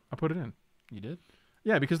Cruise. I put it in. You did?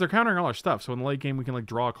 Yeah, because they're countering all our stuff. So in the late game, we can like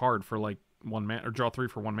draw a card for like 1 mana, or draw 3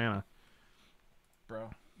 for 1 mana.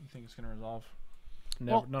 Bro, you think it's gonna resolve?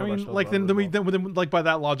 Well, I mean, like then like by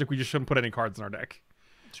that logic, we just shouldn't put any cards in our deck.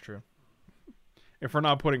 It's true. If we're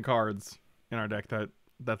not putting cards in our deck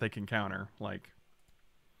that they can counter, like.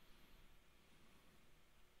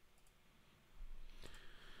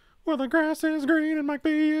 Well, the grass is green and Mike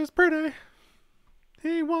B is pretty.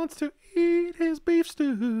 He wants to eat his beef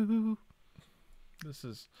stew. This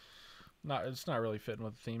is not. It's not really fitting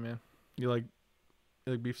with the theme, man. You like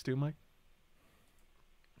beef stew, Mike?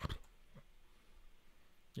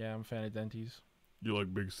 Yeah, I'm a fan of Denties. You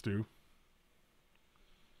like big stew?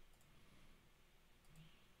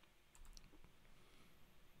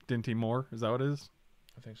 Dinty Moore? Is that what it is?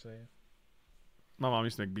 I think so, yeah. My mom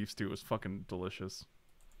used to make beef stew. It was fucking delicious.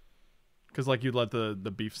 Because, like, you'd let the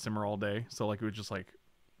beef simmer all day. So, like, it would just, like,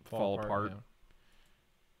 fall apart. Yeah.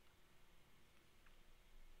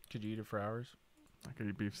 Could you eat it for hours? I could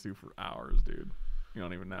eat beef stew for hours, dude. You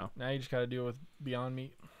don't even know. Now you just gotta deal with Beyond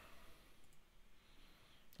Meat.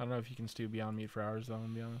 I don't know if you can stew Beyond Meat for hours, though, I'm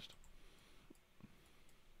gonna be honest.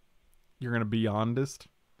 You're going to be Beyondist?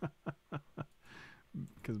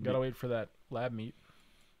 Because Gotta wait for that lab meat.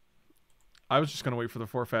 I was just going to wait for the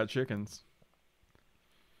 4 fat chickens.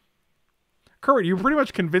 Kurt, you pretty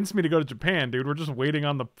much convinced me to go to Japan, dude. We're just waiting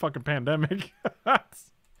on the fucking pandemic.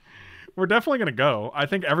 We're definitely going to go. I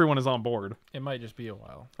think everyone is on board. It might just be a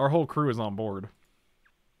while. Our whole crew is on board.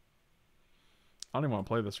 I don't even want to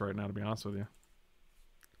play this right now, to be honest with you.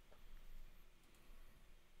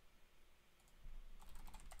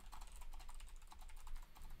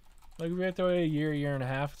 Like, if we have to wait a year and a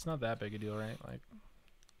half, it's not that big a deal, right? Like,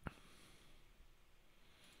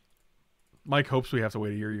 Mike hopes we have to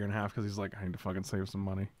wait a year and a half because he's like, I need to fucking save some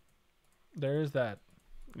money. there is that.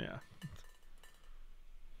 Yeah.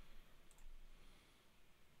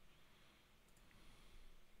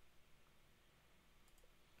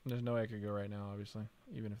 There's no way I could go right now, obviously,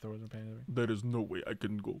 even if there wasn't a pandemic. There is no way I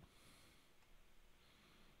can go.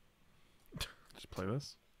 Just play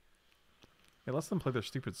this. It lets them play their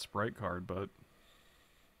stupid sprite card, but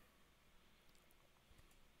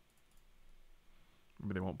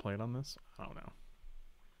maybe they won't play it on this. I don't know.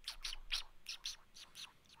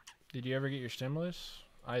 Did you ever get your stimulus?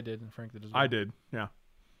 I did, and Frank did as well. I did, yeah.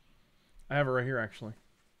 I have it right here, actually.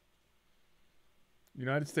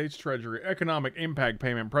 United States Treasury Economic Impact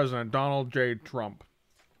Payment, President Donald J. Trump.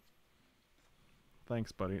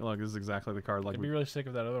 Thanks, buddy. Look, this is exactly the card. Like, I'd be really sick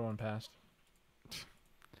if that other one passed.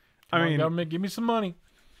 I mean, government, give me some money.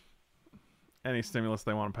 any stimulus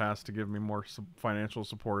they want to pass to give me more financial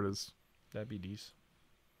support is That'd be decent.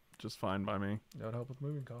 just fine by me. That would help with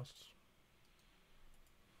moving costs.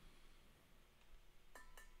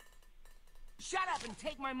 Shut up and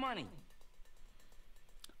take my money.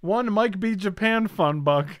 One Mike B. Japan fun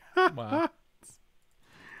buck. Wow.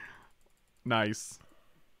 Nice.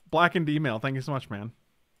 Blackened email. Thank you so much, man.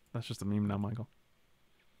 That's just a meme now, Michael.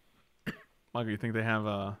 Michael, you think they have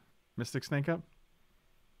a Mystic Snake up?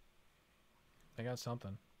 They got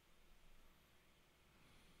something.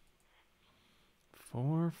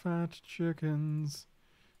 4 fat chickens.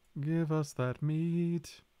 Give us that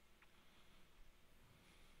meat.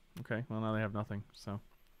 Okay, well now they have nothing, so.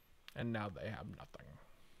 And now they have nothing.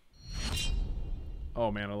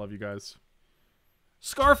 Oh man, I love you guys.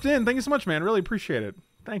 Scarfed in, thank you so much, man. Really appreciate it.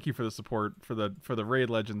 Thank you for the support for the Raid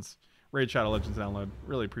Shadow Legends download.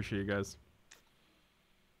 Really appreciate you guys.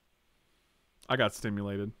 I got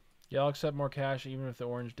stimulated. Yeah, I'll accept more cash even if the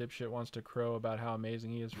orange dipshit wants to crow about how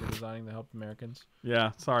amazing he is for designing to help Americans.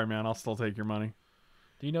 Yeah, sorry man, I'll still take your money.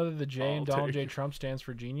 Do you know that the J in Donald J. Trump stands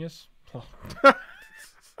for genius?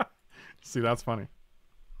 See, that's funny.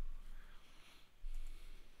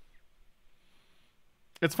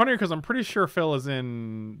 It's funnier because I'm pretty sure Phil is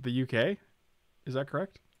in the UK. Is that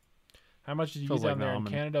correct? How much did you Feels get like down there? no, In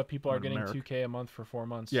Canada, people I'm are in getting America. $2K a month for 4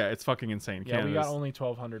 months. Yeah, it's fucking insane. Yeah, we got Canada's- only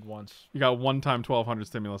 $1,200 once. You got one time 1,200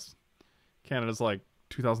 stimulus. Canada's like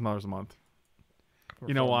 $2,000 a month. for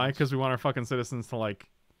You know 4 why? months. Because we want our fucking citizens to, like,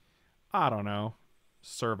 I don't know,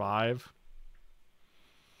 survive.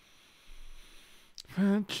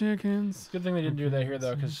 Fat chickens. Good thing they didn't do that here,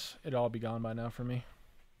 though, because it'd all be gone by now for me.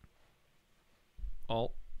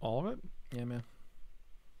 All of it? Yeah, man.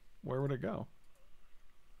 Where would it go?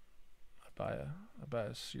 I buy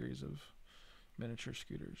a series of miniature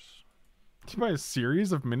scooters. Did you buy a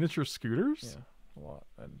series of miniature scooters? Yeah, a lot.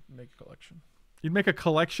 I'd make a collection. You'd make a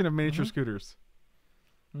collection of miniature scooters.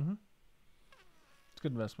 Mm-hmm. It's a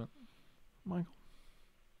good investment. Michael.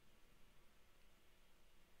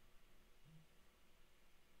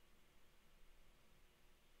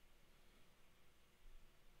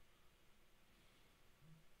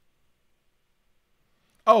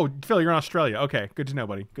 Oh, Phil, you're in Australia. Okay, good to know,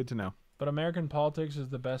 buddy. Good to know. But American politics is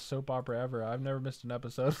the best soap opera ever. I've never missed an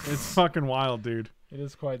episode. It's fucking wild, dude. It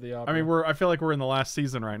is quite the opera. I mean, I feel like we're in the last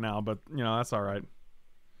season right now, but you know, that's all right.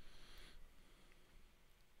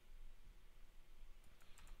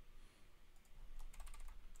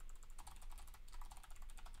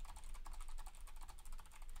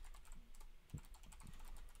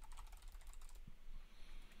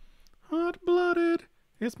 Hot-blooded,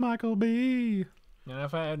 it's Michael B. And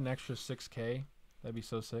if I had an extra 6K, that'd be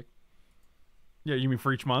so sick. Yeah, you mean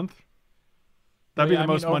for each month? That'd be the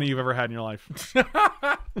most money you've ever had in your life.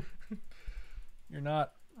 You're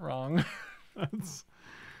not wrong. That's...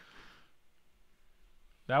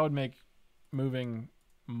 That would make moving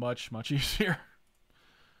much, much easier.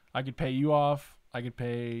 I could pay you off. I could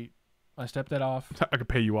pay my stepdad off. I could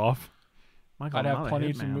pay you off. Michael, I'd I'm have not a plenty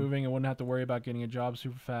hit to man. moving. I wouldn't have to worry about getting a job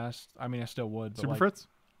super fast. I mean, I still would. But Super like, Fritz?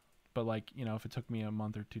 But like, you know, if it took me a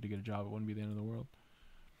month or two to get a job, it wouldn't be the end of the world.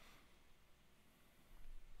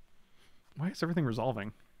 Why is everything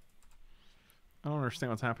resolving? I don't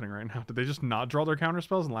understand what's happening right now. Did they just not draw their counter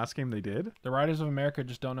spells in the last game they did? The Riders of America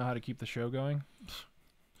just don't know how to keep the show going.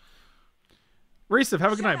 Racif,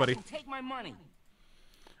 have a good Shut night, up buddy. and take my money.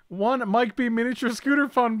 One Mike B miniature scooter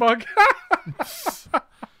fun bug. That's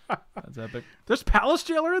epic. There's Palace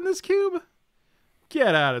Jailer in this cube?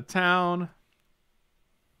 Get out of town.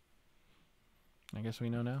 I guess we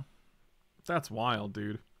know now. That's wild,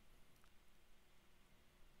 dude.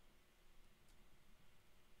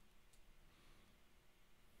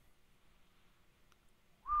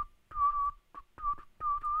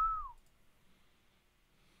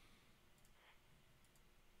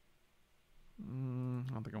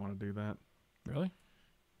 I don't think I want to do that. Really?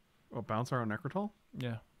 Oh, bounce our own Necrotol?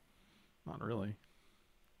 Yeah. Not really.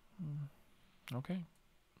 Okay.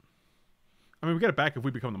 I mean, we get it back if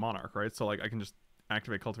we become the Monarch, right? So, like, I can just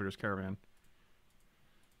activate Cultivator's Caravan.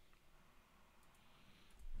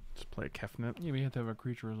 Just play a Kefnet. Yeah, we have to have a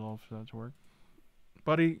creature resolve for that to work.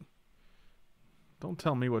 Buddy, don't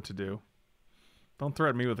tell me what to do. Don't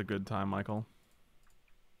threaten me with a good time, Michael.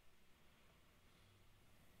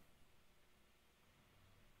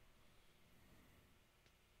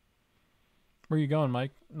 Where you going,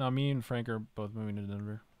 Mike? No, me and Frank are both moving to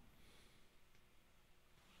Denver.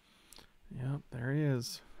 Yep, there he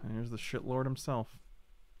is. And here's the shitlord himself.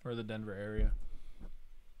 Or the Denver area.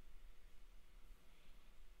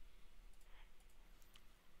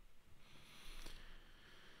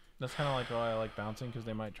 That's kind of like why I like bouncing, because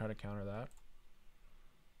they might try to counter that.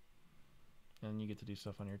 And you get to do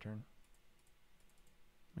stuff on your turn.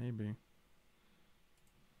 Maybe.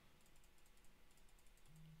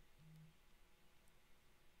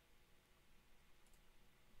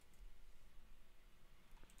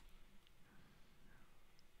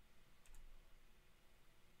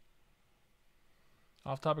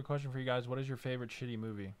 Off-topic question for you guys: what is your favorite shitty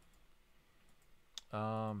movie?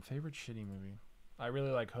 Favorite shitty movie. I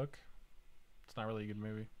really like Hook. It's not really a good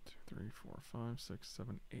movie. 2, 3, 4, 5, 6,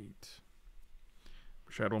 7, 8.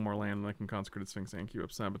 Wish I had one more land like in Consecrated Sphinx and queue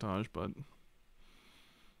up Sabotage, but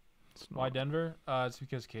it's not. Why Denver? It's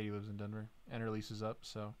because Katie lives in Denver and her lease is up.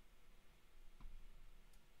 So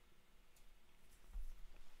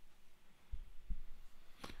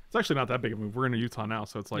It's actually not that big a move. We're in Utah now,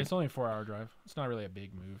 so it's like it's only a 4-hour drive. It's not really a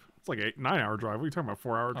big move. it's like 9 hour drive. What are you talking about?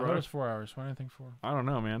 4 hour I thought it drive? was 4 hours. Why do I think 4? I don't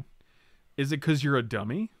know, man. Is it because you're a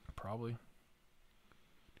dummy? Probably.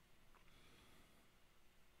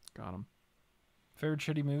 Got him. Favorite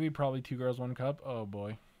shitty movie? Probably Two Girls, One Cup. Oh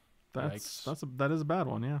boy. That is a bad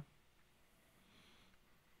one, yeah.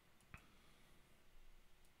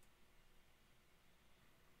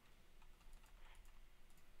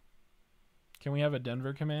 Can we have a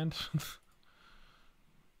Denver command?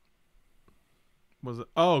 Was it?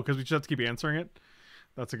 Oh, because we just have to keep answering it.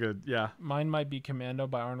 That's a good, yeah. Mine might be Commando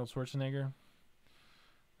by Arnold Schwarzenegger.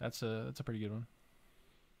 That's a pretty good one.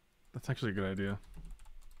 That's actually a good idea.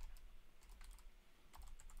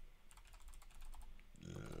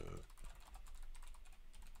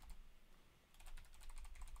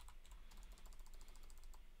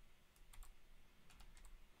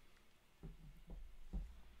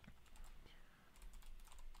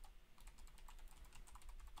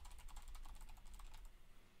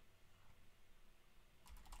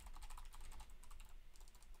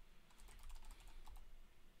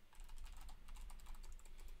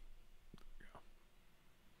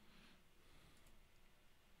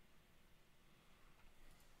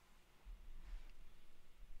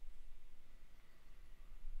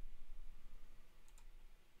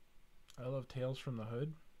 I love Tales from the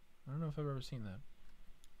Hood. I don't know if I've ever seen that.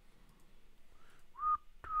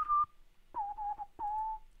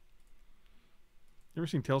 You ever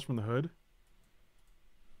seen Tales from the Hood?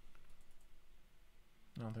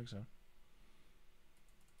 I don't think so.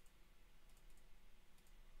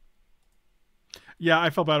 Yeah,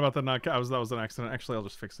 I felt bad about that. That was an accident. Actually, I'll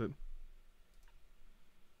just fix it.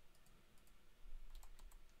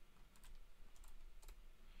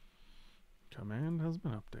 Command has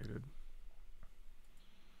been updated.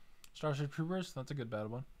 Starship Troopers. That's a good bad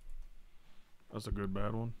one. That's a good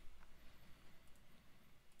bad one.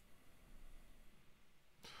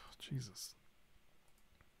 Jesus.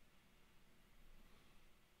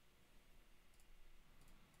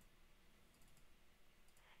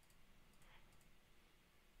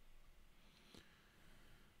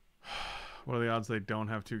 What are the odds they don't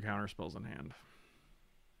have 2 counter spells in hand?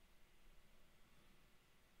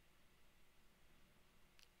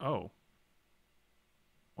 Oh.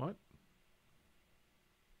 What?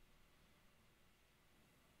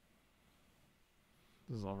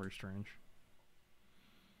 This is all very strange.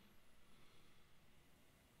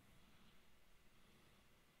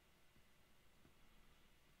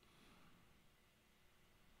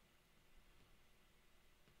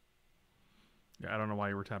 Yeah, I don't know why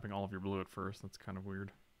you were tapping all of your blue at first. That's kind of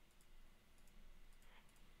weird.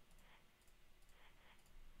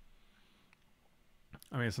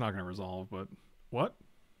 I mean, it's not going to resolve, but... What?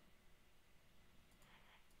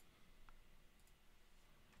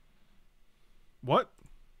 What?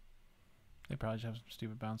 They probably just have some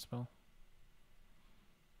stupid bounce spell.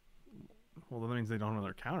 Well, that means they don't have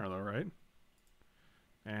their counter, though, right?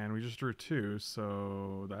 And we just drew 2,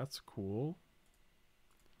 so that's cool.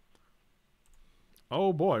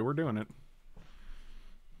 Oh boy, we're doing it.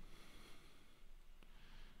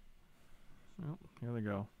 Well, here they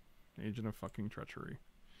go. Agent of fucking treachery.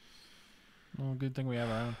 Well, good thing we have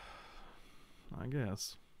our own. I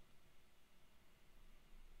guess.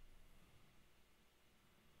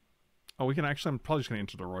 Oh, we can actually... I'm probably just going to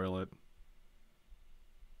enter the royal it.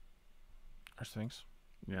 Our Sphinx.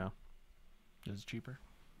 Yeah. Is cheaper.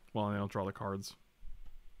 Well, and they don't draw the cards.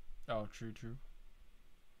 Oh, true, true.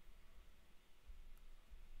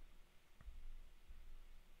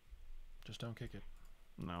 Just don't kick it.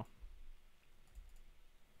 No.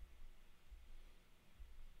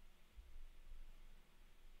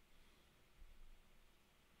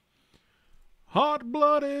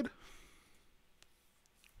 Hot-blooded.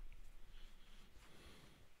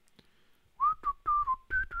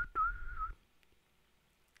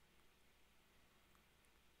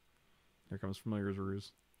 Here comes Familiar's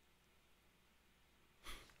Ruse.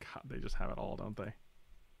 God, they just have it all, don't they?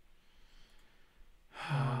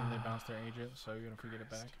 And then they bounce their agent, so even if we get it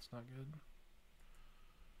back, it's not good.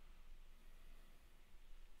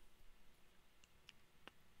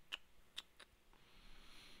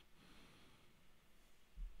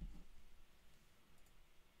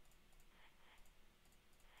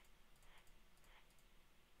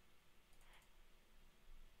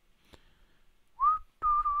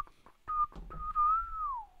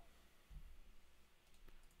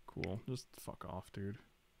 Just fuck off, dude.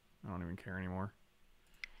 I don't even care anymore.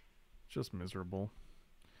 Just miserable.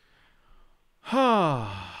 Yeah,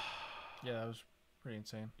 that was pretty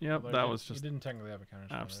insane. Yep, Although that it was did- just It didn't technically have a counter.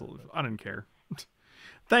 absolutely. I didn't care.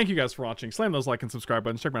 Thank you guys for watching. Slam those like and subscribe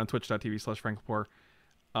buttons. Check me out on twitch.tv/FrankLepore.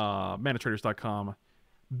 Manatraders.com.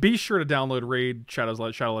 Be sure to download Raid Shadow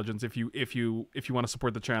Legends if you want to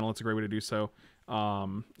support the channel. It's a great way to do so.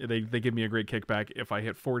 They give me a great kickback if I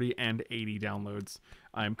hit 40 and 80 downloads.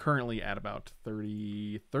 I'm currently at about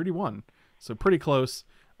 31, so pretty close.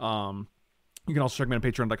 You can also check me on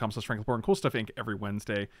patreon.com/FrankLepore and Cool Stuff Inc. every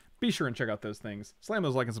Wednesday. Be sure and check out those things. Slam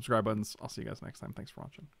those like and subscribe buttons. I'll see you guys next time. Thanks for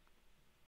watching.